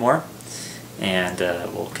little bit more, and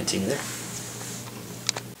we'll continue there.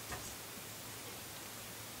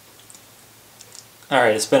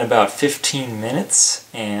 Alright, it's been about 15 minutes,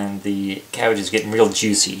 and the cabbage is getting real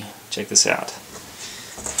juicy. Check this out.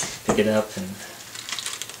 Pick it up, and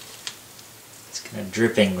it's kind of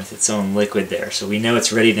dripping with its own liquid there, so we know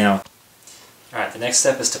it's ready now. Alright, the next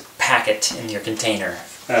step is to pack it in your container.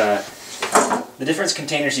 The different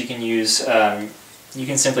containers you can use, you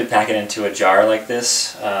can simply pack it into a jar like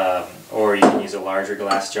this, or you can use a larger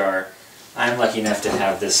glass jar. I'm lucky enough to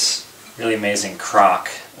have this really amazing crock,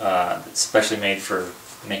 especially made for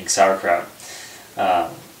making sauerkraut.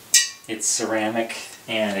 It's ceramic,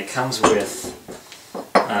 and it comes with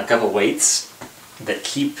a couple weights that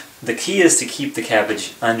keep, the key is to keep the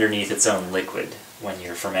cabbage underneath its own liquid when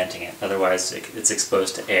you're fermenting it. Otherwise it's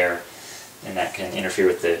exposed to air, and that can interfere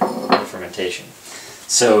with the fermentation.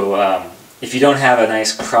 So if you don't have a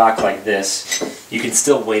nice crock like this, you can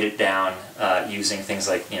still weight it down using things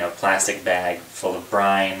like, plastic bag full of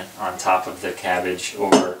brine on top of the cabbage,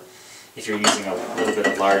 or if you're using a little bit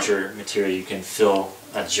of larger material, you can fill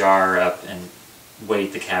a jar up and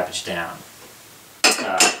weight the cabbage down.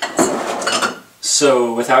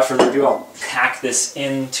 So without further ado, I'll pack this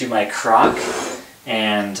into my crock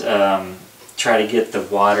and try to get the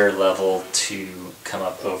water level to come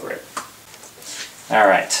up over it.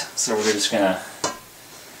 Alright, so we're just going to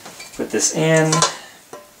put this in.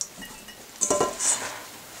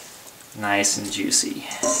 Nice and juicy.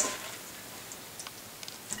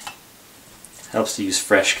 Helps to use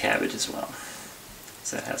fresh cabbage as well,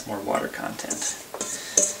 because that has more water content.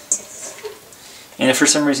 And if for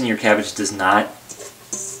some reason your cabbage does not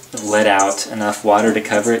let out enough water to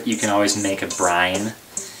cover it, you can always make a brine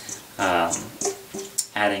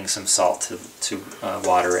adding some salt to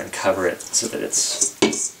water and cover it so that it's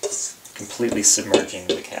completely submerging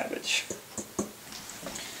the cabbage.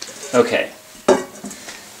 Okay,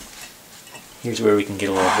 here's where we can get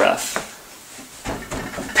a little rough.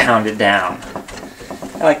 Pound it down.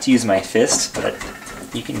 I like to use my fist, but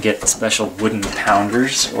you can get special wooden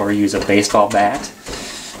pounders or use a baseball bat,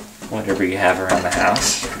 whatever you have around the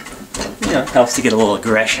house. You know, it helps to get a little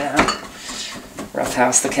aggression out.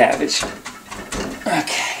 Roughhouse the cabbage.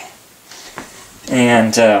 Okay.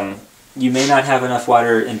 And you may not have enough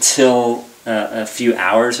water until a few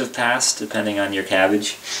hours have passed, depending on your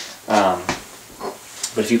cabbage.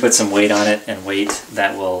 But if you put some weight on it and wait,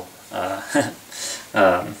 that will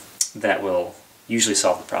usually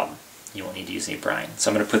solve the problem. You won't need to use any brine.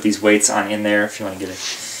 So I'm going to put these weights on in there if you want to get a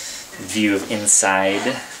view of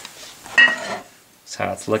inside. That's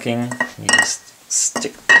how it's looking. You just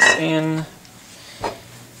stick this in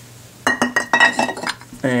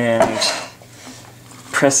and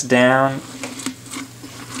press down.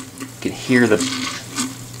 You can hear the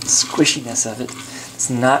squishiness of it. It's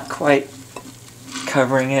not quite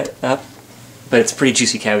covering it up, but it's pretty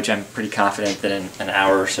juicy cabbage. I'm pretty confident that in an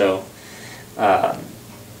hour or so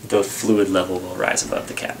the fluid level will rise above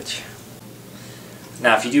the cabbage.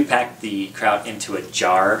 Now if you do pack the kraut into a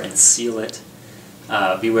jar and seal it,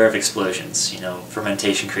 beware of explosions. You know,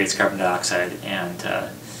 fermentation creates carbon dioxide, and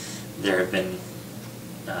there have been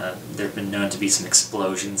known to be some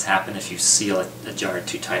explosions happen if you seal a jar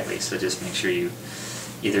too tightly, so just make sure you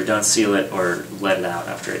either don't seal it or let it out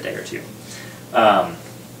after a day or two.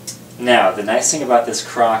 Now, the nice thing about this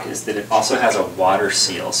crock is that it also has a water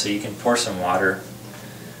seal, so you can pour some water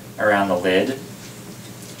around the lid.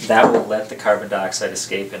 That will let the carbon dioxide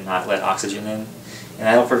escape and not let oxygen in, and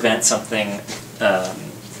that'll prevent something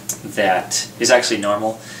that is actually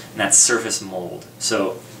normal, and that's surface mold.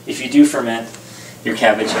 So if you do ferment your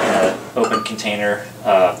cabbage in an open container,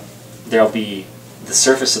 the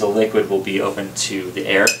surface of the liquid will be open to the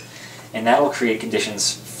air, and that will create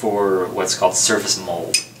conditions for what's called surface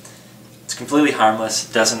mold. It's completely harmless,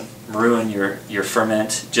 doesn't ruin your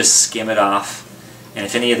ferment, just skim it off, and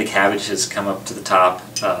if any of the cabbage has come up to the top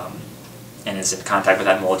and is in contact with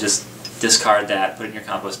that mold, just discard that, put it in your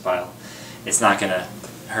compost pile. It's not going to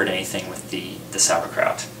hurt anything with the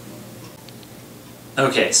sauerkraut.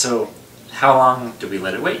 Okay, so how long do we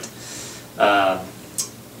let it wait?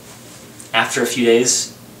 After a few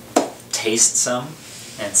days, taste some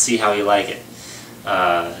and see how you like it.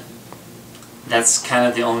 That's kind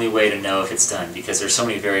of the only way to know if it's done, because there's so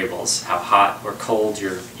many variables. How hot or cold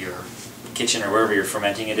your kitchen or wherever you're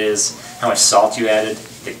fermenting it is, how much salt you added,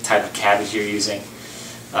 the type of cabbage you're using.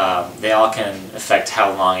 They all can affect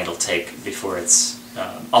how long it'll take before it's...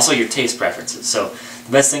 also your taste preferences. So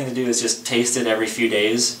the best thing to do is just taste it every few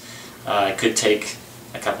days. It could take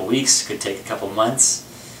a couple weeks, it could take a couple months,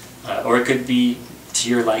 or it could be to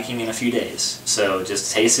your liking in a few days. So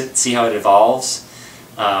just taste it, see how it evolves,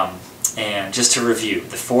 and just to review,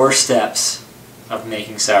 the 4 steps of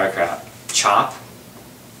making sauerkraut: chop,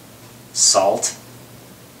 salt,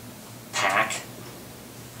 pack,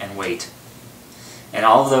 and wait. And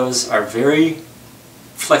all of those are very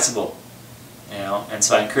flexible, you know, and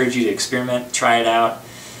so I encourage you to experiment, try it out,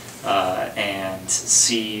 and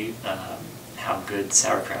see how good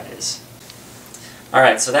sauerkraut is.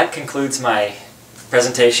 Alright, so that concludes my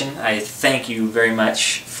presentation. I thank you very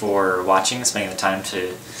much for watching, spending the time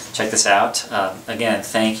to check this out. Again,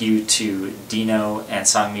 thank you to Dino and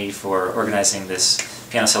Sangmi for organizing this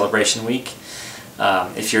Piano Celebration Week.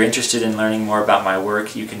 If you're interested in learning more about my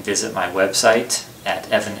work, you can visit my website at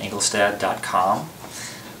evanengelstad.com.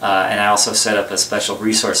 And I also set up a special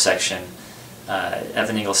resource section,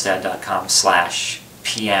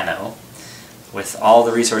 evanengelstad.com/piano, with all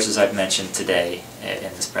the resources I've mentioned today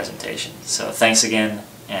in this presentation. So thanks again,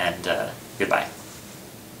 and goodbye.